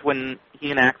the end when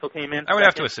he and Axel came in? I would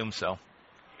have to assume so.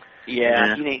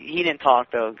 Yeah. He didn't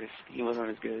talk, though, because he wasn't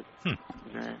as good.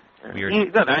 Weird.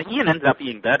 Ian ended up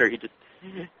being better. He just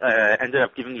ended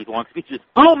up giving these long speeches.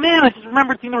 Oh, man, I just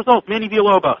remembered seeing the results. Manny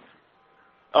Villalobos.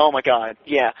 Oh, my God.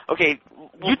 Yeah. Okay.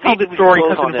 You tell the story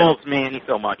because it involves Manny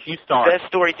so much. You start. Best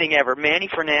story thing ever. Manny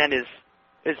Fernandez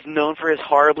is known for his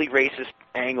horribly racist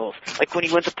angles. Like when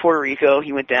he went to Puerto Rico,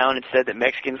 he went down and said that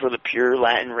Mexicans were the pure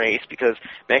Latin race because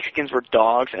Mexicans were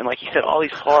dogs, and like he said all these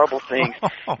horrible things.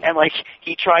 And like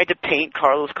he tried to paint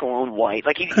Carlos Colon white.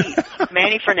 Like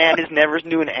Manny Fernandez never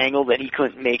knew an angle that he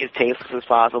couldn't make as tasteless as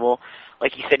possible.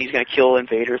 Like he said he's going to kill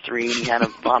Invader 3 and he had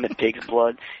him vomit pig's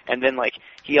blood. And then like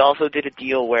he also did a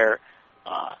deal where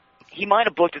he might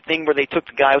have booked a thing where they took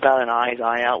the guy without an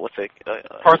eye out with a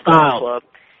club.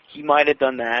 He might have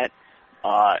done that.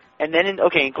 And then in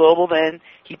Global then,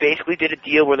 he basically did a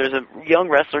deal where there's a young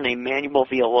wrestler named Manuel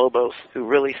Villalobos who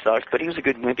really sucks, but he was a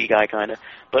good wimpy guy kind of.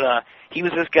 But he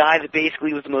was this guy that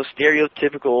basically was the most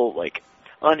stereotypical, like,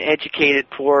 uneducated,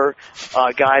 poor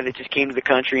guy that just came to the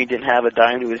country and didn't have a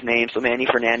dime to his name, so Manny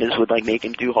Fernandez would, like, make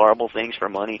him do horrible things for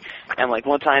money. And, like,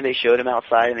 one time they showed him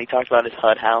outside and they talked about his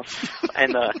HUD house.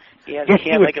 And he had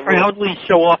would like, a proudly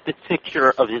show off this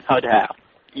picture of his HUD house.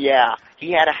 Yeah,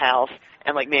 he had a house,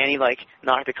 and, like, Manny, like,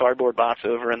 knocked a cardboard box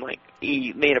over and, like,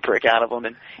 he made a prick out of him.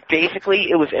 And basically,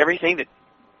 it was everything that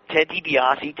Ted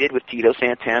DiBiase did with Tito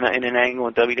Santana in an angle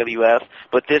in WWF,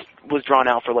 but this was drawn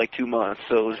out for, like, 2 months,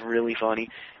 so it was really funny.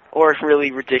 Or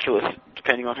really ridiculous,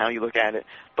 depending on how you look at it.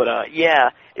 But, yeah,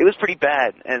 it was pretty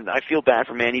bad, and I feel bad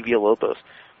for Manny Villalobos.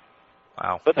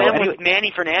 Wow. But then when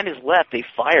Manny Fernandez left, they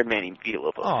fired Manny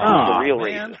Villalobos. The real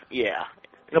reason. Yeah.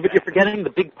 No, but you're forgetting the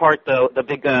big part, though. The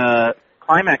big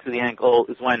climax of the angle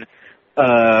is when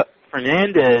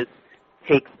Fernandez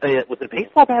takes was it a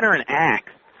baseball bat or an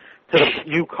axe to the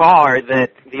new car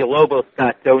that Villalobos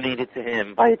got donated to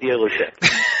him by a dealership.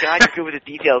 God, you're good with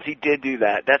the details. He did do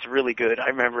that. That's really good. I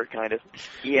remember it kind of.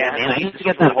 Yeah. Man, I need to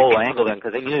get that whole angle then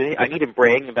because I need him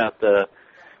bragging about the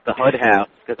HUD house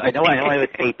because I know I have a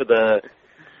tape of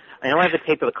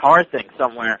the car thing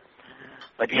somewhere.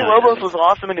 But Villalobos was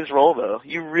awesome in his role, though.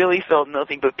 You really felt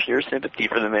nothing but pure sympathy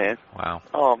for the man. Wow.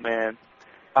 Oh, man.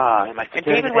 And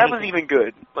David Webb was even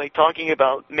good, like, talking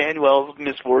about Manuel's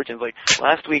misfortunes. Like,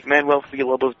 last week, Manuel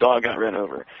Villalobos' dog got run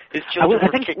over. His children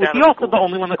were kicked out of Was he also the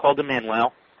only one that called him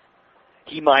Manuel?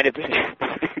 He might have been.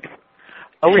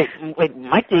 Oh, wait,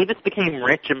 Mike Davis became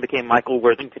rich and became Michael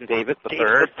Worthington Davis the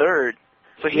third.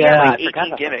 So he had, like,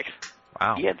 18 gimmicks.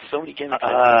 Wow. He had so many gimmicks.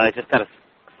 I just gotta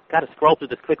scroll through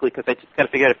this quickly because I just gotta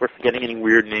figure out if we're forgetting any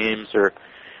weird names or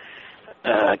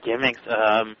gimmicks.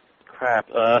 Crap.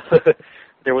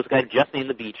 There was a guy just named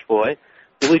the Beach Boy.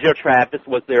 Billy Joe Travis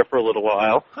was there for a little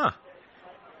while. Huh.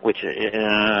 Which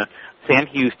Sam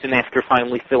Houston, after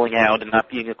finally filling out and not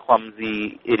being a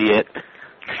clumsy idiot.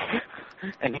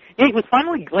 And yeah, he was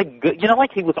finally like good. You know,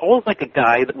 like he was always like a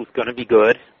guy that was gonna be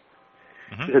good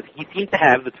because he seemed to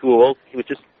have the tools. He was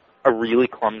just a really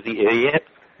clumsy idiot.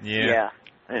 Yeah.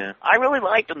 I really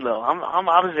liked him, though. I'm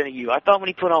opposite of you. I thought when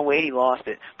he put on weight, he lost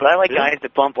it. But I like guys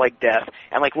that bump like death.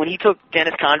 And, like, when he took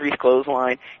Dennis Condrey's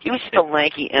clothesline, he was just a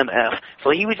lanky MF.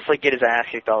 So he would just, like, get his ass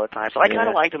kicked all the time. So I kind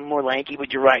of liked him more lanky,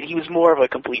 but you're right. He was more of a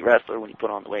complete wrestler when he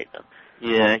put on the weight, though.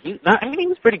 Yeah, he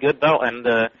was pretty good, though. And,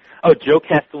 Joe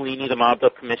Castellini, the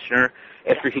Mob-Up commissioner,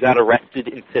 after he got arrested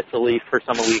in Sicily for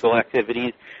some illegal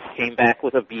activities, came back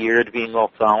with a beard, being all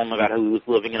solemn about how he was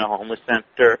living in a homeless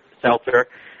shelter.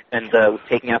 And was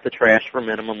taking out the trash for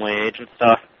minimum wage and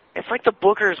stuff. It's like the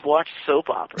bookers watch soap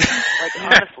operas. Like,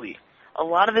 honestly, a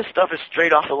lot of this stuff is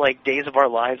straight off of, like, Days of Our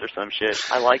Lives or some shit.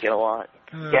 I like it a lot.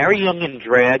 Gary Young in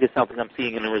drag is something I'm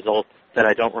seeing in the results that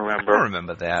I don't I remember. don't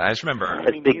remember that. I just remember.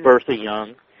 That's Big Bertha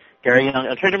Young. Gary Young.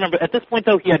 I'm trying to remember. At this point,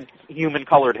 though, he had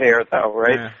human-colored hair, though,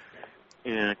 right?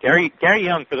 Yeah. Gary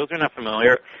Young, for those who are not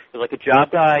familiar, was like a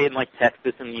job guy in like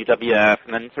Texas in the UWF,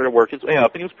 and then sort of worked his way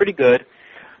up, and he was pretty good.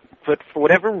 But for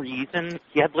whatever reason,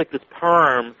 he had like this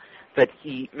perm that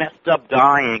he messed up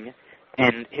dyeing,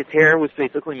 and his hair was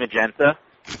basically magenta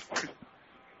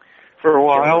for a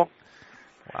while.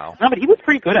 Wow. No, but he was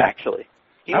pretty good, actually.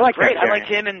 He was great. Gary I liked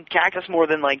him and Cactus more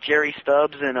than like Jerry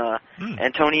Stubbs and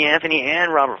Tony Anthony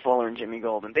and Robert Fuller and Jimmy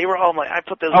Golden. They were all like, I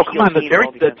put those. Oh, come on, the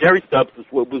Jerry Stubbs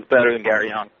was better than Gary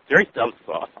Young. Jerry Stubbs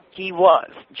was awesome. He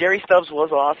was. Jerry Stubbs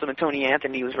was awesome, and Tony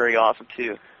Anthony was very awesome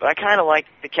too. But I kind of liked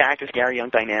the Cactus Gary Young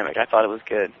dynamic. I thought it was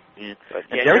good. Yeah, but,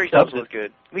 yeah, Jerry Stubbs was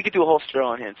good. We could do a whole show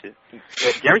on him too.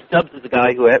 Yeah, Jerry Stubbs is a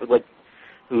guy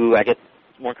who I guess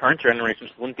more current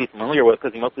generations wouldn't be familiar with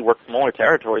because he mostly worked smaller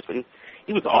territories, but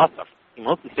he was awesome. He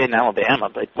mostly stayed in Alabama,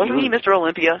 but wasn't he Mr.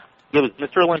 Olympia? He was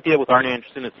Mr. Olympia with Arnie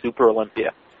Anderson as Super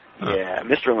Olympia. Yeah,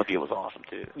 Mr. Olympia was awesome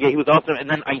too. Yeah, he was awesome. And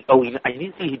then I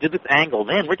need to see he did this angle.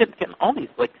 Man, we're getting all these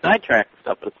like sidetracks and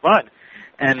stuff, but it's fun.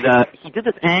 And he did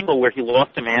this angle where he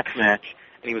lost a mask match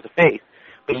and he was a face,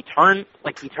 but he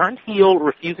turned heel,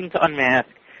 refusing to unmask,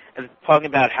 and talking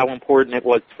about how important it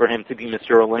was for him to be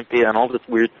Mr. Olympia and all this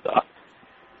weird stuff.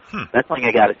 That's something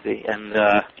I got to see. And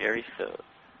Jerry Stubbs.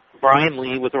 Brian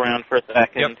Lee was around for a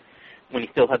second when he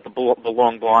still had the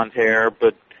long blonde hair,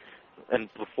 and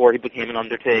before he became an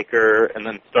Undertaker, and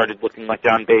then started looking like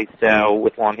John Bastow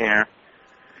with long hair,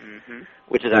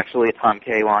 which is actually a Tom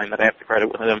K line that I have to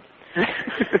credit with him.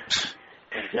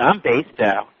 And John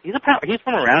Bastow, he's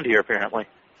from around here apparently.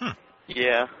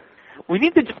 Yeah. We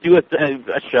need to just do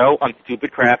a show on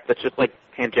stupid crap that's just like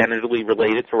tangentially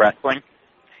related to wrestling.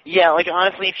 Yeah, like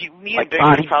honestly, if me and Big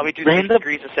would probably do 6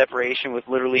 degrees of separation with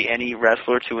literally any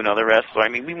wrestler to another wrestler. I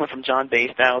mean, we went from John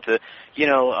Bastow to,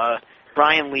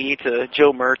 Brian Lee to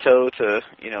Joe Murto to,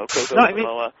 Coco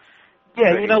Samoa.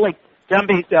 Yeah, like John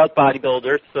Bastow's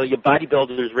bodybuilders, so your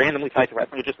bodybuilders randomly tied to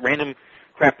wrestling, just random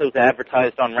crap that was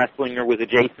advertised on wrestling or was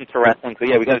adjacent to wrestling. So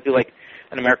yeah, we got to do like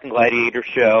an American Gladiator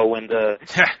show and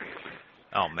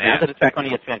oh man, now that it's back on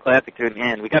ESPN Classic to the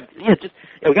end, we got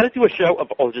to do a show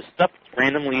of all just stuff that's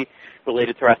randomly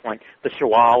related to wrestling. The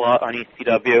Chihuahua on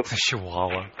ECW. The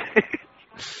Chihuahua.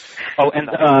 Oh, and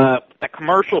a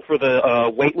commercial for the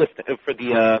for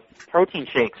the protein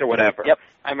shakes or whatever. Yep,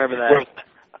 I remember that.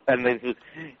 And then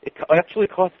it actually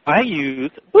costs I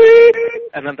use,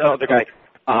 and then the other guy,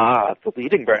 it's a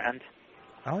leading brand.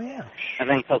 Oh yeah. And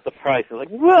then he tells the price. He's like,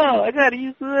 whoa, I gotta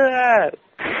use that.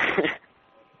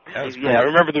 Yeah, I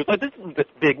remember there was like this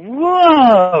big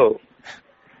whoa.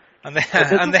 On that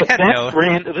note,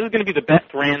 this is going to be the best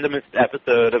randomest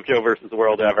episode of Joe versus the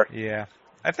World ever. Yeah,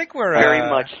 I think we're very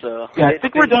much so. Yeah, I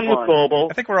think we're done with Global.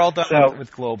 I think we're all done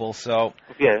with Global. So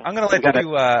yeah, I'm going to let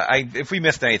you. If we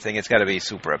missed anything, it's got to be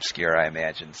super obscure, I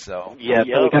imagine. So yeah,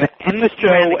 so we got to end the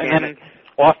show and then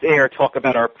off air talk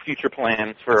about our future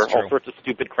plans for all sorts of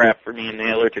stupid crap for me and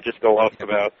Naylor to just go off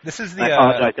about. This is the. I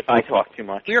apologize if I talk too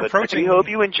much. We're approaching. We hope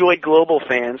you enjoyed Global,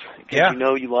 fans. Because you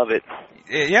know you love it.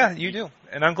 Yeah, you do.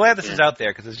 And I'm glad this is out there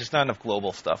because there's just not enough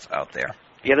Global stuff out there.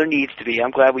 Yeah, there needs to be.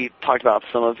 I'm glad we talked about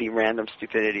some of the random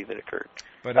stupidity that occurred.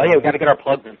 But, yeah, we got to get our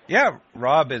plugs in. Yeah,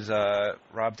 Rob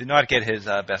did not get his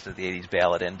Best of the 80s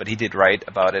ballot in, but he did write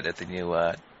about it at the new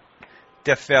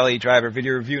Death Valley Driver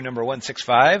video review number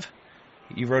 165.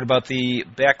 You wrote about the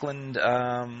Backlund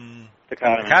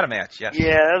Takada match, yes.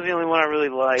 Yeah, that was the only one I really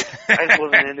liked. I just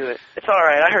wasn't into it. It's all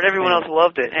right. I heard everyone else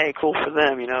loved it. Hey, cool for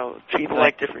them, People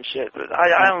like different shit, but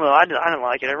I don't know. I didn't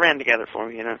like it. It ran together for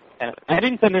me, I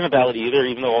didn't send in a ballot either,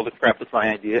 even though all this crap was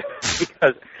my idea.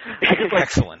 Because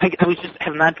excellent. I was just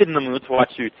have not been in the mood to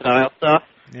watch shoot style stuff.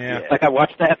 Yeah. Like I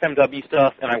watched the FMW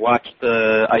stuff and I watched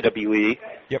the IWE.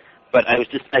 Yep. But I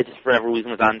just for whatever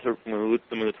reason was on the mood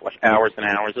to watch hours and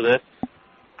hours of this.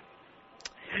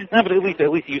 No, but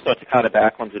at least you saw Takada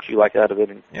Backlund, which you liked out of it.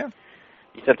 And yeah.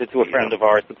 You sent it to a friend of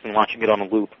ours that's been watching it on a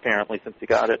loop, apparently, since he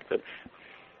got it. But,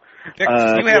 Vic,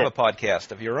 you have a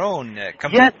podcast of your own.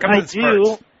 Yes, I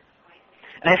do.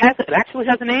 And it actually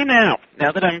has a name now.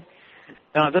 Now that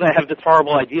I have this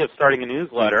horrible idea of starting a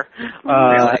newsletter.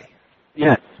 Really?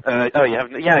 Yes. I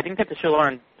didn't get to show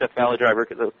on Death Valley Driver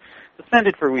because I was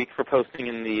suspended for a week for posting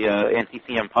in the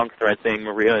anti-CM Punk thread saying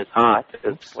Maria is hot.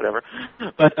 Whatever.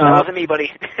 But that wasn't me,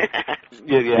 buddy.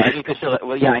 yeah. I need to show that.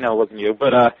 Well, yeah, I know it wasn't you,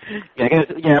 but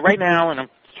right now, and I'm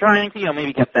trying to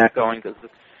maybe get that going because,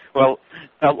 what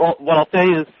I'll say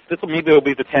is maybe will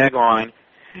be the tagline.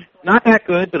 Not that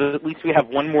good, but at least we have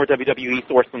one more WWE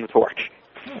source than the Torch.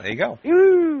 Oh, there you go.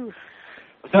 Woo.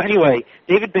 So anyway,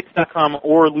 davidbix.com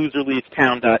or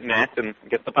loserleavetown.net, and I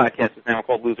guess the podcast is now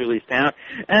called Loser Leaves Town.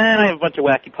 And I have a bunch of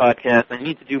wacky podcasts. I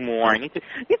need to do more. I need to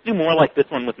do more like this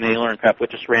one with Naylor and Pep, with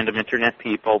just random internet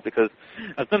people, because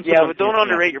I've done. Yeah, but don't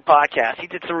underrate your podcast. He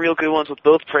did some real good ones with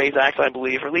both praise acts, I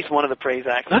believe, or at least one of the praise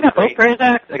acts. I got both praise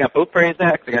acts.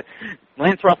 I got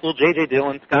Lance Russell, J.J.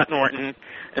 Dillon, Scott Norton,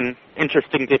 an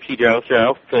interesting Dipsy Joe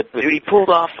show. But dude, he pulled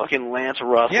off fucking Lance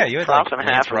Russell. Yeah, you had props like and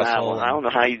a half for that Russell one. I don't know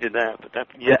how you did that, but that.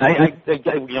 Yeah, I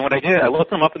you know what I did? I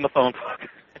looked him up in the phone book.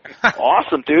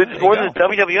 Awesome, dude. It's more than the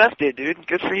WWF did, dude.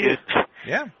 Good for you.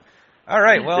 Yeah. All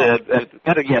right. Well.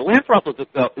 Lance Russell is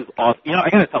awesome. You know, I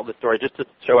got to tell this story just to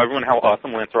show everyone how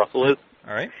awesome Lance Russell is.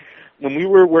 All right. When we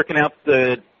were working out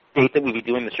the date that we'd be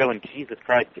doing the show, and Jesus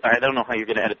Christ, I don't know how you're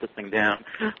going to edit this thing down.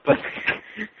 But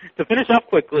to finish up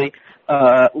quickly,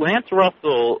 Lance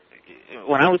Russell,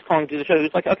 when I was calling to the show, he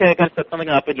was like, okay, I got to set something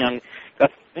up, and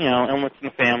got illness in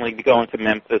the family, be going to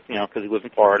Memphis, because he lives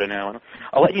in Florida now, and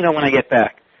I'll let you know when I get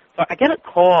back. So I get a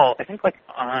call, I think like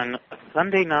on a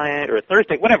Sunday night or a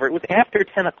Thursday, whatever, it was after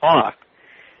 10 o'clock,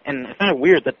 and it's kind of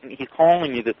weird that he's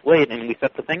calling me this late, and we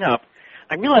set the thing up.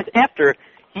 I realized after,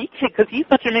 because he's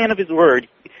such a man of his word,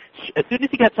 as soon as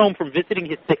he gets home from visiting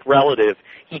his sick relative,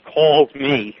 he calls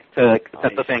me to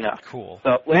set the thing up. Cool.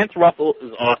 So Lance Russell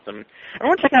is awesome.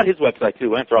 Everyone check out his website, too,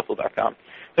 lancerussell.com.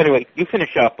 So anyway, you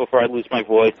finish up before I lose my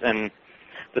voice, and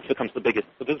this becomes the biggest.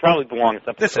 This is probably the longest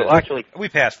episode. Actually, we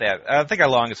passed that. I think our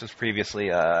longest was previously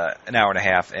an hour and a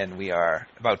half, and we are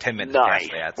about 10 minutes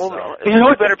past that. Well, so. you know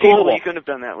what? Better people you couldn't have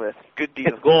done that with. Good deal.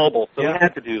 It's global, so we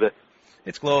had to do this.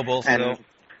 It's global, and so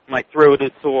my throat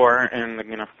is sore, and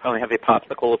probably have a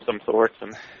popsicle of some sorts.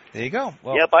 And there you go.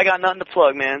 Well, yep, I got nothing to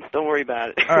plug, man. Don't worry about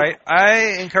it. All right,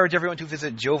 I encourage everyone to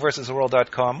visit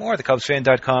joeversustheworld.com or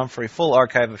thecubsfan.com for a full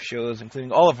archive of shows,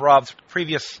 including all of Rob's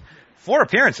previous 4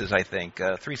 appearances, I think,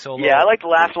 3 solo. Yeah, I like the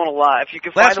last one a lot. If you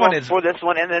can find the one before this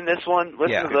one and then this one,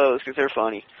 listen to those because they're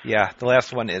funny. Yeah, the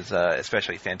last one is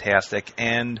especially fantastic.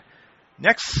 And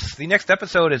the next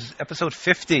episode is episode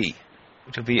 50,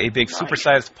 which will be a big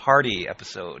supersized party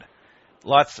episode.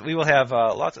 We will have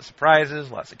lots of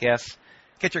surprises, lots of guests.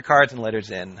 Get your cards and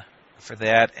letters in for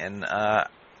that. And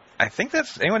I think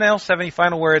that's. Anyone else have any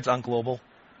final words on Global?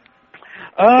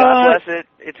 God bless it.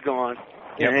 It's gone.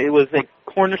 Yeah, it was a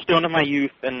cornerstone of my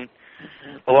youth, and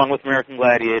along with American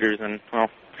Gladiators, and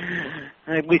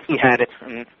at least we had it,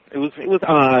 and it was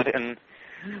odd. And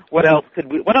what else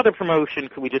what other promotion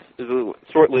could we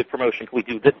short-lived promotion could we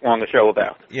do this long a show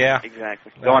about? Yeah,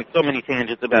 exactly. Go on so many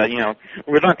tangents about,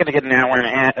 we're not going to get an hour and a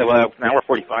half, an hour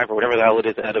 45 or whatever the hell it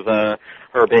is out of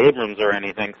Herb Abrams or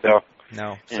anything. So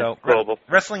no, global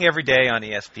wrestling every day on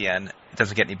ESPN. It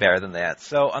doesn't get any better than that.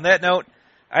 So on that note,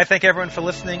 I thank everyone for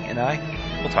listening, and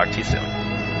I will talk to you soon.